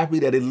I'm happy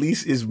that at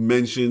least is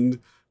mentioned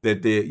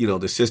that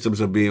the systems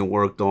are being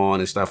worked on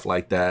and stuff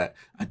like that.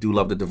 I do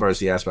love the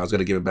diversity aspect. I was going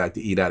to give it back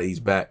to E.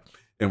 E's back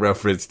in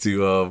reference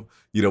to,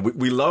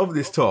 we love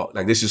this talk.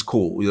 Like, this is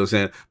cool. You know what I'm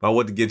saying? But I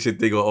want to get your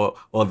thing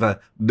on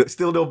the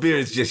still no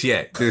beards just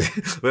yet.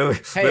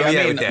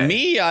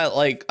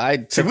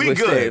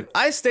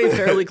 I stay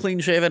fairly clean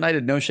shaven. I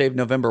did no shave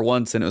November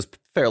once, and it was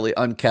fairly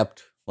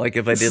unkept. Like,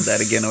 if I did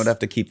that again, I would have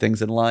to keep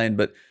things in line.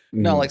 But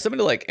no, like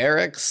somebody like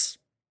Eric's,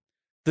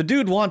 the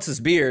dude wants his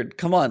beard.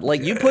 Come on.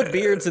 Like, you put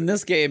beards in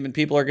this game, and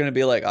people are going to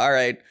be like, all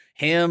right,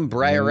 him,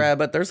 Briar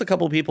Rabbit. There's a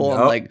couple people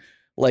on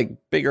like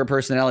bigger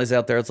personalities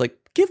out there. It's like,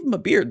 give him a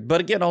beard. But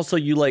again, also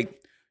you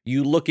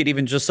look at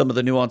even just some of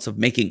the nuance of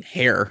making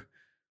hair.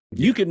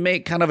 You can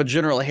make kind of a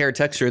general hair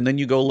texture, and then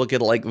you go look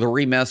at like the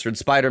remastered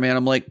Spider-Man.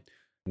 I'm like,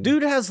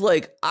 dude has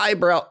like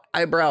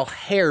eyebrow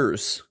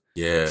hairs.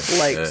 Yeah.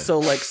 So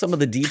like some of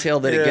the detail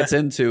that it gets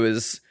into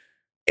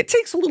it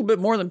takes a little bit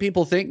more than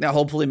people think. Now,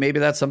 hopefully maybe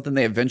that's something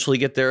they eventually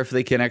get there if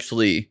they can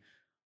actually.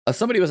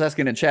 Somebody was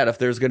asking in chat if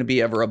there's going to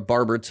be ever a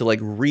barber to like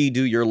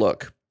redo your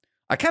look.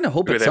 I kind of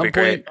hope at some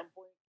point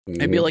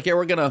it'd be like, yeah,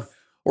 we're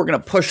gonna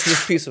push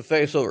this piece of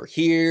face over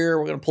here.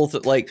 We're gonna pull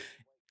it. Like,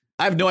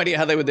 I have no idea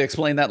how they would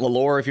explain that in the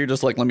lore if you're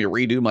just like, let me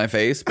redo my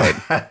face. But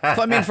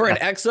for an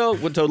exo,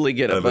 would totally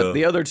get it. But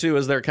the other two,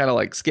 is they're kind of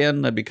like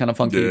skin, that'd be kind of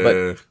funky.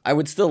 But I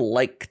would still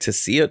like to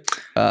see it.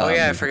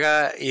 I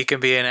forgot you can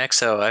be an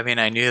exo. I mean,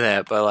 I knew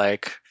that, but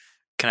like,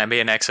 can I be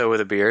an exo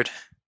with a beard?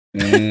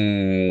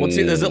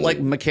 Is it like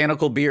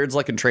mechanical beards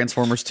like in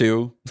Transformers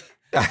 2?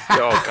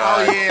 Oh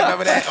God! Oh yeah,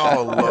 remember that?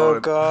 Oh Lord! Oh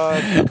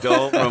God!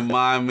 Don't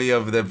remind me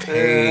of the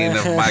pain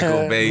of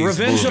Michael Bay's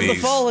Revenge movies. of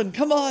the Fallen.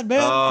 Come on,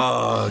 man!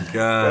 Oh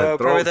God!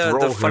 Probably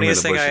the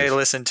funniest thing I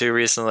listened to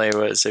recently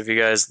was, if you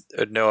guys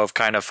know of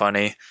Kind of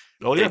Funny.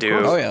 They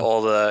do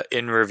all the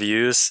in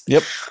reviews.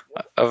 Yep.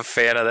 I'm a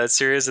fan of that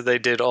series, and they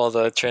did all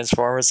the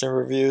Transformers in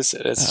reviews.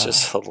 It's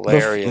just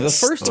hilarious.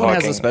 The first one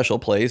has a special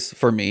place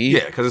for me.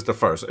 Yeah, because it's the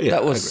first. Yeah,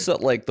 that was so,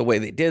 like the way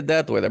they did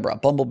that, the way they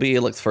brought Bumblebee,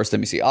 like the first time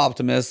you see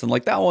Optimus, and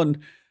like that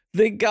one,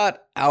 they've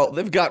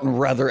gotten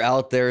rather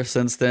out there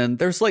since then.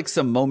 There's like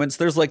some moments.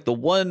 There's like the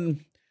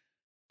one,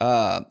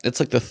 it's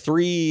like the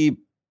 3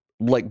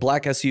 like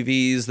black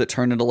SUVs that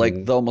turn into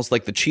like almost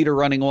like the cheetah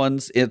running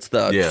ones. It's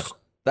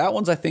that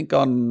one's, I think,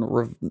 on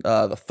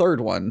the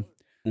third one.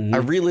 I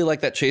really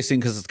like that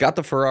chasing because it's got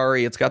the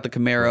Ferrari, it's got the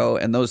Camaro,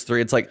 and those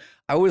 3. It's like,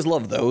 I always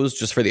love those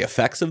just for the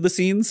effects of the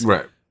scenes.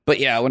 Right. But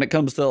yeah, when it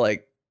comes to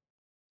like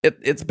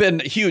it's been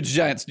huge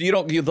giants.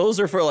 Those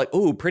are for like,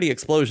 ooh, pretty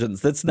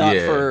explosions. That's not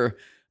for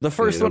the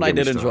first one. I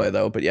did enjoy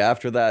though, but yeah,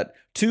 after that,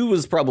 2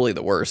 was probably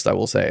the worst. I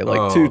will say,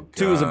 like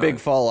two was a big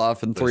fall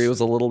off, and 3 was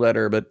a little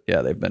better. But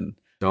yeah, they've been.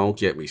 Don't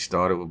get me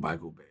started with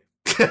Michael Bay.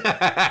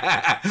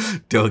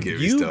 Don't get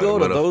me started. You go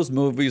to those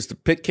movies to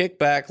kick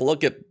back,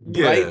 look at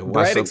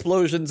bright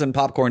explosions and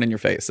popcorn in your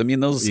face. I mean,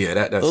 those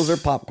are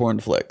popcorn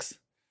flicks.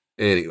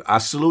 Anyway, I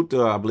salute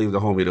I believe the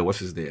homie, what's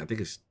his name? I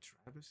think it's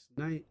Travis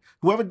Knight.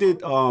 Whoever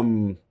did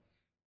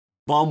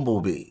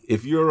Bumblebee.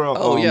 If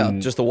you're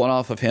just the one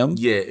off of him.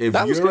 Yeah, if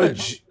that was good.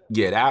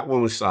 That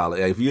one was solid.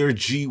 If you're a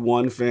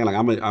G1 fan, like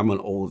I'm an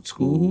old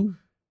school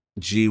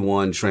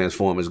G1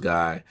 Transformers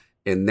guy.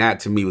 And that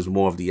to me was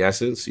more of the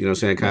essence, you know what I'm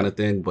saying, kind of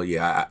thing. But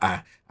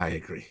yeah, I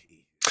agree.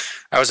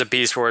 I was a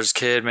Beast Wars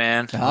kid,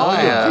 man. Oh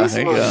yeah,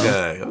 Beast Wars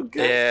guy.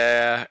 Okay.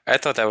 Yeah, I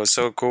thought that was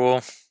so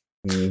cool.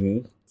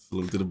 Salute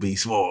to the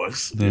Beast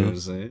Wars. You know what I'm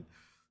saying?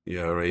 You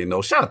already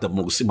know. Shout out to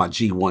Moose, my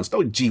G1s.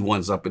 Throw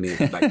G1s up in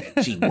there like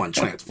that G1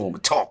 Transformer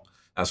talk.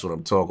 That's what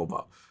I'm talking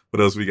about. What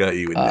else we got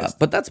you in this?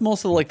 But that's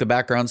most of like the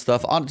background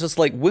stuff. On just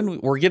like when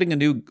we're getting a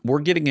new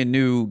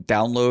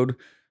download.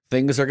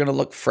 Things are going to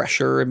look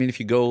fresher. I mean, if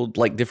you go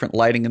like different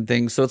lighting and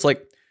things. So it's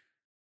like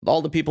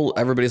all the people,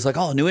 everybody's like,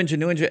 oh, new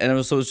engine. And it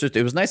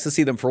was nice to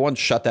see them for one,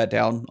 shut that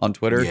down on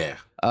Twitter.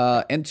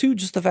 Yeah. And 2,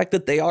 just the fact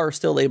that they are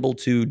still able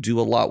to do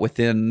a lot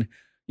within,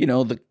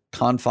 the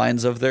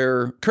confines of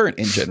their current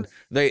engine.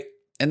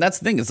 And that's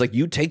the thing. It's like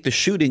you take the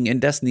shooting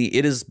in Destiny,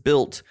 it is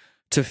built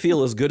to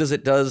feel as good as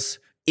it does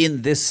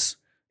in this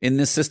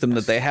system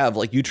that they have.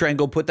 Like you try and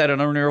go put that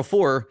in Unreal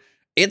 4,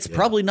 it's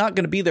probably not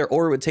going to be there,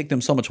 or it would take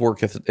them so much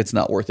work if it's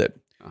not worth it.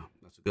 Oh,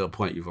 that's a good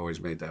point. You've always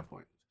made that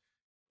point.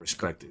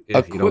 Respect it.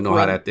 Yeah, you don't know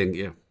how that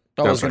thing,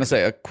 I was going to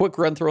say, a quick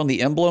run through on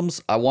the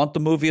emblems. I want the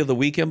Movie of the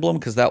Week emblem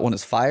because that one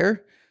is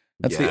fire.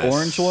 That's the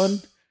orange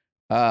one.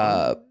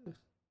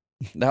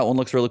 That one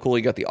looks really cool.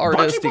 You got the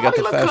artist, you got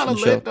the fashion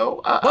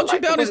show. Bunchy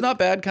Bounty's not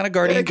bad, kind of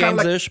Guardian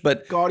Games-ish,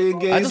 but Guardian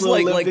Games, I just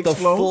like the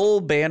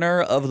full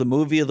banner of the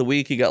Movie of the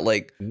Week. You got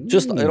like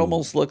it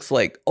almost looks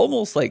like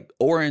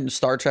orange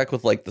Star Trek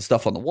with like the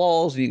stuff on the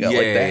walls. And you got like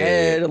the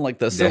head and like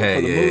the silk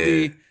for the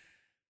movie.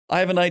 I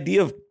have an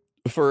idea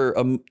for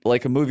a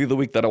Movie of the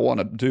Week that I want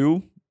to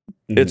do.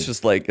 It's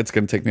just like it's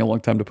going to take me a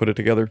long time to put it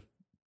together.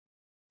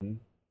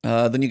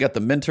 Then you got the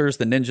Mentors,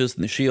 the Ninjas,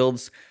 and the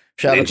Shields.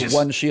 Shout out to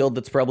one shield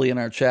that's probably in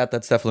our chat.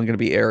 That's definitely going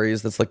to be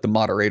Ares. That's like the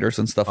moderators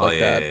and stuff like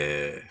that.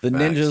 The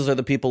ninjas are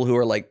the people who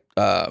are like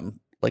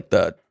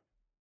the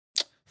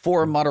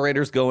forum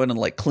moderators go in and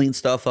like clean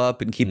stuff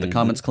up and keep the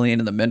comments clean.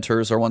 And the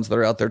mentors are ones that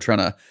are out there trying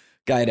to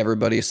guide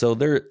everybody. So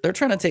they're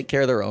trying to take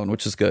care of their own,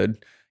 which is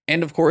good.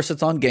 And of course,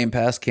 it's on Game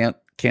Pass. Can't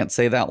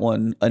say that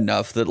one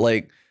enough. That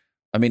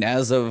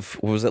as of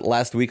what was it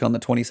last week on the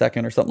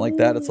 22nd or something like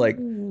that? It's like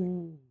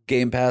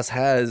Game Pass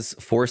has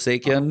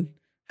Forsaken.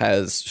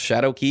 Has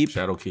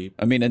Shadowkeep.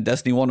 I mean, and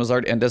Destiny 1 was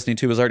already, and Destiny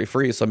 2 was already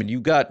free. So, I mean, you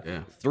got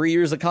 3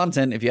 years of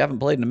content. If you haven't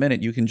played in a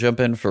minute, you can jump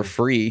in for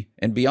free.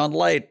 And Beyond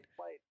Light.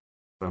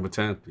 November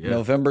 10th. Yeah.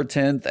 November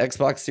 10th,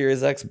 Xbox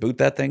Series X. Boot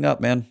that thing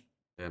up, man.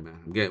 Yeah,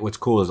 man. What's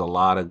cool is a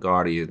lot of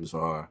Guardians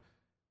or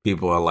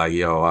people are like,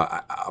 yo,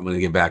 I'm going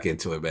to get back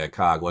into it, man.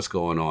 Cog, what's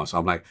going on? So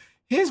I'm like,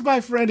 here's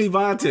my friend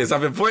Ivantis.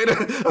 I've been pointing.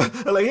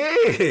 I'm like,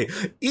 hey,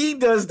 he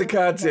does the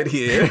content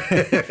here.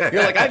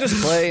 You're like, I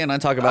just play and I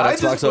talk about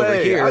Xbox over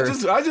here.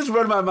 I just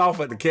run my mouth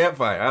at the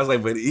campfire. I was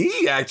like, but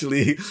he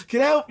actually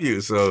can help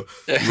you. So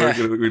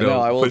we're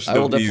gonna, push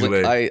them these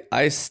way.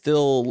 I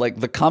still like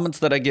the comments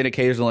that I get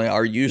occasionally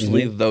are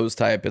usually those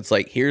type. It's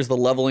like, here's the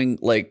leveling,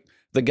 like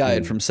the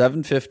guide from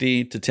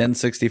 750 to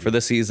 1060 for the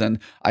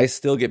season. I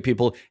still get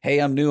people,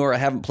 hey, I'm new or I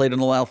haven't played in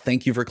a while.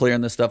 Thank you for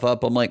clearing this stuff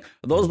up. I'm like,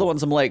 those are the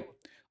ones I'm like,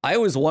 I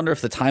always wonder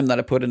if the time that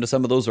I put into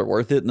some of those are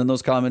worth it. And then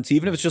those comments,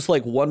 even if it's just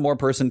like one more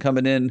person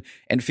coming in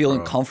and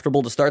feeling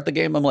comfortable to start the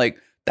game, I'm like,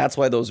 that's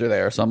why those are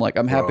there. So I'm like,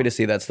 I'm happy to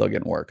see that still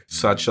getting work.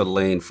 Such a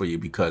lane for you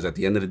because at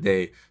the end of the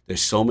day,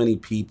 there's so many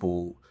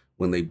people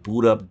when they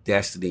boot up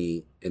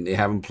Destiny and they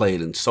haven't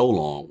played in so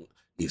long,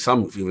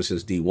 some even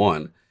since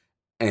D1,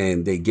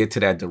 and they get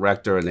to that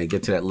director and they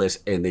get to that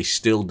list and they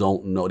still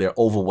don't know. They're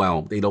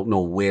overwhelmed. They don't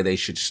know where they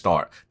should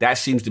start. That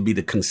seems to be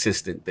the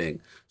consistent thing.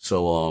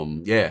 So,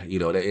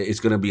 it's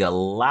going to be a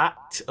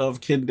lot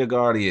of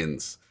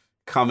kindergartens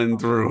coming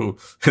through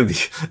the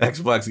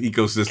Xbox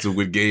ecosystem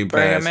with Game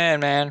Pass. Bring them in,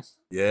 man.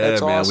 Yeah,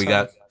 that's man. Awesome. We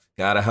got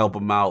to help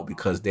them out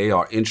because they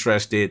are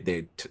interested.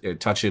 They're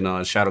touching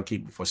on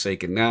Shadowkeep and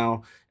Forsaken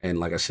now. And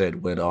like I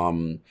said, with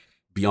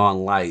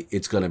Beyond Light,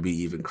 it's going to be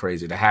even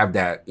crazy to have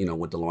that,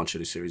 with the launch of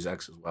the Series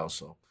X as well.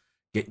 So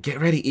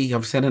get ready, E.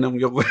 I'm sending them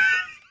your way.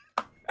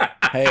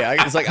 Hey, I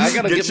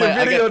gotta get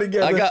my video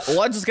together.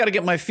 I just gotta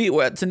get my feet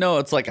wet to know.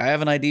 It's like I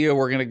have an idea.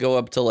 We're gonna go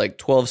up to like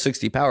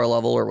 1260 power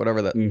level or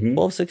whatever that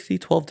 1260,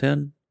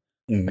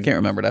 1210. I can't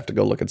remember. I'd have to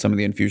go look at some of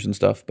the infusion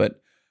stuff,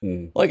 but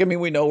we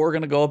know we're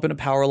gonna go up in a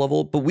power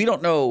level, but we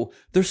don't know.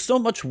 There's so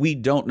much we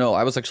don't know.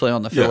 I was actually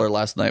on the filler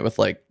last night with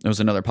it was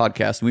another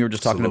podcast, and we were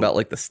just talking about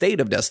like the state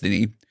of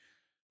Destiny.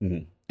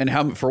 And And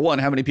how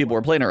many people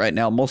are playing it right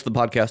now? Most of the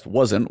podcast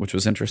wasn't, which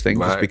was interesting,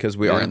 just because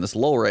we are in this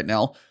lull right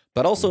now.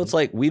 But also, it's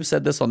like we've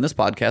said this on this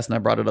podcast, and I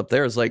brought it up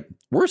there. It's like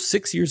we're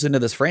 6 years into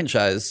this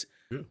franchise.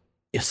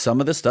 If some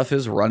of this stuff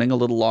is running a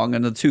little long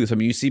in the tooth. I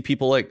mean, you see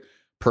people like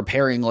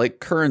preparing like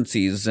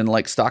currencies and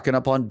like stocking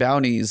up on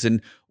bounties,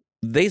 and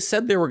they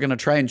said they were going to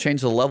try and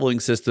change the leveling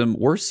system.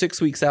 We're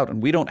 6 weeks out,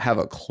 and we don't have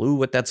a clue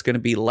what that's going to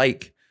be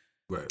like.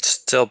 Right.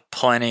 Still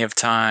plenty of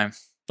time.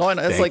 Oh, and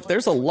it's like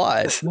there's a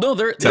lot. No,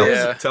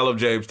 tell him,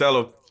 James. Tell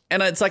him.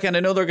 And it's like, and I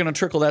know they're going to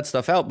trickle that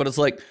stuff out, but it's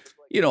like,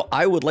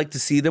 I would like to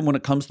see them when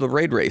it comes to the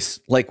raid race.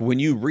 Like when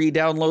you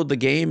re-download the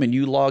game and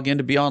you log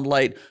into Beyond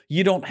Light,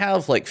 you don't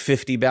have like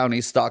 50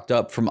 bounties stocked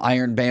up from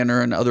Iron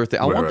Banner and other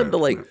things. I want them to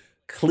like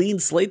clean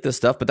slate this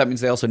stuff, but that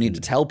means they also need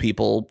to tell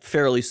people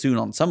fairly soon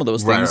on some of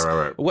those things.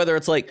 Right. Whether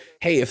it's like,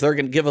 hey, if they're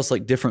going to give us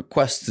like different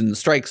quests and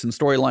strikes and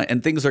storyline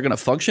and things are going to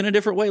function a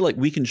different way, like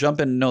we can jump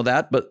in and know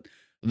that. But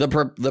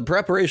the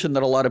preparation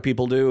that a lot of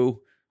people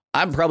do,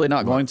 I'm probably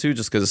not going to,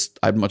 just because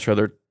I'd much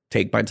rather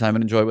take my time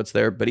and enjoy what's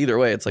there. But either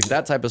way, it's like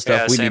that type of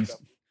stuff.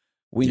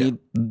 We need.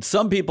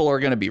 Some people are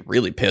going to be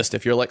really pissed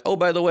if you're like, oh,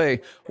 by the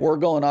way, we're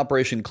going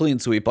Operation Clean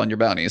Sweep on your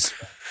bounties.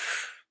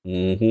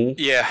 Mm-hmm.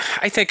 Yeah,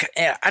 I think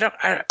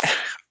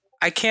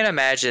I can't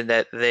imagine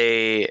that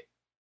they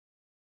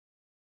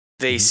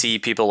see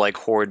people like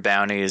hoard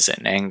bounties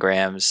and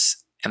engrams,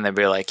 and they'd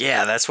be like,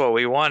 yeah, that's what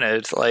we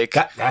wanted. Like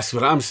that's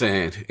what I'm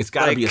saying. It's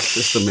got to be a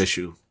system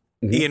issue.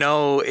 Mm-hmm.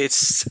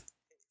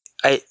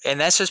 And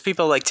that's just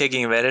people like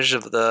taking advantage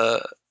of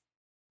the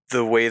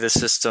way the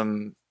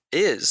system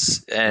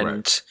is,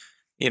 and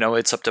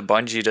it's up to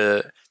Bungie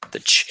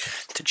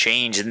to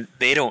change, and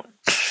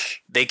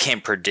they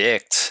can't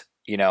predict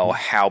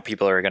how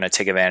people are going to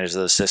take advantage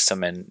of the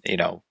system and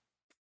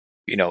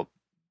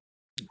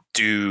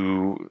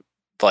do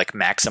like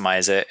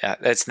maximize it.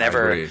 That's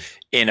never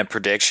in a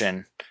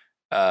prediction.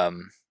 I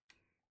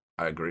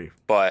agree,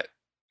 but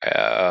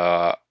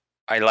I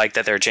like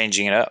that they're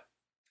changing it up.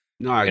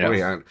 No, I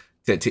agree.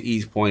 To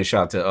E's point,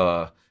 shout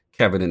to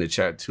Kevin in the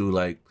chat too.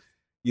 Like,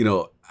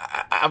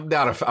 I've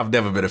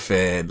never been a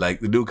fan. Like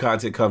the new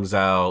content comes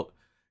out,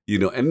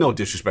 and no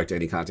disrespect to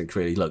any content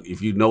creator. Look,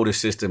 if you know the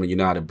system and you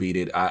know how to beat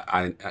it,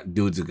 I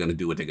dudes are gonna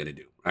do what they're gonna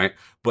do, right?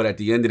 But at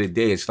the end of the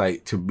day, it's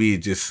like, to me,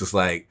 it's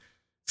like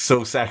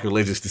so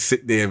sacrilegious to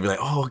sit there and be like,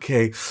 oh,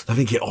 okay, let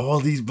me get all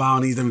these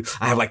bounties.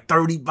 I have like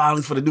 30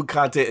 bounties for the new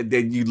content, and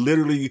then you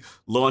literally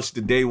launch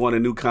the day one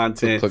of new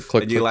content,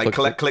 and you're like,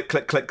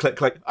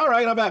 click. All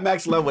right, I'm at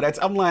max level.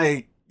 I'm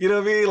like, you know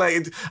what I mean?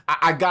 Like,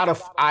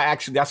 I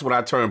actually, that's what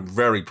I term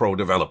very pro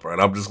developer,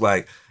 and I'm just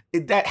like,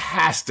 that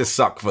has to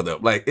suck for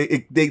them. Like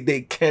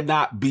they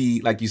cannot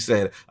be, like you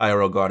said,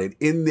 IRL Guardian,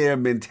 in their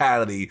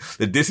mentality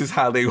that this is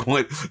how they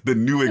want the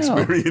new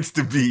experience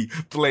to be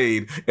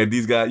played. And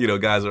these guys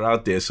are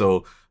out there.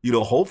 So,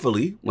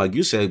 hopefully, like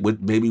you said, with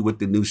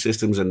the new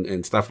systems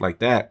and stuff like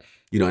that,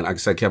 and like I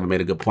said, Kevin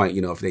made a good point,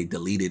 if they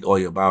deleted all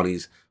your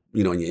bounties,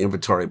 in your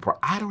inventory,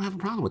 I don't have a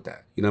problem with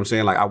that. You know what I'm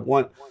saying? Like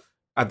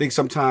I think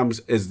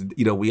sometimes as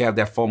we have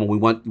that FOMO, we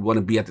want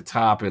to be at the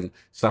top and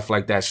stuff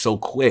like that so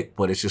quick,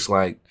 but it's just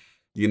like,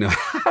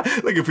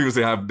 like if people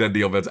say I've done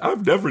the events,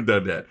 I've never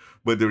done that.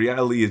 But the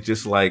reality is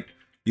just like,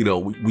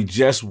 we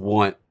just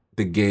want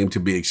the game to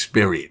be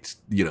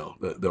experienced,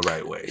 the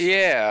right way.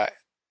 Yeah.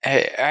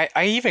 I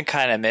even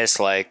kind of miss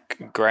like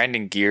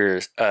grinding guns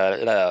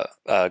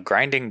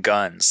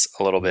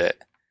a little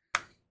bit.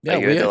 Yeah,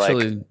 like, we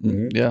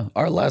actually,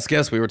 our last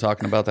guest, we were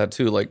talking about that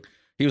too. Like,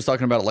 he was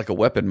talking about it like a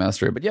weapon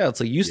mastery, but it's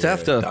like you used to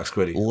have to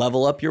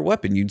level up your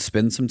weapon. You'd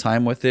spend some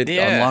time with it,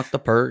 unlock the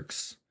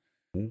perks.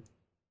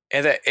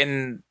 And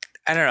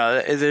I don't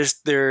know,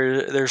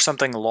 there's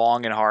something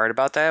long and hard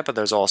about that, but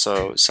there's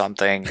also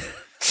something,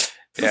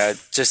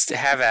 just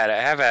have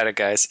at it,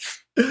 guys.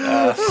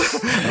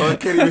 I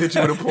can't even hit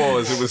you with a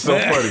pause. It was so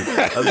funny.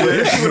 I was going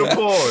to hit you with a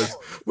pause,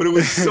 but it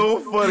was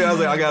so funny. I was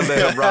like, I got to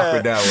let him rock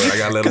with that one. I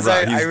got to let him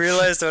rock. I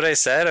realized what I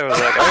said. I was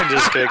like, I'm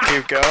just going to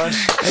keep going.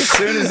 As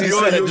soon as you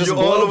said it, just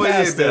all the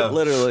way in there.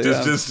 Literally.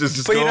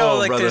 Just but go on,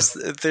 like brother.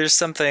 there's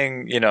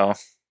something, Now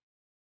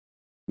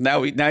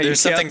there's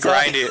something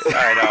grindy.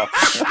 I know.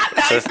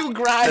 Now you do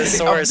grind. The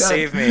Sora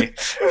saved me.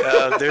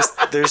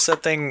 There's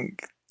something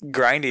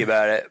grindy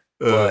about it,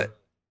 but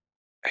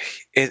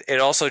it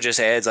also just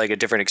adds like a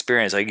different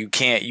experience. Like you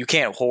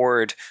can't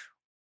hoard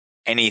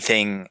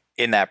anything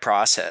in that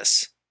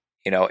process,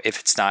 if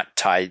it's not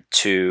tied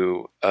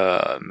to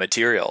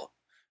material,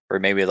 or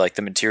maybe like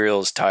the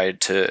material is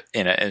tied to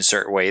in a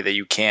certain way that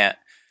you can't,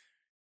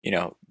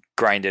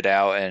 grind it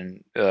out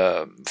and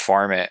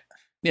farm it.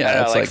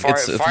 Yeah,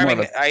 it's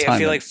farming. I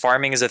feel like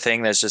farming is a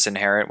thing that's just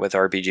inherent with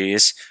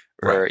RPGs,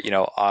 or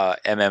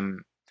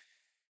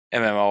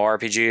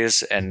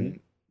MMORPGs, and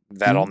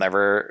that'll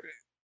never,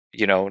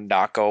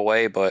 not go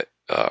away. But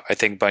I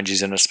think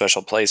Bungie's in a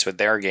special place with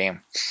their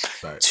game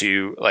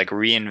to like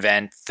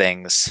reinvent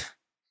things,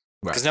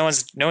 because no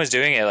one's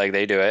doing it like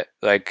they do it.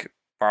 Like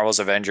Marvel's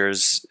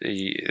Avengers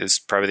is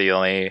probably the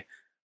only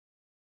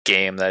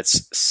game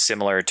that's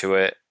similar to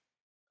it.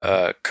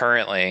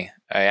 currently.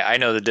 I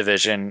know the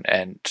Division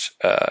and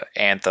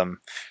Anthem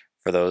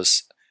for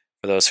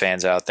those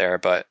fans out there,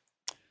 but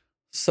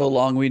so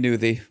long we knew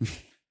thee.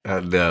 I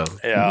know.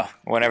 Yeah,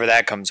 whenever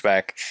that comes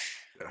back,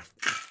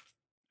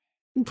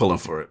 I'm pulling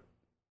for it.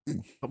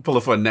 I'm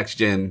pulling for a next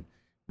gen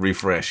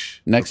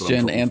refresh. Next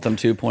gen Anthem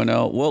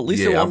 2.0. Well, at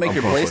least it won't make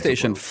your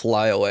PlayStation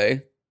fly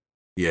away.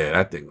 Yeah,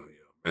 that thing.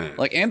 Man.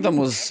 Like Anthem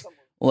was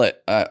not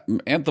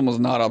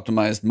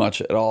optimized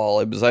much at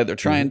all. It was either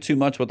trying too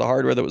much with the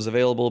hardware that was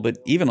available, but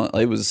even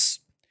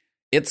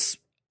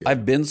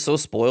I've been so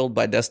spoiled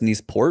by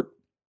Destiny's port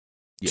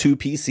to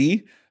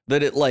PC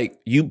that it like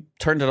you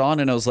turned it on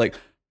and I was like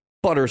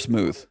butter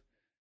smooth.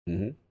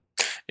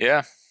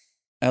 Yeah.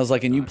 I was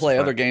like, and you play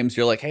other games,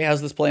 you're like, hey,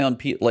 how's this play on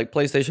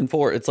PlayStation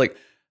 4? It's like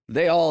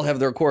they all have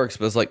their quirks,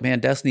 but it's like, man,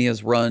 Destiny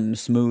has run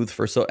smooth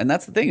for so, and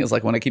that's the thing is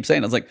like when I keep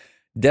saying, it's like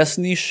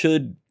Destiny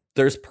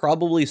there's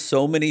probably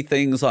so many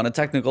things on a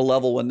technical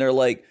level when they're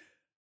like,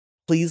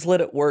 please let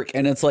it work.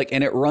 And it's like,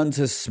 and it runs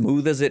as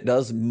smooth as it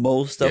does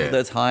most of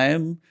the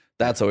time.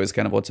 That's always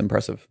kind of what's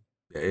impressive.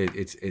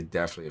 It's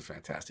definitely a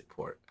fantastic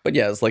port. But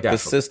yeah, it's like the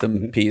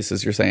system piece,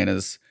 as you're saying,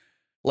 is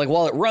like,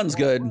 while it runs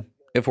good,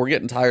 if we're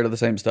getting tired of the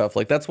same stuff,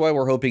 like that's why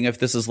we're hoping if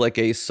this is like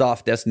a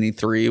soft Destiny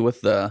 3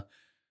 with the,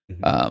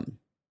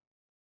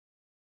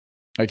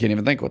 I can't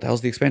even think. What the hell's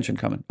the expansion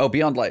coming? Oh,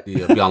 Beyond Light.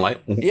 Beyond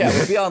Light.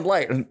 Yeah, Beyond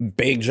Light.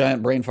 Big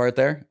giant brain fart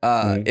there.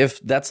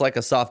 If that's like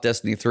a soft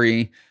Destiny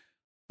 3,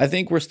 I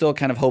think we're still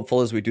kind of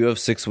hopeful as we do have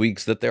 6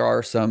 weeks that there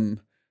are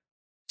some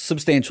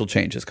substantial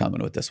changes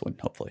coming with this one,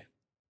 hopefully.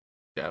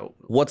 Yeah.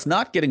 What's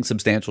not getting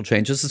substantial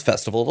changes is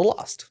Festival of the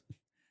Lost.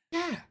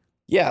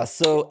 Yeah,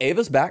 so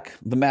Ava's back.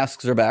 The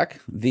masks are back.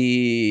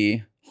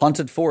 The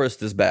Haunted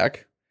Forest is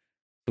back.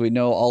 We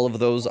know all of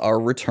those are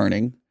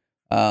returning.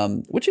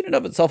 Which in and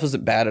of itself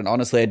isn't bad, and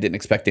honestly, I didn't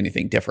expect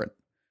anything different.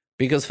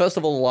 Because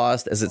Festival of the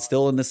Lost, as it's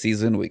still in the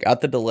season, we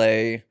got the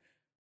delay.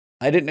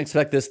 I didn't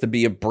expect this to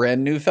be a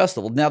brand new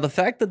festival. Now, the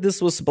fact that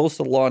this was supposed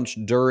to launch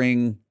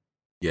during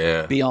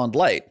Beyond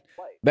Light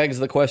begs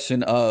the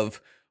question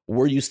of,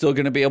 were you still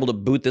going to be able to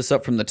boot this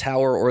up from the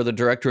tower or the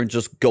director and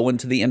just go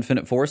into the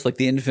Infinite Forest? Like,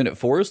 the Infinite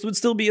Forest would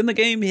still be in the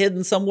game,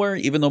 hidden somewhere,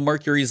 even though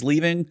Mercury's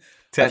leaving.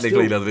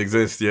 Technically doesn't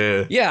exist,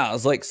 Yeah, I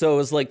was like, so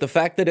it's like the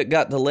fact that it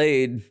got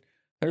delayed,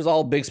 there's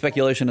all big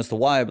speculation as to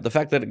why, but the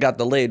fact that it got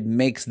delayed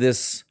makes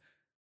this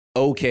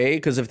okay,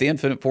 because if the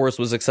Infinite Forest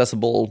was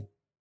accessible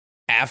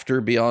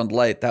after Beyond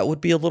Light, that would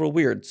be a little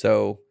weird.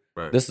 So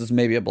this is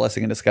maybe a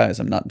blessing in disguise.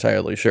 I'm not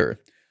entirely sure.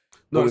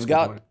 But we've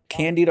got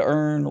candy to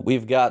earn.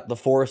 We've got the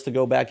forest to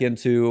go back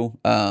into.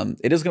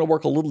 It is going to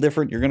work a little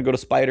different. You're going to go to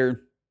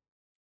Spider,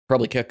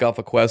 probably kick off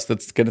a quest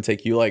that's going to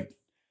take you like,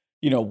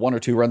 1 or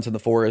 2 runs in the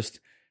forest.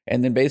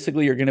 And then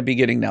basically you're going to be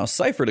getting now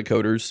cipher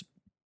decoders.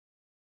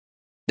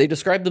 They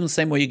describe them the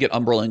same way you get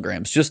Umbral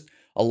engrams. Just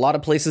a lot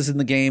of places in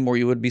the game where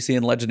you would be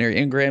seeing legendary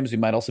engrams. You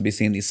might also be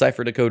seeing these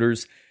cipher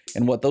decoders.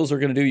 And what those are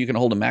going to do, you can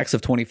hold a max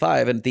of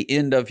 25. And at the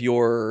end of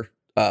your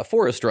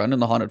forest run in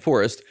the Haunted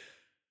Forest,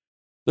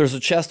 there's a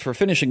chest for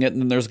finishing it.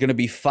 And then there's going to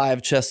be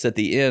 5 chests at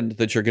the end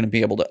that you're going to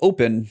be able to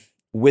open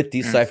with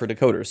these cipher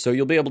decoders. So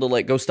you'll be able to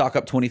like go stock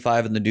up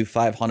 25 and then do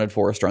 5 Haunted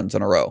Forest runs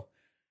in a row.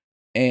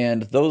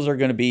 And those are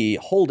going to be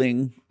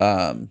holding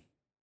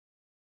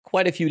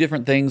quite a few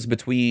different things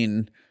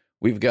between...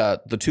 We've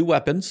got the 2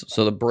 weapons,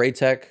 so the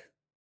Braytech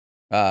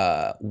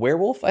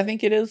werewolf, I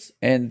think it is,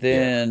 and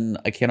then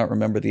I cannot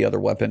remember the other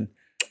weapon.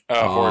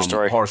 Horror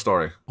Story.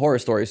 Horror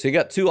Story. So you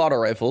got 2 auto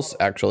rifles,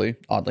 actually,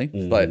 oddly,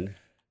 but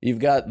you've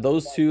got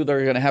those 2 that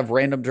are going to have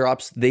random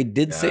drops. They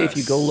did say if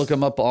you go look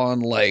them up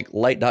on like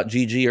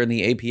light.gg or in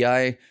the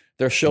API,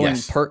 they're showing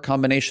perk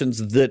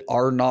combinations that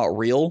are not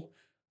real,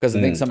 because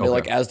I think somebody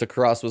like Asda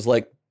Cross was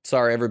like,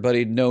 sorry,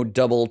 everybody, no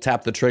double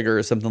tap the trigger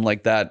or something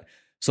like that.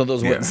 So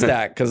those wouldn't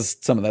stack because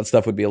some of that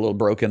stuff would be a little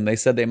broken. They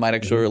said they might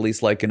actually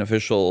release like an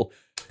official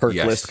perk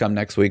list come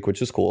next week,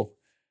 which is cool.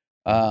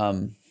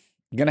 You're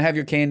going to have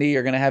your candy.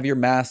 You're going to have your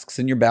masks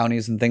and your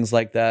bounties and things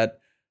like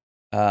that.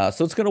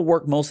 So it's going to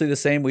work mostly the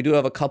same. We do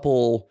have a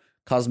couple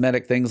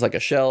cosmetic things like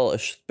a shell, a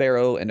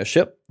sparrow, and a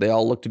ship. They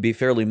all look to be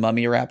fairly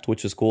mummy wrapped,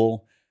 which is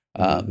cool.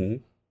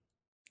 And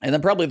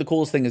then probably the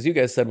coolest thing, as you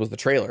guys said, was the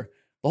trailer.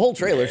 The whole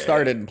trailer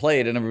started and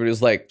played and everybody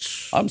was like,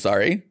 I'm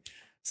sorry.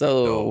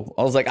 So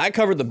I was like, I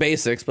covered the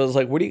basics, but I was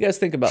like, what do you guys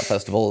think about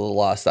Festival of the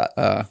Lost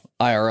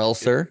IRL,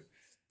 sir?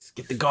 Let's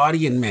get the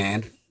Guardian,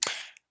 man.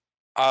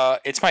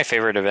 It's my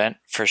favorite event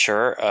for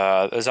sure.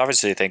 There's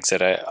obviously things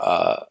that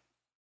I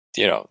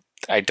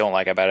don't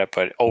like about it,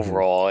 but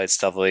overall it's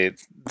definitely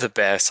the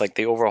best. Like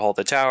they overhauled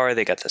the tower,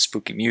 they got the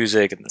spooky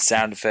music and the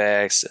sound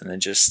effects, and then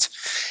just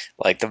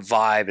like the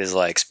vibe is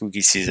like spooky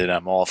season.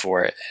 I'm all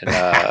for it. And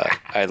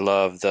I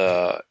love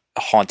the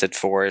Haunted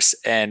Forest.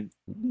 And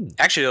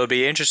actually it'll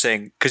be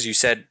interesting because you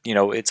said,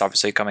 it's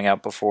obviously coming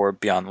out before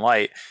Beyond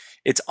Light.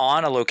 It's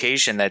on a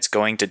location that's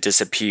going to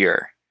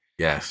disappear.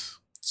 Yes.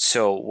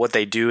 So what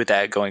they do with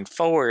that going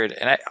forward,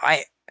 and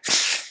I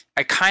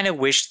kind of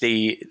wish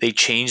they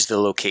changed the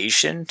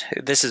location.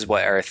 This is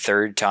what, our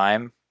 3rd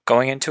time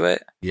going into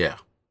it? Yeah.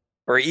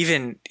 Or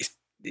even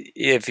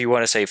if you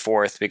want to say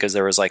fourth, because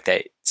there was like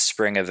that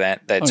spring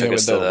event that took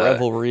us to the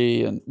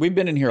revelry, and we've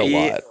been in here a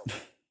lot.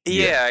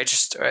 Yeah,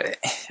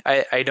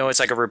 I know it's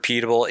like a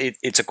repeatable.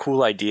 It's a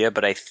cool idea,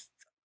 but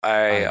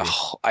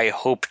I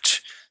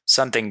hoped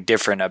something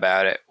different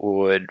about it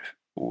would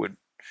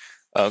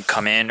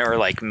come in, or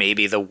like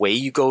maybe the way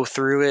you go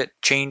through it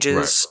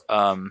changes.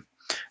 Right.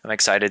 I'm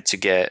excited to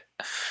get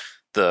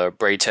the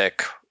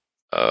Braytech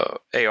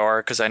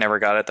AR because I never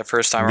got it the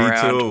first time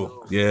around. Me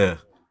too. Yeah.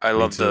 I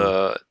love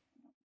the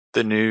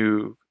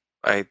new.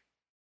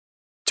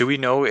 Do we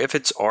know if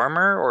it's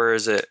armor or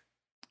is it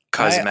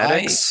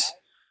cosmetics?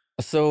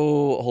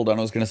 So hold on,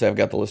 I was going to say I've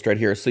got the list right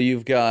here. So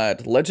you've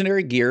got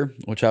legendary gear,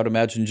 which I would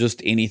imagine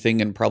just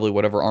anything and probably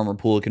whatever armor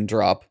pool it can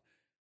drop.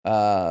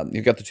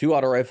 You've got the 2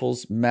 auto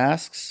rifles,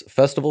 masks,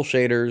 festival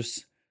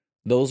shaders.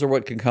 Those are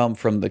what can come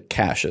from the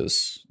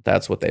caches.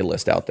 That's what they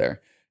list out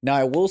there. Now,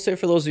 I will say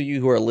for those of you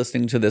who are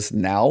listening to this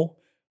now,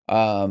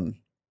 and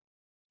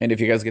if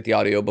you guys get the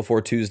audio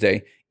before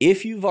Tuesday,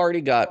 if you've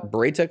already got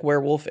Braytech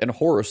Werewolf and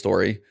Horror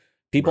Story,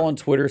 people on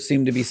Twitter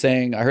seem to be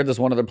saying, I heard this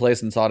one other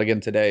place and saw it again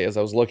today as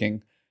I was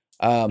looking,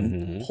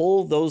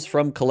 pull those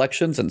from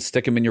collections and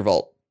stick them in your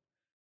vault.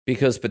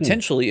 Because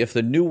potentially, if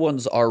the new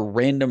ones are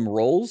random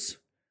rolls,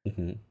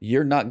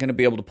 you're not going to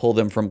be able to pull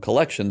them from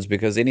collections,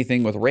 because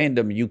anything with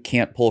random, you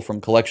can't pull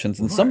from collections.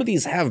 And some of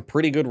these have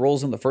pretty good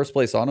rolls in the first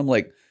place on them.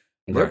 Like,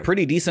 they're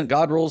pretty decent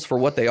god rolls for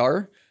what they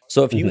are.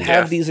 So if you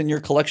have these in your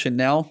collection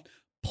now,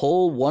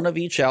 pull one of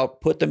each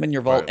out, put them in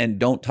your vault, and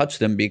don't touch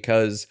them,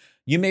 because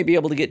you may be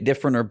able to get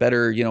different or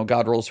better,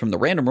 god rolls from the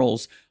random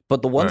rolls,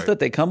 but the ones that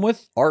they come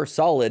with are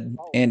solid.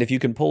 And if you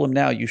can pull them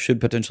now, you should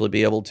potentially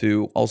be able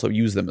to also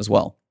use them as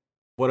well.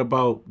 What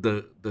about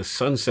the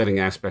sunsetting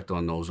aspect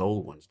on those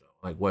old ones, though?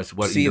 Like, what?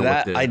 See,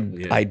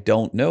 I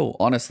don't know,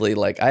 honestly.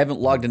 Like, I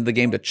haven't logged into the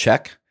game to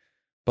check,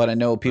 but I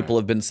know people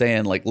have been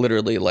saying, like,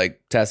 literally,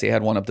 like Tassie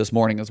had one up this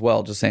morning as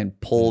well, just saying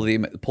pull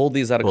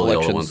these out of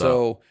collection.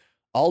 So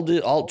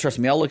trust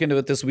me, I'll look into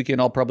it this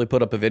weekend. I'll probably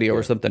put up a video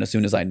or something as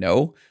soon as I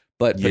know.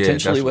 But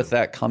potentially with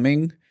that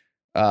coming,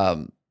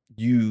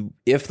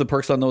 if the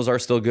perks on those are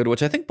still good,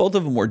 which I think both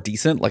of them were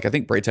decent. Like, I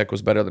think Braytech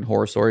was better than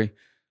Horror Story.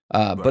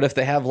 But if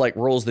they have like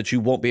rolls that you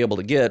won't be able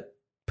to get,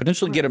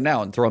 potentially get them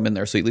now and throw them in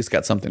there, so you at least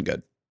got something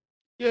good.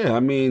 Yeah, I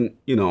mean,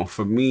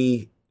 for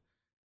me,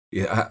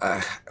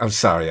 I'm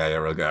sorry,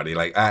 IRL Gotti.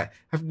 Like,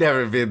 I've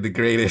never been the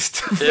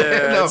greatest.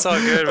 Yeah, it's all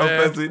good,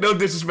 man. No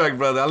disrespect,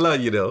 brother. I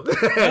love you, though.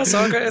 It's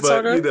all good. It's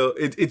all good.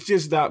 It's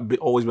just not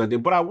always been there.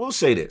 But I will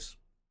say this: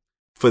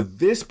 for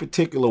this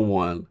particular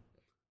one,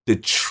 the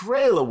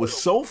trailer was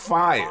so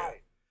fire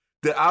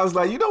that I was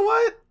like, you know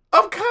what?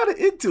 I'm kind of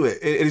into it.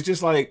 It's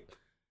just like,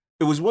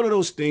 it was one of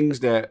those things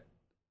that,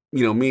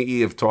 me and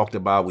E have talked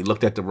about. We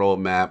looked at the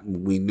roadmap.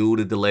 We knew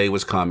the delay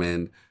was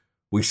coming.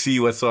 We see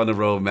what's on the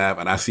roadmap,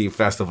 and I see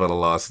Festival of the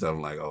Lost.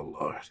 I'm like, oh,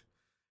 Lord,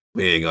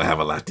 we ain't going to have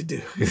a lot to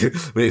do.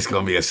 It's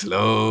going to be a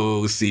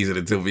slow season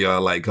until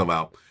Beyond Light come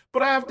out.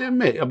 But I have to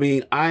admit, I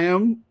mean, I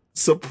am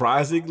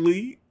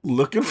surprisingly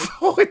looking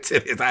forward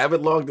to this. I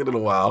haven't logged in a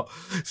while.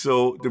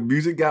 So the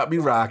music got me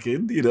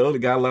rocking. They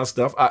got a lot of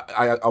stuff.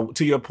 I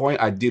to your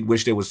point, I did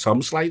wish there was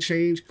some slight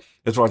change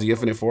as far as the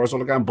Infinite Forest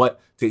hologram. But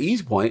to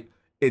E's point,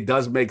 it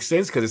does make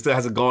sense because it still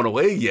hasn't gone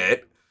away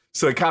yet.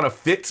 So it kind of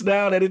fits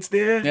now that it's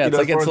there. Yeah, it's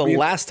like it's the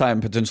last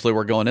time potentially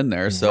we're going in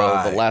there. So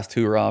the last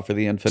hurrah for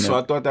the Infinite. So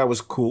I thought that was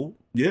cool.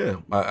 Yeah,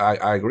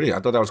 I agree. I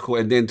thought that was cool.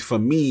 And then for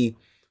me,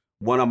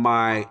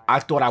 I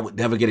thought I would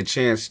never get a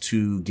chance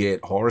to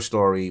get my Horror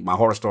Story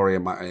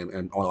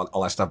and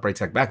all that stuff,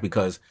 Braytech back,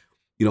 because,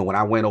 when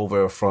I went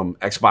over from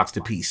Xbox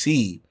to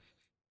PC,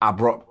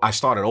 I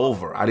started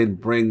over. I didn't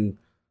bring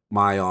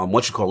my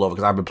over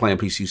because I've been playing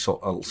PC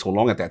so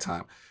long at that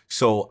time.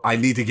 So I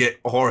need to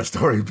get Horror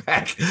Story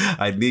back.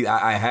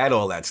 I had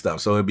all that stuff,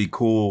 so it'd be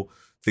cool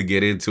to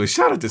get into it.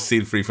 Shout out to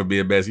Scene Free for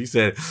being messy. He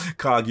said,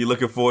 "Cog, you're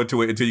looking forward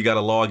to it until you got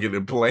to log in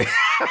and play."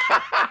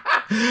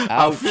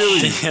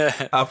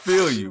 I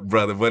feel you,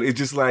 brother. But it's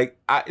just like,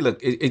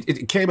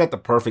 it came at the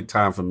perfect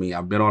time for me.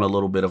 I've been on a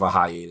little bit of a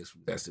hiatus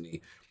from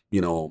Destiny.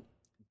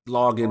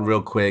 Log in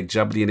real quick,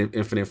 jump in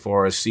Infinite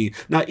Forest. See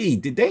now, E,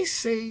 did they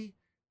say?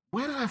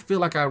 Where did I feel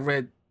like I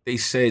read they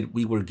said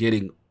we were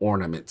getting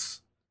ornaments?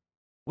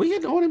 We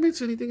getting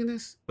ornaments or anything in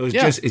this?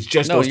 It's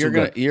just no. Those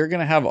you're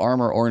gonna have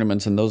armor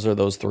ornaments, and those are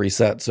those 3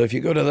 sets. So if you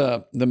go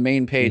to the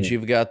main page,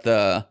 you've got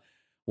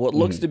what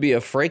looks to be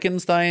a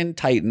Frankenstein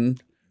Titan.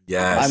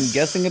 Yes, I'm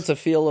guessing it's a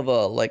feel of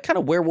a like kind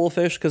of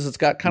werewolfish because it's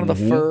got kind of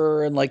the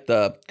fur and like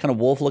the kind of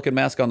wolf looking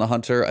mask on the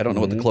hunter. I don't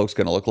know what the cloak's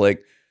gonna look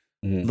like.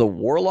 The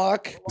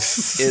warlock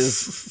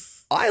is.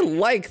 I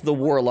like the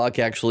warlock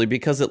actually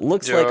because it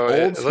looks like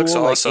old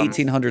school, like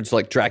 1800s,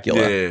 like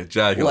Dracula. Yeah,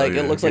 Dracula. Like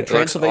it looks like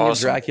Transylvanian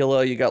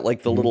Dracula. You got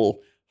like the little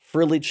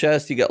frilly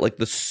chest. You got like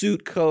the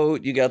suit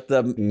coat. You got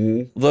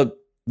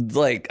the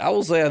like. I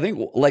will say, I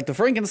think like the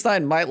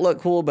Frankenstein might look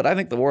cool, but I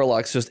think the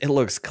warlock's it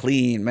looks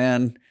clean,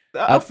 man.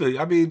 I feel you.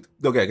 I mean,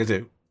 okay,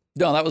 continue.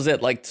 No, that was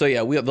it. Like, so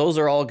yeah, those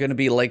are all going to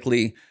be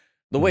likely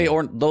The way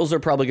those are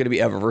probably going to be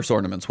Eververse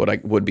ornaments.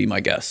 Would be my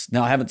guess.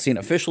 Now I haven't seen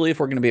officially if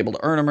we're going to be able to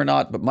earn them or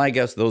not, but my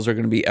guess those are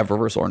going to be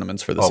Eververse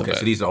ornaments for this event. Okay,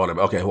 so these are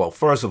ornaments. Okay, well,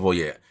 first of all,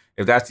 yeah,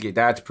 if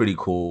that's pretty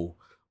cool.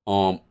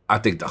 I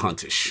think the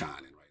hunt is shining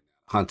right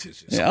now. Hunt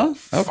is just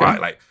fire.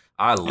 Like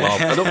I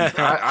love.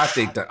 I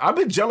think that I've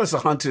been jealous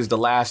of Hunters the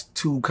last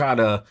two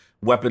kind of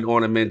weapon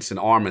ornaments and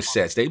armor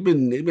sets. They've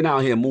been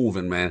out here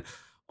moving, man.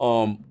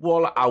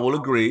 Well, I will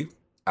agree.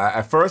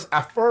 At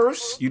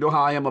first, you know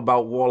how I am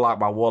about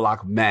my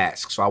Warlock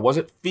mask. So I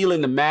wasn't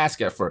feeling the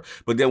mask at first.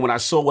 But then when I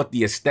saw what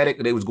the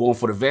aesthetic, they was going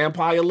for the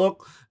vampire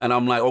look, and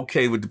I'm like,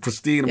 okay, with the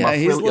pristine and my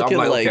he's looking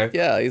I'm like,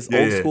 okay. He's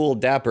old school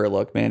dapper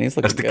look, man. He's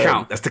looking That's the good.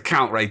 count. That's the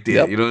count right there.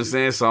 Yep. You know what I'm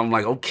saying? So I'm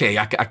like, okay,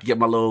 I can get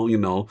my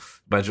little,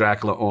 by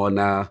Dracula on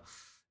now.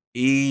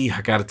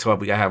 I gotta talk.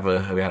 We gotta have a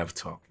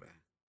talk, man.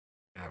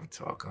 We gotta have a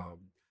talk.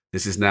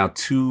 This is now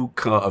 2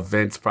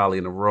 events probably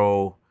in a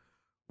row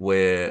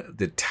where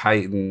the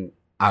Titan.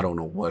 I don't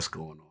know what's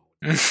going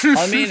on.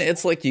 I mean,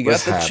 it's like you got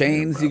the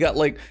chains, bro? You got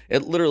like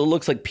it literally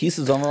looks like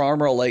pieces of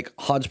armor, like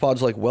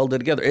hodgepodge, like welded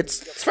together.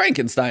 It's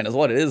Frankenstein, is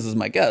what it is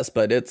my guess.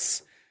 But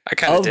I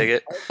kind of dig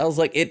it. I was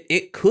like,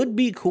 it could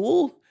be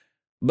cool,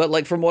 but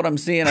like from what I'm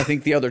seeing, I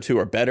think the other 2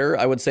 are better.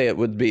 I would say it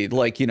would be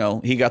like he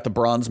got the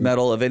bronze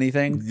medal of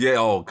anything.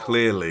 Yeah,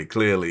 clearly,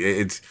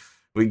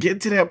 we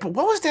get to that. But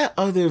what was that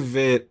other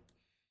event?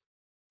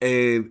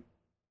 And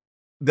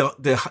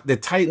the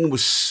Titan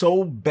was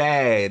so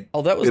bad.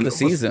 Oh, that was the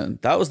season.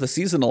 That was the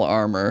seasonal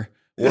armor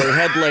where he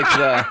had like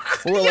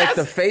like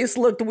the face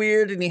looked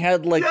weird and he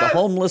had like the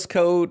homeless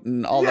coat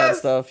and all that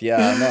stuff. Yeah,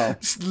 I know.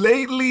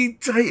 Lately,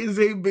 Titans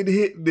ain't been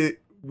hitting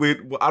it with.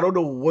 I don't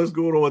know what's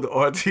going on with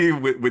our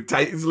team with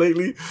Titans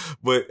lately,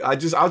 but I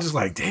was just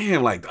like,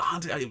 damn, like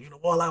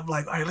well, I'm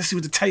like, all right, let's see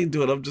what the Titan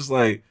doing. I'm just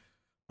like,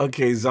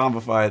 okay,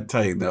 zombified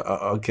Titan.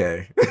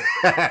 Okay.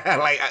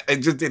 Like, it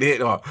just didn't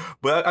hit hard.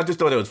 But I just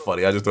thought it was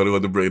funny. I just thought it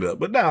was to bring it up.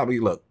 But now, I mean,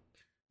 look,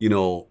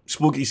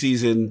 spooky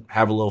season,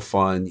 have a little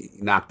fun. You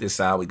knock this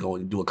out. We go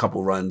and do a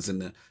couple runs in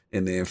the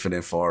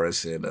Infinite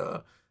Forest. And,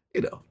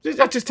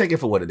 just take it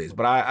for what it is.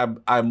 But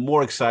I'm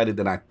more excited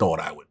than I thought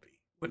I would be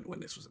when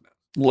this was announced.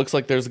 Looks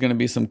like there's going to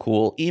be some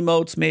cool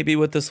emotes maybe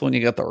with this one.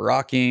 You got the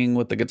rocking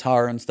with the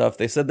guitar and stuff.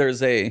 They said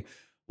there's a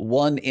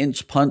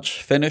 1-inch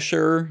punch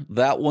finisher.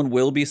 That one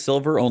will be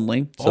silver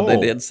only. So they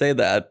did say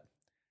that.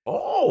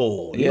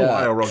 Oh,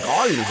 yeah.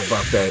 Rogalian is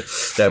about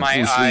that.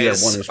 My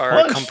eyes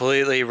are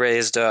completely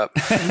raised up.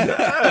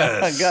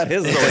 Yes. I got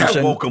his attention.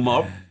 I woke him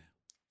up.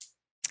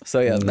 So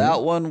yeah,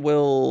 that one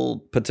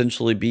will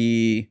potentially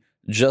be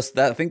just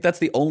that. I think that's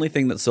the only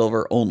thing that's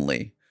silver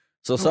only.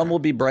 So some will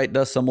be bright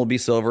dust, some will be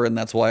silver, and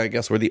that's why I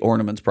guess where the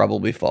ornaments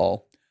probably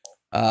fall.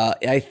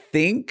 I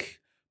think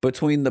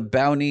between the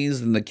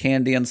bounties and the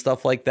candy and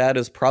stuff like that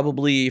is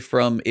probably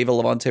from Ava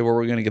Levante, where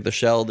we're going to get the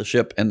shell, the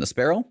ship, and the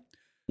sparrow.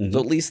 So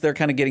at least they're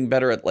kind of getting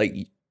better at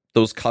like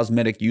those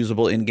cosmetic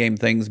usable in-game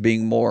things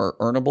being more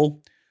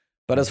earnable.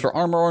 But as for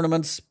armor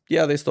ornaments,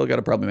 yeah, they still got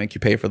to probably make you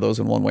pay for those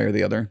in one way or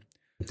the other.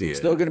 Yeah.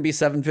 Still going to be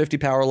 750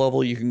 power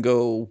level. You can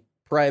go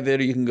private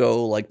or you can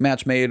go like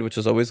match made, which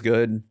is always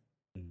good.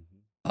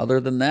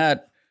 Other than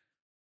that,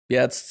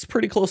 yeah, it's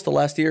pretty close to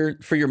last year.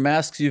 For your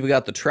masks, you've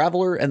got the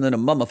Traveler and then a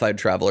Mummified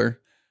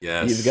Traveler.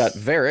 Yes. You've got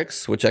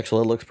Varix, which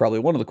actually looks probably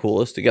one of the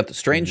coolest. You got the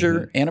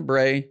Stranger and a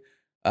Bray.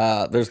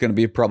 There's going to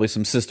be probably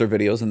some sister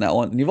videos in that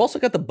one. And you've also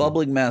got the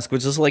Bubbling Mask,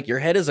 which is like your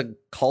head is a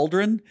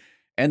cauldron,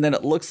 and then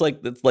it looks like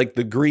it's like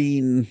the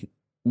green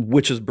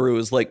witch's brew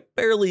is like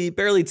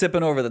barely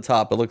tipping over the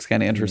top. It looks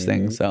kind of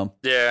interesting. So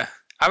yeah,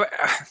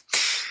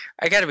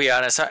 I got to be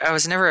honest. I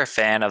was never a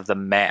fan of the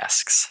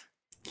masks.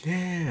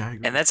 Yeah,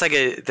 and that's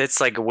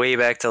like way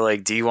back to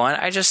like D1.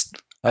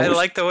 I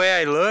like the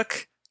way I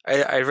look.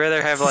 I'd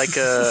rather have like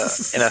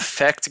an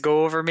effect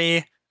go over me.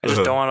 I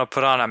just don't want to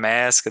put on a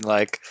mask and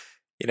like,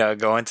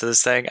 go into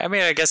this thing. I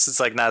mean, I guess it's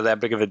like not that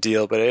big of a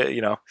deal, but to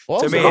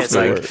me, it's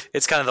like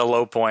it's kind of the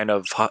low point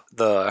of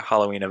the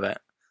Halloween event.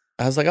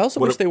 I was like, I also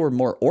wish they were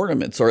more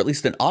ornaments, or at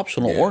least an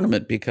optional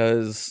ornament,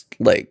 because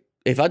like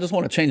if I just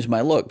want to change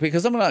my look,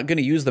 because I'm not going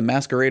to use the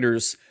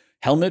Masquerader's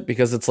helmet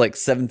because it's like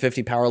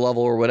 750 power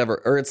level or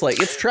whatever, or it's like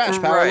it's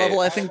trash power level,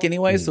 I think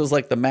anyway. So it's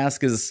like the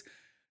mask is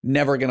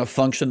never going to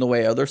function the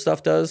way other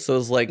stuff does. So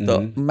it's like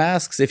the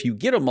masks, if you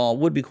get them all,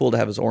 would be cool to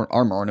have as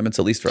armor ornaments,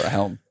 at least for a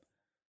helm.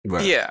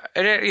 Right. Yeah,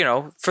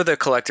 and for the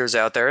collectors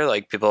out there,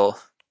 like people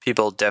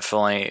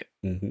definitely,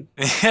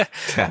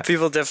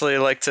 people definitely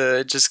like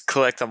to just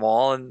collect them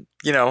all, and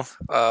I know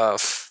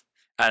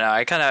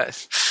I kind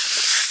of,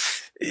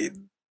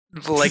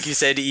 like you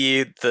said,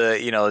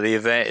 the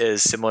event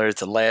is similar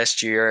to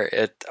last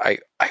year. I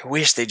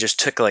wish they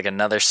just took like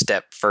another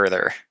step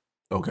further.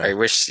 Okay, I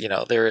wish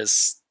there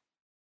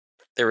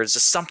was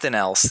just something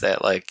else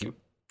that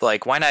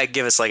like why not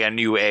give us like a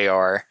new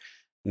AR.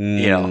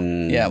 One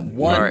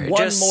more.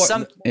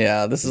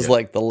 This is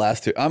like the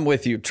last two. I'm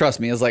with you. Trust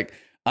me. It's like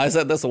I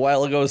said this a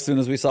while ago. As soon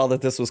as we saw that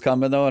this was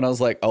coming, though, and I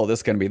was like, "Oh, this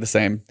is gonna be the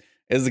same.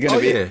 Is it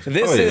gonna be?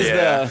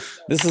 Yeah.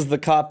 This is the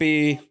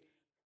copy.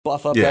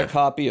 Buff up that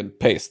copy and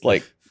paste.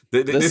 Like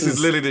This is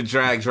literally the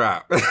drag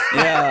drop.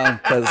 Yeah,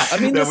 because I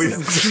mean, this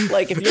is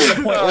like if you're at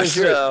a point where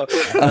you're.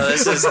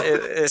 This is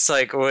it's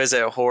like what is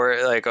it?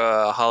 Horror like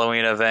a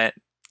Halloween event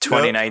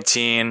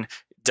 2019.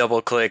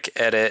 Double click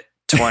edit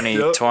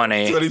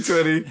 2020.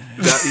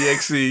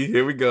 2020.exe.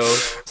 Here we go.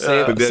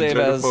 Save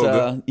as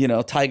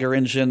Tiger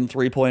Engine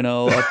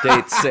 3.0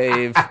 update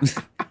save.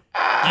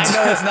 I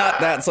know it's not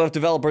that, so if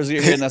developers are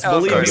hearing this,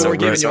 believe me, we're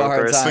giving you a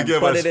hard time.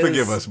 Forgive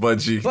us,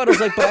 Bungie. But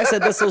I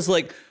said this was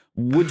like,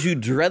 would you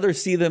rather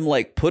see them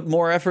like put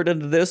more effort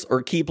into this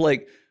or keep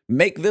like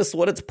make this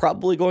what it's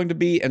probably going to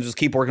be and just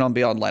keep working on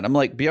Beyond Light? I'm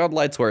like, Beyond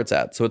Light's where it's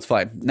at, so it's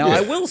fine. Now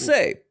I will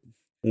say,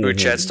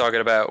 Chet's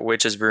talking about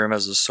witch's broom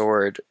as a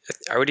sword.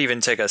 I would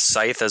even take a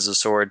scythe as a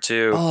sword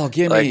too. Oh,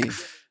 give me.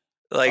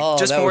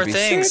 Just more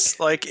things. Sick.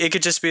 Like it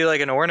could just be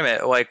like an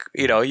ornament. Like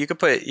you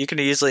can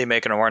easily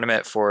make an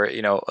ornament for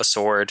a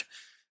sword.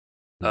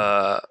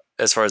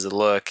 As far as the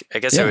look, I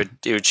guess it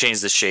would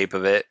change the shape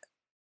of it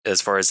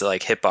as far as the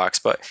like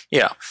hitbox. But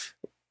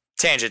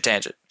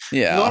tangent.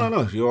 Yeah.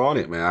 No, you're on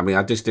it, man. I mean,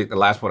 I just think the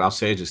last point I'll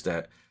say is just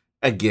that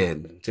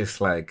again,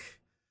 just like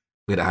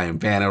with Iron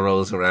Banner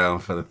rolls around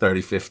for the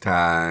 35th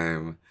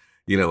time,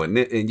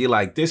 and you're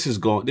like, this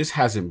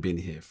hasn't been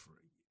here for.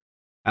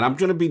 And I'm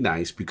going to be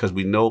nice because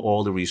we know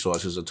all the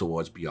resources are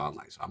towards Beyond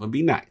Light. So I'm going to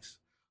be nice.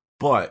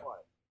 But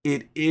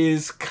it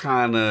is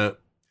kind of...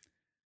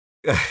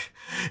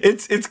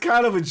 It's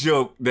kind of a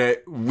joke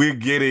that we're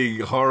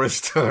getting Horror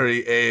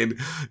Story and,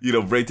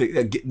 break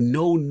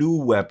no new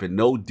weapon,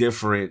 no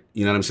different,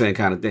 you know what I'm saying,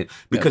 kind of thing.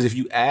 Because if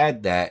you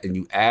add that and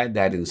you add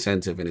that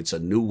incentive and it's a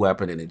new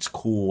weapon and it's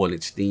cool and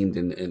it's themed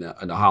in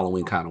a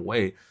Halloween kind of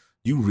way,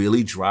 you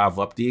really drive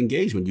up the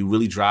engagement. You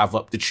really drive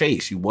up the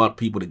chase. You want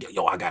people to get,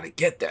 I got to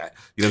get that.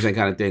 You know what I'm saying,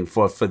 kind of thing.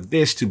 For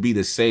this to be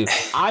the same,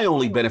 I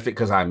only benefit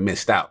because I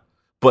missed out.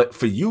 But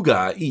for you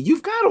guys,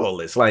 you've got all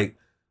this. Like,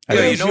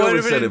 you know what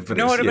would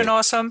have been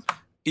awesome?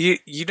 You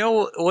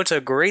know what's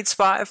a great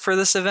spot for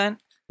this event?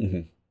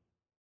 Mm-hmm.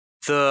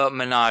 The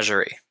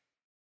menagerie.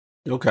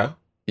 Okay.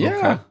 Yeah.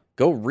 Okay.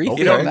 Go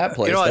refilm that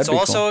place. It's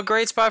also a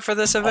great spot for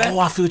this event. Oh,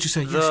 I feel what you're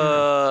saying.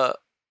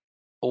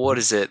 What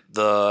is it?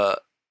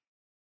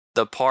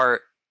 The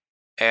part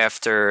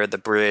after the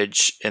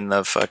bridge in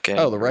the fucking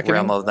the Reckoning?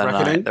 Realm of the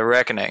Night. The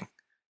Reckoning.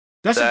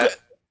 I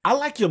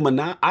like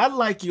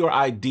your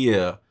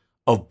idea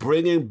of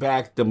bringing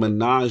back the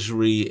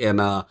menagerie in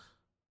a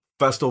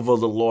Festival of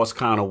the Lost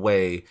kind of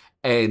way.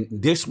 And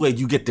this way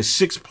you get the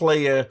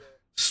 6-player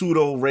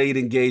pseudo raid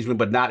engagement,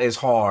 but not as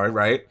hard,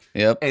 right?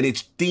 Yep. And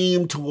it's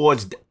themed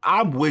towards,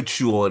 I'm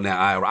with you on that,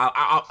 Ira.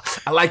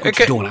 I like what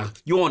you're doing.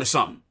 You're on to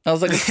something. I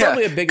was like, it's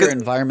probably a bigger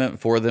environment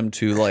for them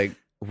to like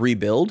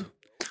rebuild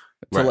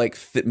to like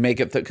make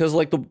it because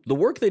like the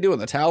work they do in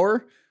the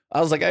tower, I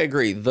was like, I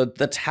agree.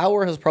 The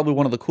tower has probably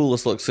one of the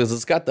coolest looks because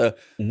it's got the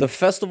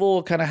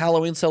festival kind of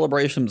Halloween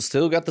celebration, but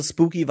still got the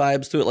spooky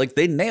vibes to it. Like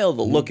they nail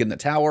the look in the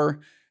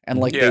tower, and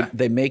like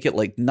they make it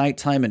like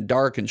nighttime and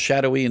dark and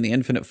shadowy in the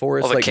infinite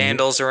forest. All the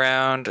candles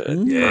around.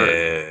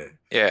 Yeah,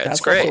 it's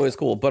great. Always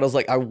cool. But I was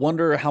like, I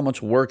wonder how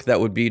much work that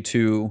would be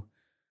to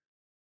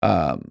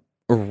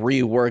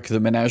rework the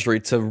menagerie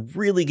to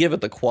really give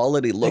it the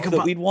quality look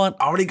that we'd want.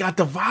 I already got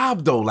the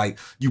vibe though. Like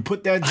you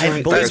put that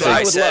joint. That's why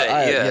I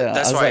said it.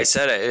 That's why I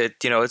said it.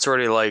 It's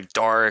already like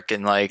dark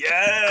and like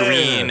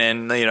green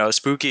and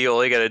spooky.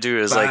 All you got to do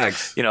is like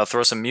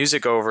throw some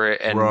music over it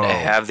and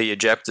have the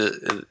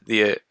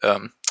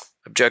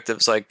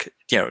objectives like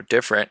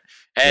different.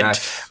 And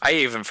I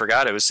even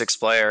forgot it was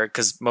 6-player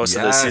because most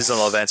of the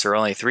seasonal events are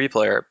only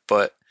 3-player.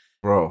 But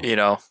you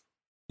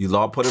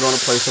all put it on a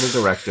place on the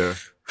director.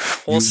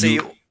 We'll see.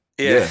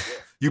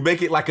 You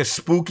make it like a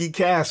spooky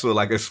castle,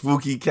 like a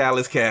spooky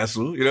callous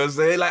castle. You know what I'm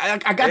saying?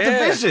 Like I got the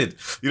vision.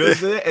 You know what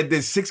I'm saying? And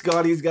then 6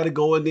 guardians got to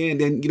go in there, and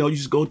then you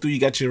just go through.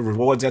 You got your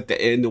rewards at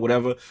the end or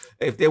whatever.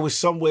 If there was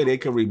some way they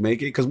could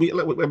remake it, because we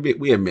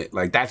admit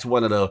like that's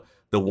one of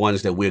the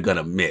ones that we're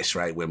gonna miss,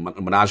 right? Where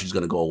Menagerie's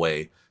gonna go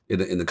away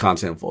in the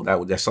content fold.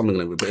 That's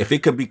something. If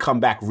it could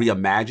come back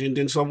reimagined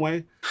in some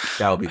way,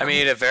 that would be. I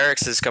mean, if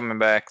Eric's is coming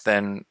back,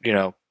 then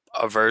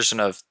a version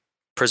of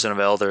Prison of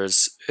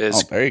Elders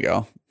is there you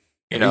go.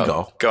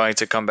 Going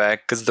to come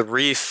back because the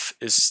Reef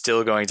is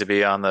still going to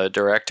be on the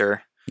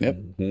director. Yep.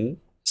 Mm-hmm.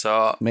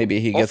 So maybe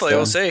he gets. Hopefully,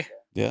 we'll see.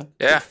 Yeah.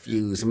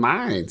 Confused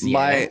minds.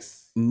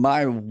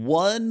 My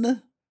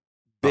one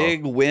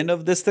big win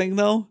of this thing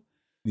though.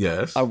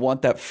 Yes. I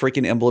want that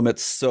freaking emblem.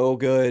 It's so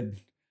good.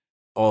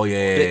 Oh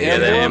yeah.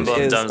 The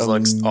emblem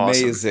looks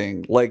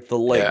amazing. Awesome. Like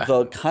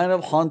the kind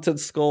of haunted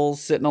skull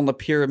sitting on the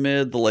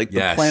pyramid. The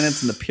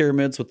planets and the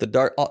pyramids with the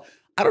dark.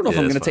 I don't know if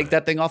I'm going to take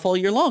that thing off all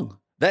year long.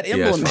 That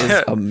emblem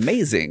is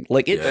amazing.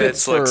 Like it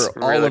fits for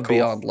all of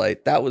Beyond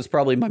Light. That was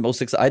probably my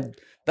most excited.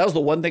 That was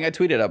the one thing I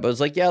tweeted up. I was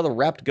like, the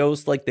wrapped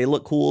ghosts, like they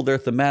look cool. They're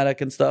thematic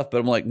and stuff. But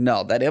I'm like,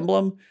 no, that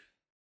emblem.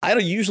 I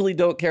usually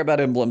don't care about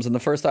emblems. And the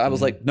first time I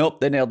was like,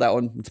 nope, they nailed that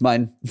one. It's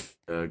mine.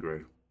 I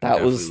agree.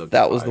 That was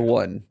the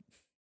one.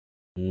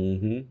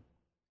 Mm-hmm. You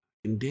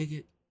can dig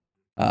it.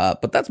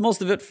 But that's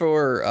most of it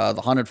for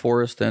the Haunted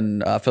Forest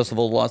and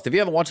Festival of the Lost. If you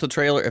haven't watched the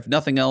trailer, if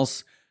nothing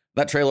else,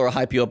 that trailer will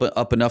hype you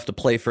up enough to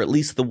play for at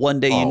least the one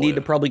day you need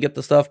to probably get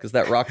the stuff, because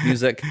that rock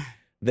music,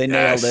 they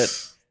nailed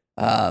it.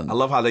 I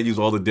love how they use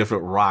all the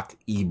different rock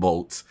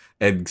emotes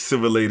and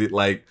simulate it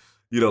like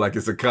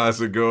it's a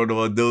concert going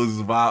on.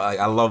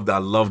 I love that. I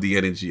love the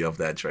energy of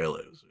that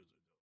trailer.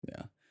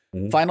 Yeah.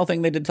 Mm-hmm. Final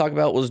thing they did talk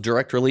about was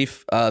Direct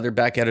Relief. They're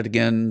back at it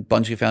again.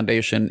 Bungie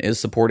Foundation is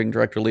supporting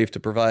Direct Relief to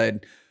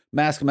provide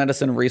mask,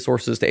 medicine, and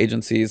resources to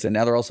agencies, and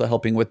now they're also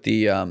helping with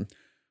the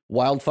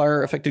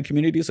wildfire affected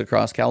communities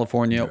across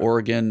California,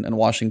 Oregon, and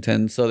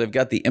Washington. So they've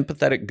got the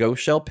Empathetic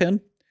Ghost Shell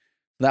pin.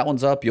 That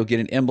one's up. You'll get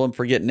an emblem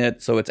for getting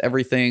it. So it's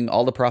everything,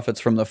 all the profits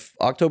from the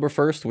October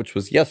 1st, which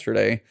was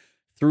yesterday,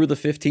 through the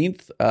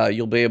 15th.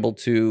 You'll be able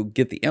to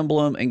get the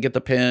emblem and get the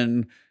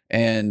pin.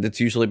 And it's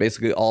usually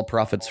basically all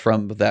profits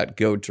from that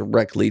go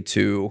directly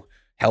to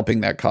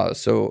helping that cause.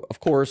 So, of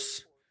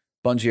course,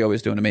 Bungie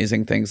always doing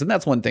amazing things. And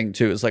that's one thing,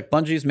 too, is like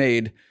Bungie's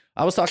made.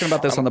 I was talking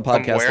about this on the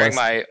podcast. I'm wearing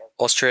my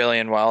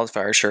Australian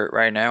wildfire shirt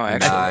right now,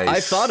 actually. Nice. I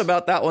thought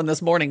about that one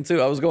this morning,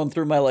 too. I was going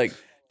through my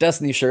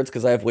Destiny shirts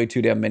because I have way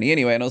too damn many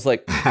anyway. And I was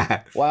like,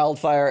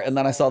 wildfire. And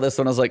then I saw this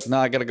one. I was like,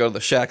 I got to go to the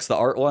Shaq's, the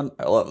art one.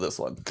 I love this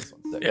one. This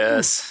one's sick.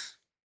 Yes.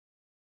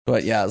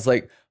 But yeah, it's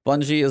like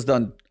Bungie has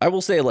done, I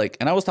will say,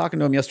 and I was talking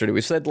to him yesterday.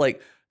 We said,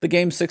 the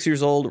game's 6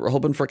 years old. We're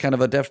hoping for kind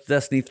of a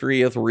Destiny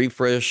 3th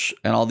refresh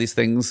and all these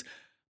things.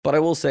 But I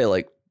will say,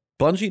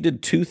 Bungie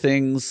did two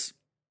things.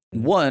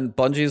 One,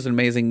 Bungie is an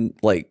amazing,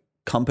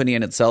 company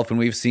in itself. And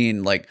we've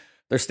seen,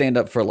 their stand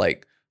up for,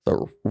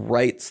 the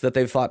rights that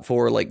they've fought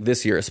for,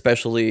 this year,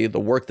 especially the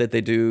work that they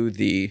do,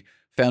 the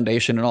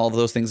foundation and all of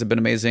those things have been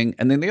amazing.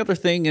 And then the other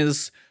thing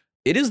is,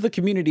 it is the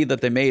community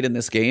that they made in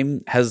this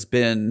game has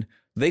been,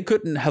 they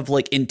couldn't have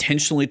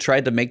intentionally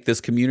tried to make this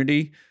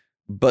community,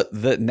 but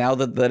now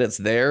that it's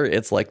there,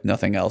 it's like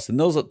nothing else. And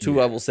those are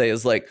two I will say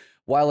is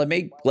while I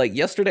made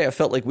yesterday, I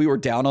felt like we were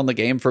down on the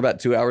game for about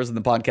 2 hours in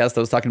the podcast. I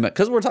was talking about,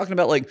 because we're talking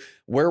about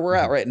where we're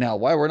at right now,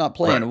 why we're not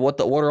playing, and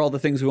what are all the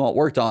things we want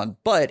worked on.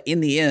 But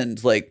in the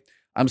end,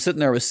 I'm sitting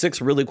there with 6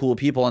 really cool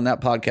people on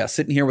that podcast,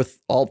 sitting here with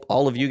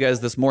all of you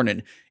guys this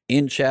morning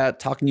in chat,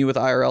 talking to you with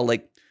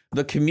IRL.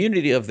 The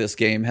community of this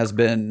game has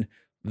been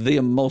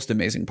the most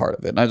amazing part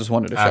of it. And I just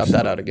wanted to shout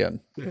that out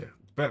again.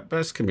 Yeah,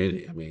 best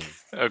community. I mean,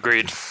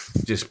 agreed.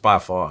 Just by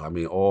far. I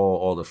mean,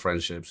 all the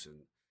friendships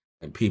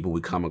and people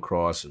we come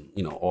across, and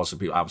also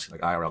people obviously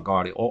like IRL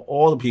Guardian,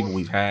 all the people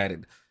we've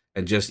had,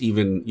 and just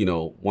even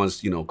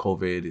once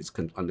COVID is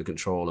under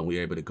control and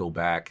we're able to go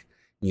back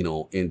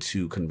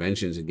into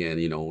conventions again,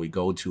 we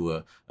go to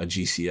a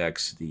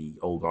GCX, the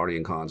old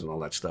Guardian cons and all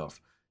that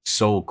stuff.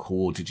 So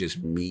cool to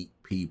just meet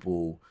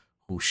people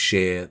who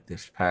share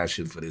this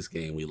passion for this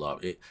game. We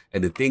love it.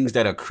 And the things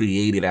that are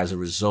created as a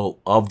result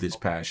of this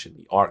passion,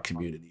 the art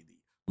community,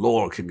 the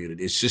lore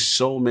community, it's just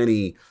so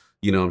many,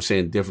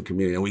 different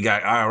community. And we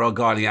got IRL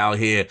Guardian out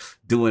here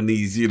doing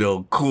these,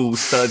 cool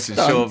stunts and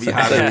showing me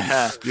how to,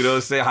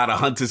 how the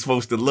hunt is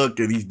supposed to look,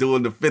 and he's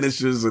doing the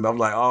finishes. And I'm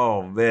like,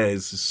 oh man,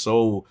 it's just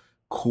so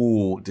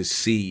cool to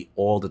see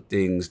all the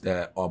things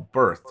that are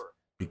birthed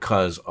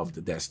because of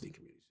the Destiny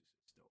community.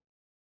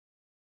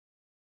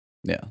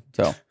 Yeah.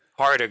 So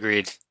hard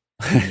agreed.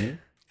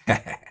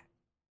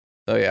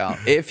 So yeah,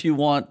 if you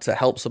want to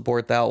help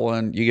support that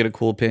one, you get a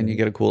cool pin, you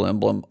get a cool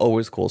emblem,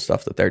 always cool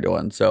stuff that they're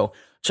doing. So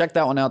check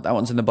that one out. That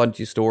one's in the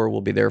Bungie store.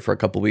 We'll be there for a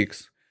couple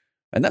weeks.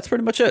 And that's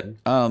pretty much it.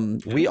 I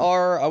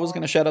was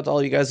going to shout out to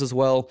all you guys as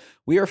well.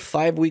 We are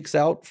 5 weeks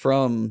out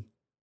from,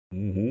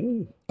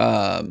 when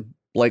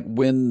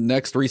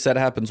next reset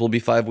happens, we'll be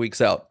 5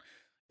 weeks out.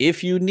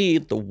 If you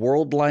need the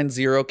World Line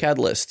Zero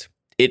Catalyst,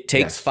 it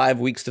takes 5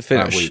 weeks to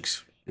finish. 5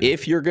 weeks.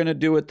 If you're going to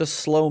do it the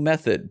slow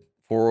method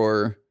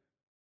for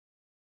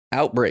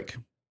Outbreak,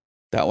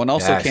 that one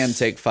also can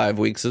take 5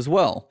 weeks as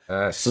well.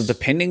 So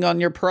depending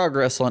on your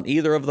progress on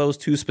either of those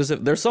two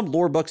specific, there's some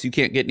lore bucks you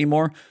can't get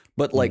anymore,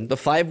 but the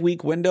 5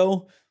 week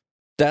window,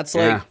 that's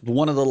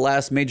one of the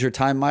last major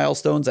time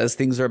milestones as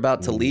things are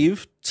about to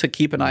leave to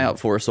keep an eye out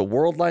for. So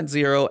World Line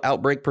Zero,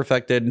 Outbreak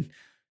perfected. If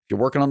you're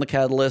working on the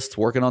catalyst,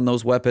 working on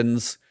those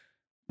weapons,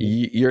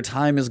 your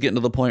time is getting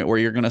to the point where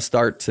you're going to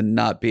start to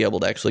not be able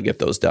to actually get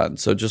those done.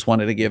 So just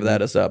wanted to give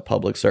that as a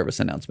public service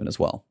announcement as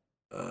well.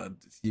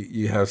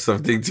 You have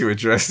something to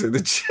address in the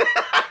chat.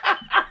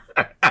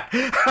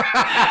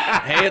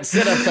 Hey, it's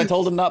sit-ups. I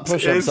told him not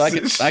push-ups, so I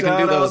can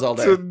do those all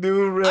day.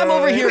 I'm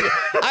over here.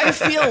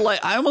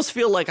 I almost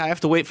feel like I have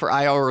to wait for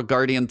IR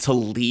Guardian to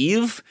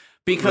leave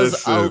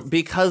because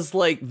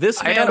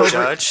this man. I don't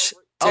judge.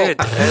 Dude,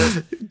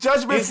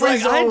 judgment free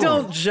zone. I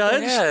don't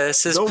judge. Yeah,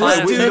 this is We're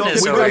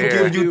gonna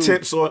give you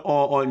tips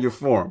on your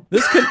form.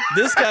 This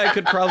guy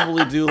could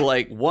probably do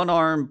one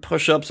arm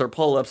push-ups or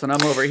pull-ups, and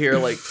I'm over here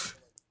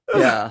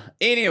yeah.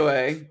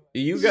 Anyway,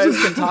 you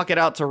guys can talk it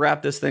out to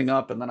wrap this thing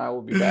up, and then I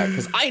will be back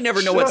because I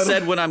never know what's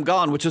said when I'm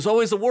gone, which is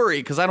always a worry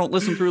because I don't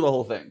listen through the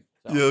whole thing.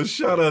 So. Yo,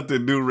 shout out to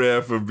New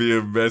Rad for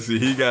being messy.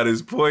 He got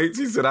his points.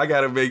 He said, I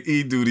got to make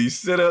E do these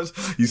sit-ups.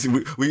 You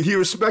see, he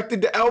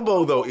respected the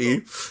elbow, though,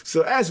 E.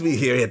 So as we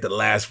hear at the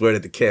last word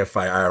at the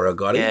Campfire IRL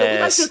Garden,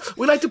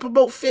 we like to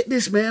promote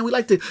fitness, man. We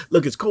like to,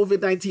 look, it's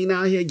COVID-19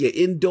 out here. You're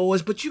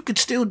indoors, but you can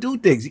still do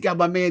things. You got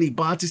my man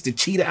Ebontis, the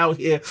cheetah out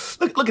here.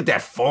 Look at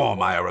that form,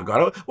 IRL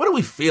Garden. What are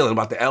we feeling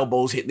about the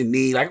elbows hitting the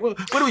knee? Like,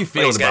 what are we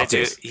feeling about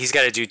this? He's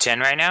got to do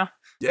 10 right now?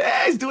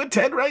 Yeah, he's doing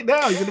 10 right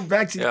now. He's in the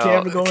back to the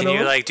camera going on. Can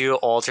you like do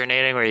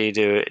alternating where you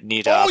do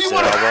knee to opposite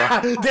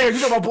elbow? There,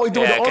 you know my boy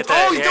doing the alter.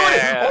 Oh, he's doing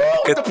it.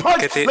 Oh, with the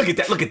punch. Look at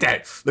that. Look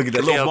at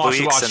that little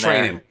martial arts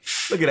training.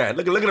 Look at that.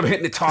 Look at him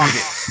hitting the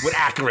target with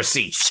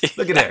accuracy.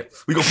 Look at that.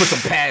 We gonna put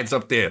some pads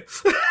up there.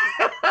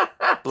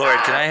 Lord,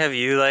 can I have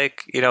you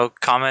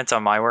comment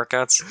on my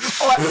workouts?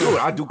 Oh,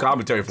 I do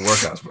commentary for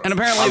workouts, bro. And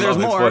apparently there's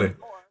more.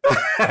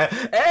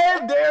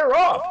 And they're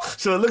off.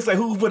 So it looks like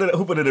who put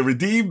in a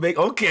redeem?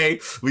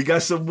 Okay, we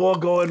got some more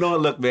going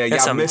on. Look, man,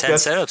 got y'all missed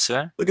us. Setups,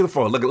 man. Look at the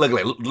form. Look like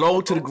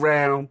low to the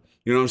ground.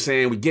 You know what I'm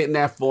saying? We getting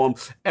that form.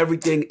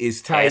 Everything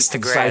is tight. Ass to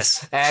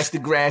grass. Ass to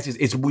grass.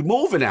 We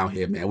moving out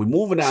here, man. We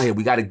moving out here.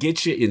 We got to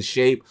get you in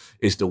shape.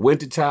 It's the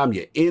wintertime.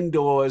 You're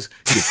indoors.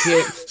 You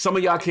can't. Some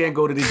of y'all can't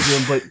go to the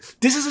gym, but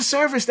this is a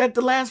service that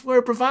the last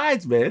word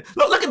provides, man.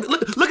 Look at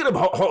him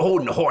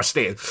holding the horse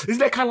stance. Isn't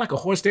that kind of like a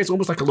horse stance?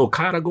 Almost like a little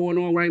kata going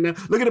on right now.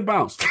 Look at it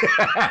bounce.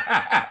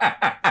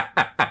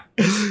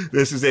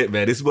 This is it,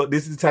 man. This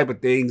is the type of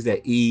things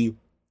that E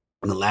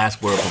and the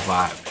last word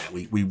provide,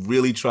 man. We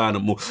really trying to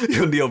move.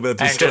 Neil Bell,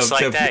 and just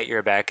like that,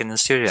 you're back in the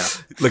studio.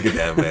 Look at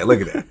that, man. Look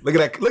at that. Look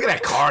at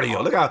that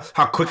cardio. Look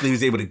how quickly he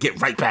was able to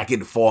get right back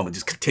into form and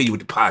just continue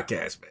with the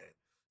podcast, man.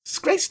 It's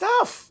great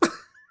stuff.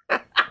 I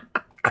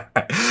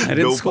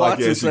didn't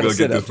squat instead of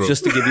sit-ups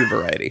just to give you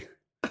variety.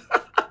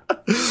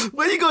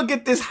 Where you gonna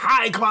get this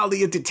high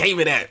quality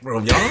entertainment at, bro,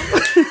 y'all?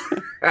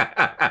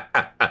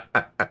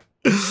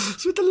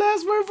 That's what the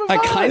last word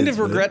provides. I kind of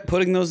regret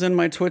putting those in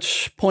my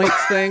Twitch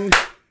points thing.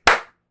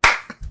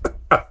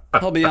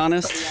 I'll be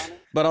honest.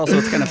 But also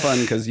it's kind of fun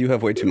because you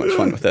have way too much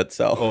fun with it.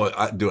 So,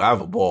 I have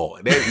a ball.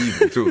 And they're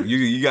evil too.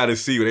 You got to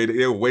see when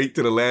they'll wait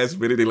to the last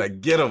minute. They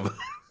like get them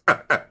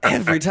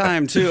every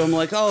time too. I'm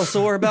like, oh,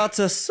 so we're about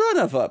to son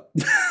of a.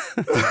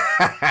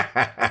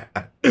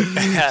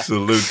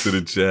 Salute to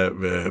the chat,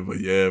 man. But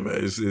yeah, man,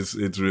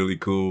 it's really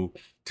cool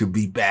to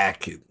be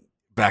back and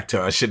back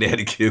to our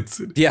shenanigans.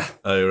 And yeah,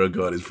 IRL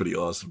God is pretty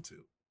awesome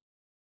too.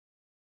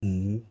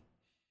 Mm-hmm.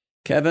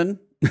 Kevin.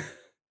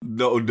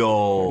 No.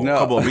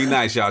 Come on, be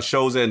nice, y'all.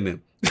 Show's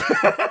ending.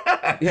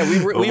 Yeah,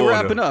 we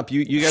wrapping up.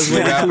 You guys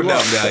waiting wrapping too long.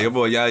 up now. Your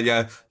boy,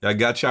 y'all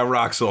got your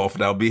rocks off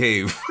now.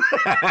 Behave.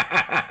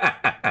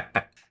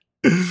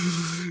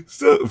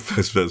 So,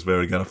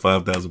 Fezberry got a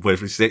 5,000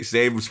 points.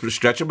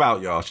 Stretch them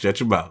out, y'all. Stretch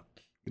them out.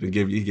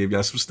 Give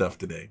y'all some stuff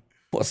today.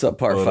 What's up,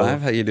 Part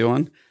 5? How you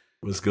doing?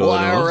 What's going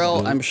on?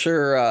 IRL, I'm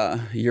sure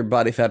your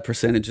body fat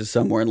percentage is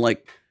somewhere in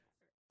like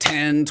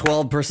 10,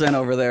 12%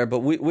 over there, but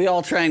we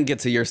all try and get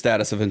to your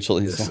status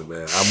eventually. Listen,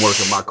 man, I'm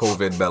working my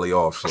COVID belly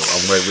off, so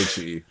I'm right with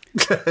you.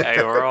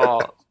 Hey, we're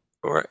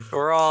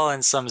all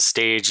in some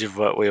stage of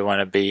what we want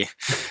to be.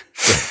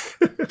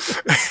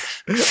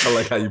 I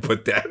like how you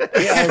put that.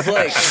 Yeah, I was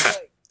like,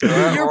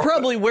 you're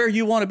probably where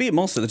you want to be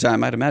most of the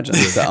time, I'd imagine.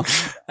 So,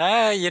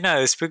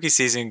 spooky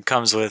season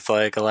comes with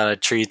like a lot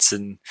of treats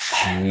and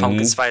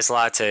pumpkin spice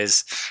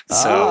lattes.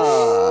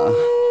 So.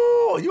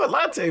 Oh, you a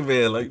latte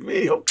man like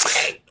me?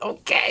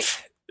 Okay.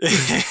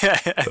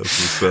 That's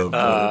what's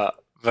up,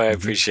 but I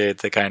appreciate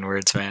the kind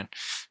words, man.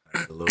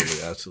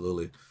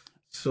 Absolutely.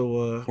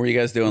 So, were you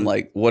guys doing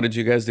what did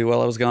you guys do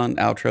while I was gone?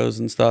 Outros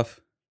and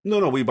stuff?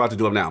 No, we about to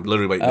do them now.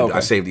 Literally, wait, okay. I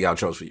saved the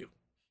outros for you.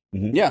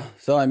 Mm-hmm. Yeah.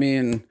 So, I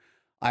mean,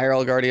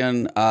 IRL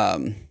Guardian,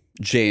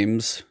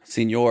 James,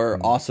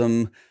 Senior,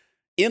 awesome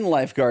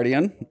in-life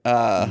Guardian.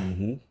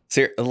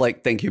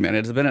 Thank you, man.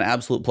 It's been an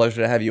absolute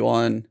pleasure to have you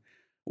on.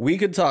 We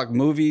could talk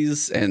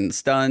movies and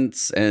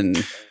stunts and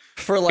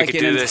for like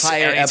an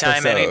entire anytime,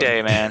 episode. Any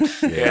day, man.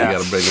 Yeah, you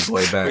gotta bring the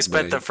boy back. We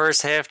spent the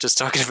first half just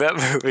talking about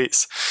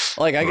movies.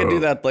 I could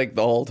do that the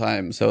whole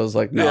time. So I was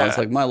like, no, it's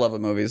like my love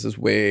of movies is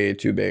way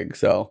too big.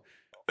 So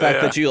the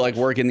fact that you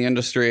work in the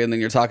industry and then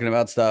you're talking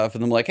about stuff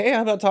and I'm like, hey,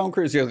 how about Tom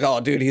Cruise? You're like, oh,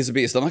 dude, he's a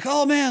beast. I'm like,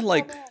 oh man,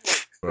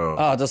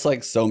 just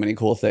so many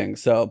cool things.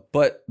 So,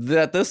 but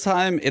at this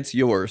time, it's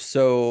yours.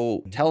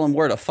 So tell them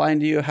where to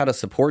find you, how to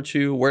support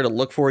you, where to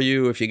look for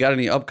you. If you got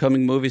any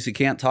upcoming movies you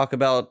can't talk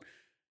about,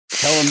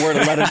 tell them where to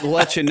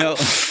let you know.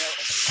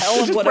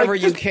 Tell them whatever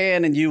you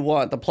can and you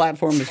want. The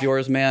platform is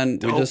yours, man.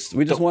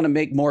 We just want to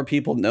make more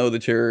people know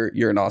that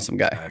you're an awesome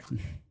guy.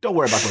 Don't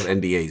worry about those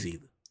NDAs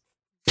either.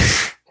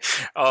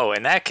 Oh,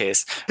 in that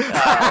case, he's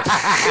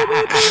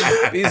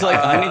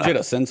like, I need you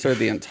to censor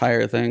the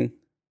entire thing.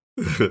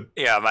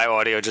 Yeah, my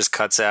audio just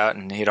cuts out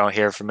and you don't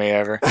hear from me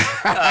ever.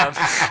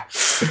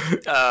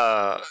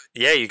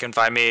 You can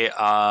find me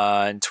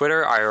on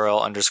Twitter,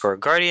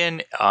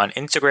 IRL_Guardian, on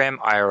Instagram,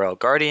 IRL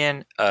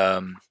Guardian,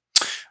 on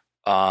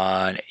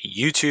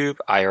YouTube,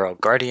 IRL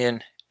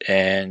Guardian.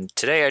 And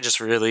today I just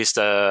released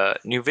a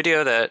new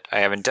video that I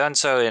haven't done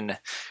so in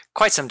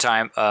quite some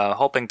time.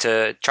 Hoping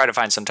to try to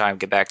find some time,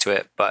 get back to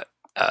it, but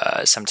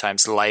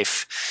sometimes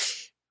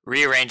life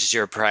rearranges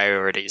your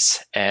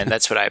priorities, and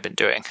that's what I've been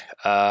doing.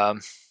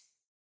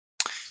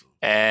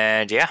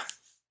 And yeah.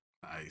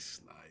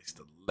 Nice.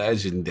 The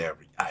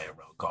legendary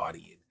IRL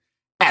Guardian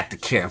at the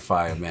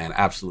campfire, man.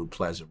 Absolute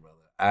pleasure, brother.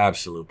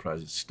 Absolute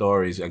pleasure.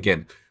 Stories.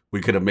 Again,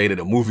 we could have made it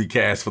a movie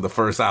cast for the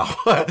first hour.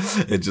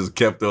 It just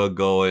kept on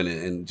going,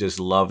 and just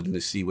loving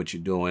to see what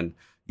you're doing,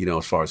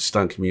 as far as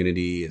stunt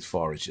community, as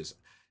far as just,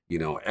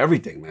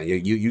 everything, man.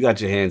 You got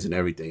your hands in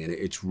everything, and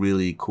it's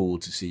really cool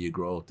to see your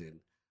growth,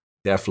 and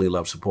definitely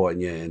love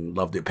supporting you and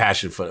love the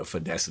passion for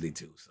Destiny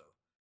too. So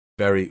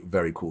very,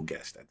 very cool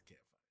guest at the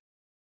camp.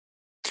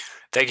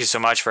 Thank you so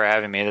much for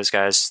having me. This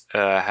guys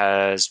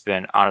has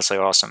been honestly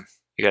awesome.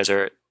 You guys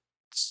are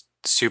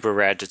super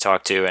rad to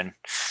talk to, and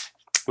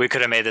we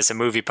could have made this a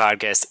movie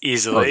podcast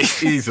easily.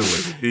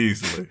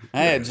 Easily.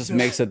 Hey, it just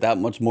makes it that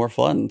much more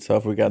fun. So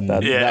if we got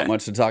that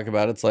much to talk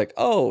about, it's like,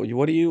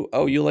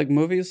 you like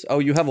movies? Oh,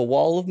 you have a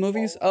wall of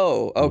movies?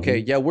 Oh, okay.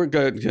 Yeah, we're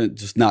good.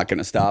 Just not going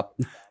to stop.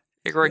 I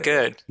think we're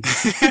good.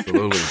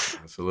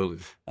 Absolutely.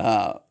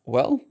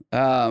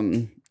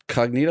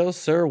 Cognito,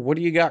 sir, what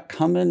do you got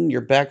coming? You're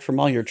back from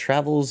all your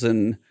travels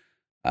and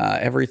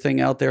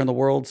everything out there in the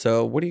world.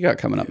 So what do you got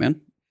coming up,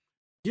 man?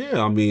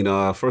 Yeah, I mean,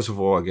 first of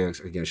all, again,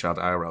 shout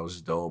out to IRL. This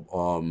is dope.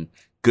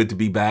 Good to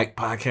be back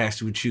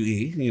podcasting with you,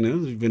 E.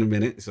 It's been a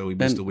minute, so we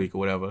missed a week or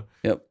whatever.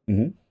 Yep.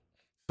 Mm-hmm.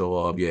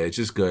 So, it's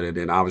just good. And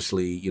then,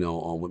 obviously,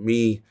 with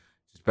me,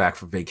 just back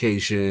from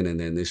vacation. And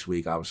then this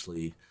week,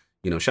 obviously,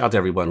 shout out to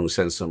everyone who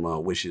sent some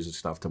wishes and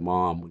stuff to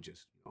Mom. We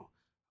just,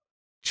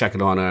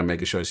 checking on her and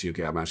making sure she's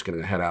okay. I'm actually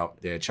going to head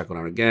out there, check on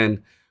her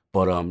again.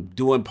 But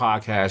doing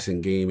podcasts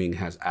and gaming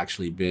has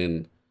actually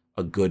been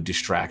a good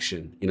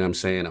distraction. You know what I'm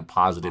saying? A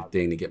positive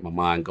thing to get my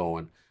mind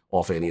going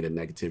off any of the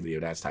negativity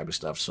or that type of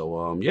stuff.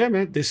 So,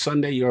 man, this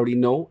Sunday, you already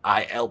know,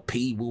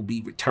 ILP will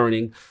be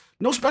returning.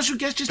 No special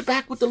guests, just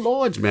back with the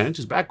Lords, man.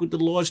 Just back with the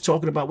Lords,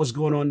 talking about what's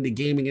going on in the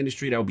gaming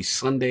industry. That will be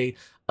Sunday,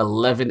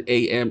 11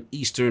 a.m.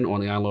 Eastern on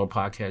the iLord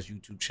Podcast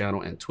YouTube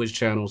channel and Twitch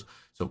channels.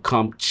 So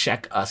come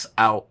check us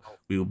out.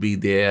 We will be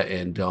there.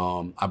 And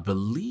I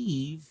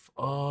believe...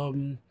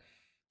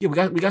 we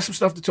got some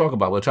stuff to talk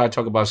about. We'll try to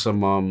talk about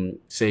some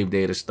save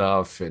data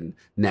stuff and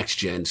next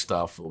gen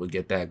stuff. We'll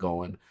get that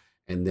going.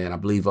 And then I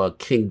believe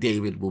King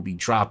David will be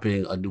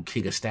dropping a new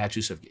King of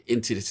Statues. So if you're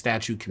into the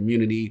statue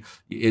community,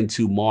 you're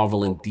into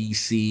Marvel and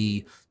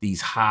DC,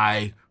 these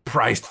high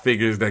priced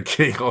figures that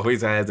King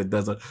always has and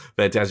does a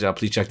fantastic job,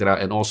 please check that out.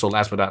 And also,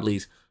 last but not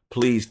least,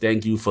 please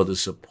thank you for the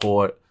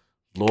support.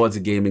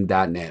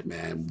 LordsofGaming.net,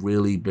 man.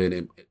 Really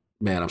been,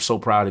 man, I'm so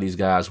proud of these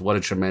guys. What a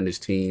tremendous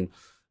team.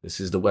 This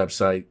is the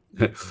website,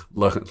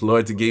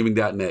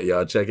 LordsofGaming.net,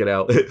 y'all. Check it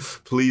out.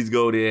 Please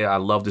go there. I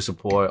love the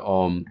support.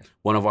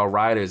 One of our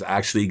riders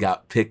actually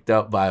got picked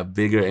up by a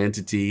bigger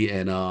entity,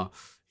 and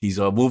he's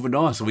moving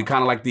on. So we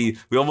kind of like we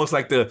almost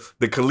like the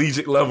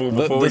collegiate level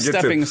before we get to the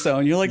stepping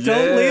stone. You're like,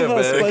 don't leave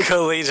us. Like,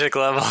 collegiate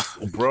level,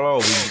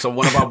 bro. So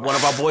one of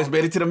our boys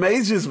made it to the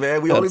majors,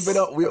 man. We only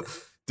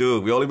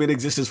been in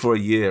existence for a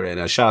year,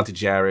 and shout out to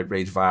Jared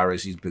Rage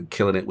Virus. He's been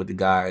killing it with the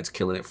guides,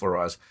 killing it for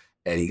us.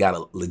 And he got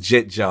a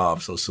legit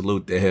job, so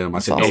salute to him. I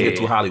said, don't get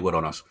too Hollywood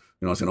on us.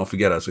 You know what I'm saying? Don't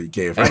forget us so you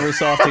can't. Every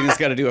so often, he's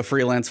got to do a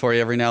freelance for you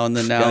every now and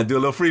then now. Got to do a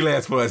little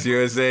freelance for us, you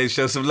know what I'm saying?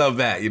 Show some love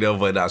back,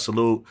 But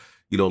salute,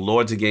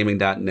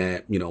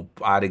 LordsofGaming.net,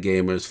 by the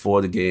gamers,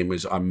 for the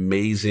gamers,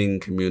 amazing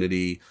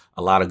community,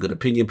 a lot of good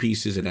opinion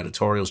pieces and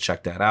editorials.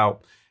 Check that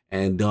out.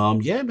 And,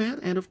 yeah,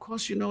 man. And, of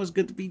course, it's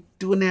good to be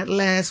doing that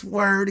last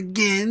word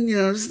again. You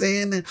know what I'm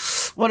saying?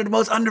 One of the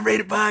most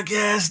underrated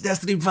podcasts,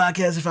 Destiny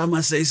podcast, if I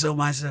must say so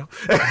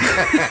myself. But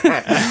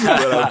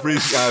I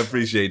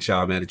appreciate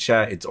y'all, man. The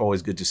chat, it's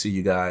always good to see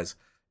you guys.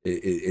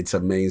 It's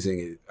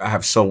amazing. I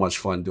have so much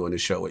fun doing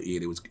this show with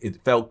Ian.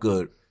 It felt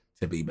good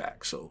to be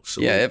back. So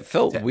yeah, it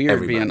felt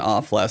weird being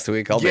off last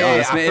week. I'll be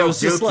honest, man. It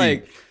was just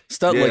like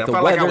stuff like the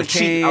weather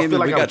came. I feel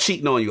like I was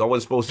cheating on you. I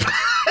wasn't supposed to.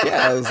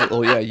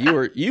 Yeah,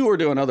 you were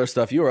doing other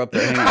stuff. You were up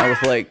there hanging out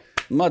with like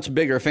much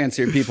bigger,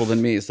 fancier people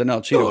than me. So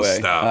no, cheat away.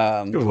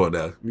 Stop. Come on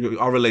now.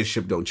 Our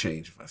relationship don't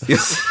change.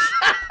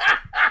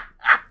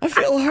 I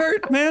feel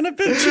hurt, man. I've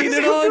been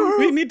cheated on.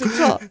 We need to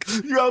talk.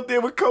 You out there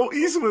with Cole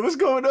Eastman. What's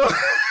going on?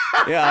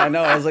 Yeah, I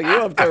know. I was like, you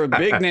up there with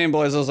big name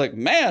boys. I was like,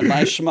 man,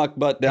 my schmuck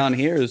butt down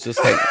here is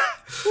just like.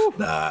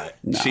 Nah.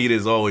 Cheat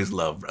is always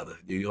love, brother.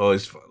 You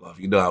always love.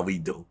 You know how we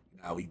do.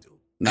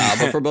 Nah,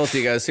 but for both of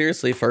you guys,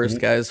 seriously, first,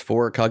 guys,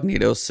 for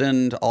Cognito,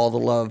 send all the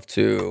love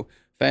to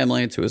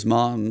family, to his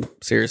mom.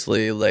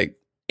 Seriously, like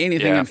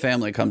anything in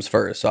family comes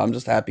first. So I'm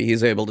just happy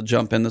he's able to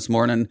jump in this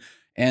morning.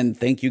 And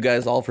thank you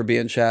guys all for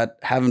being chat,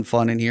 having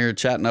fun in here,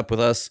 chatting up with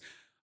us.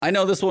 I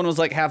know this one was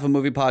like half a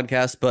movie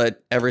podcast,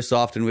 but every so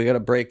often we got to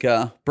break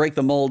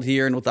the mold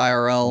here. And with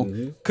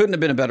IRL, couldn't have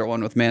been a better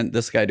one with, man,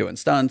 this guy doing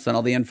stunts and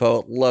all the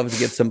info. Love to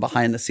get some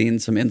behind the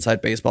scenes, some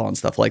inside baseball and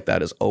stuff like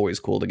that is always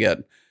cool to get.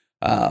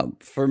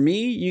 For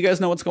me, you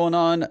guys know what's going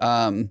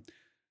on.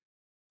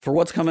 For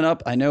what's coming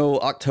up, I know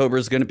October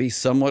is going to be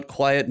somewhat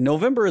quiet.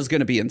 November is going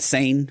to be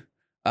insane.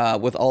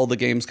 with all the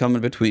games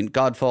coming between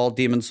Godfall,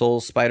 Demon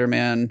Souls,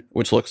 Spider-Man,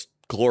 which looks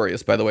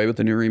glorious, by the way, with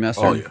the new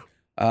remaster. Oh,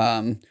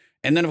 yeah.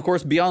 And then, of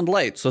course, Beyond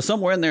Light. So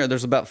somewhere in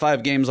there's about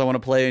 5 games I want to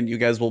play, and you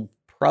guys will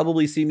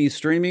probably see me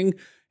streaming.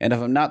 And if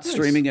I'm not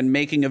streaming and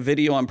making a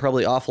video, I'm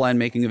probably offline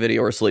making a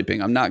video or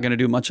sleeping. I'm not going to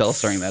do much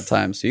else during that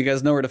time. So you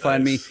guys know where to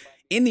find me.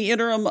 In the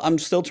interim, I'm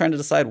still trying to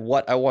decide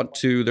what I want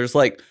to. There's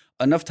like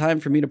enough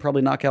time for me to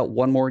probably knock out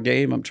one more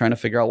game. I'm trying to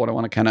figure out what I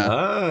want to kind of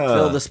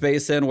fill the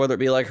space in, whether it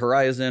be like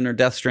Horizon or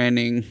Death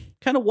Stranding.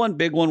 Kind of one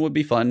big one would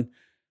be fun.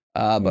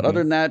 But other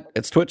than that,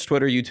 it's Twitch,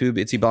 Twitter, YouTube,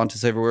 it's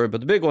Ebontis everywhere.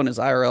 But the big one is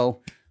IRL.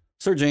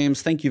 Sir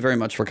James, thank you very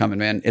much for coming,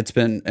 man. It's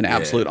been an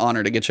absolute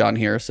honor to get you on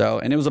here.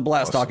 And it was a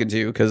blast talking to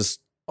you because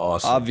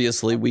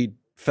obviously we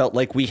felt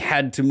like we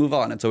had to move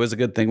on. It's always a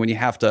good thing when you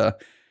have to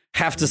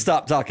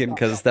stop talking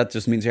because that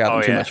just means you're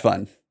having too much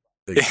fun.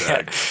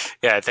 Exactly.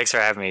 Yeah, thanks for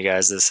having me,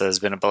 guys. This has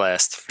been a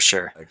blast for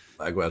sure.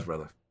 Likewise,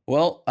 brother.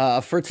 Well,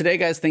 for today,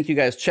 guys, thank you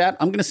guys, chat.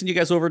 I'm going to send you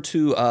guys over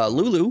to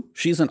Lulu.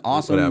 She's an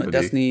awesome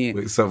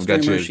Destiny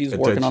streamer. She's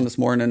working on this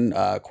morning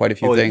quite a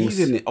few things.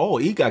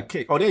 He got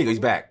kicked. Oh, there you go. He's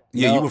back.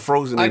 Yeah, no, you were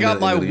frozen. I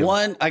got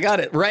I got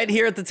it right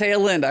here at the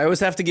tail end. I always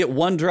have to get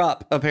one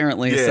drop,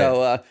 apparently. Yeah.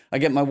 So I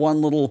get my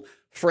one little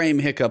frame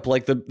hiccup,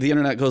 like the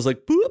internet goes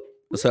like, boop.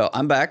 So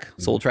I'm back.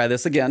 So we'll try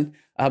this again.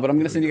 But I'm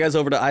going to send you guys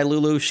over to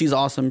iLulu. She's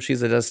awesome.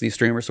 She's a Destiny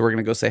streamer. So we're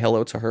going to go say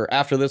hello to her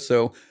after this.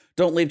 So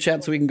don't leave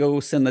chat so we can go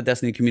send the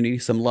Destiny community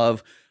some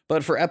love.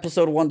 But for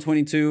episode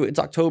 122, it's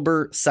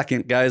October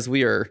 2nd, guys.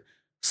 We are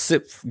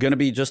going to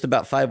be just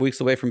about 5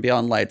 weeks away from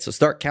Beyond Light. So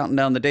start counting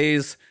down the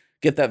days,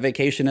 get that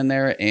vacation in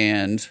there.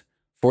 And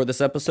for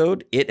this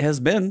episode, it has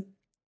been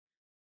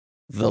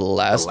the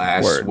last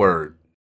word.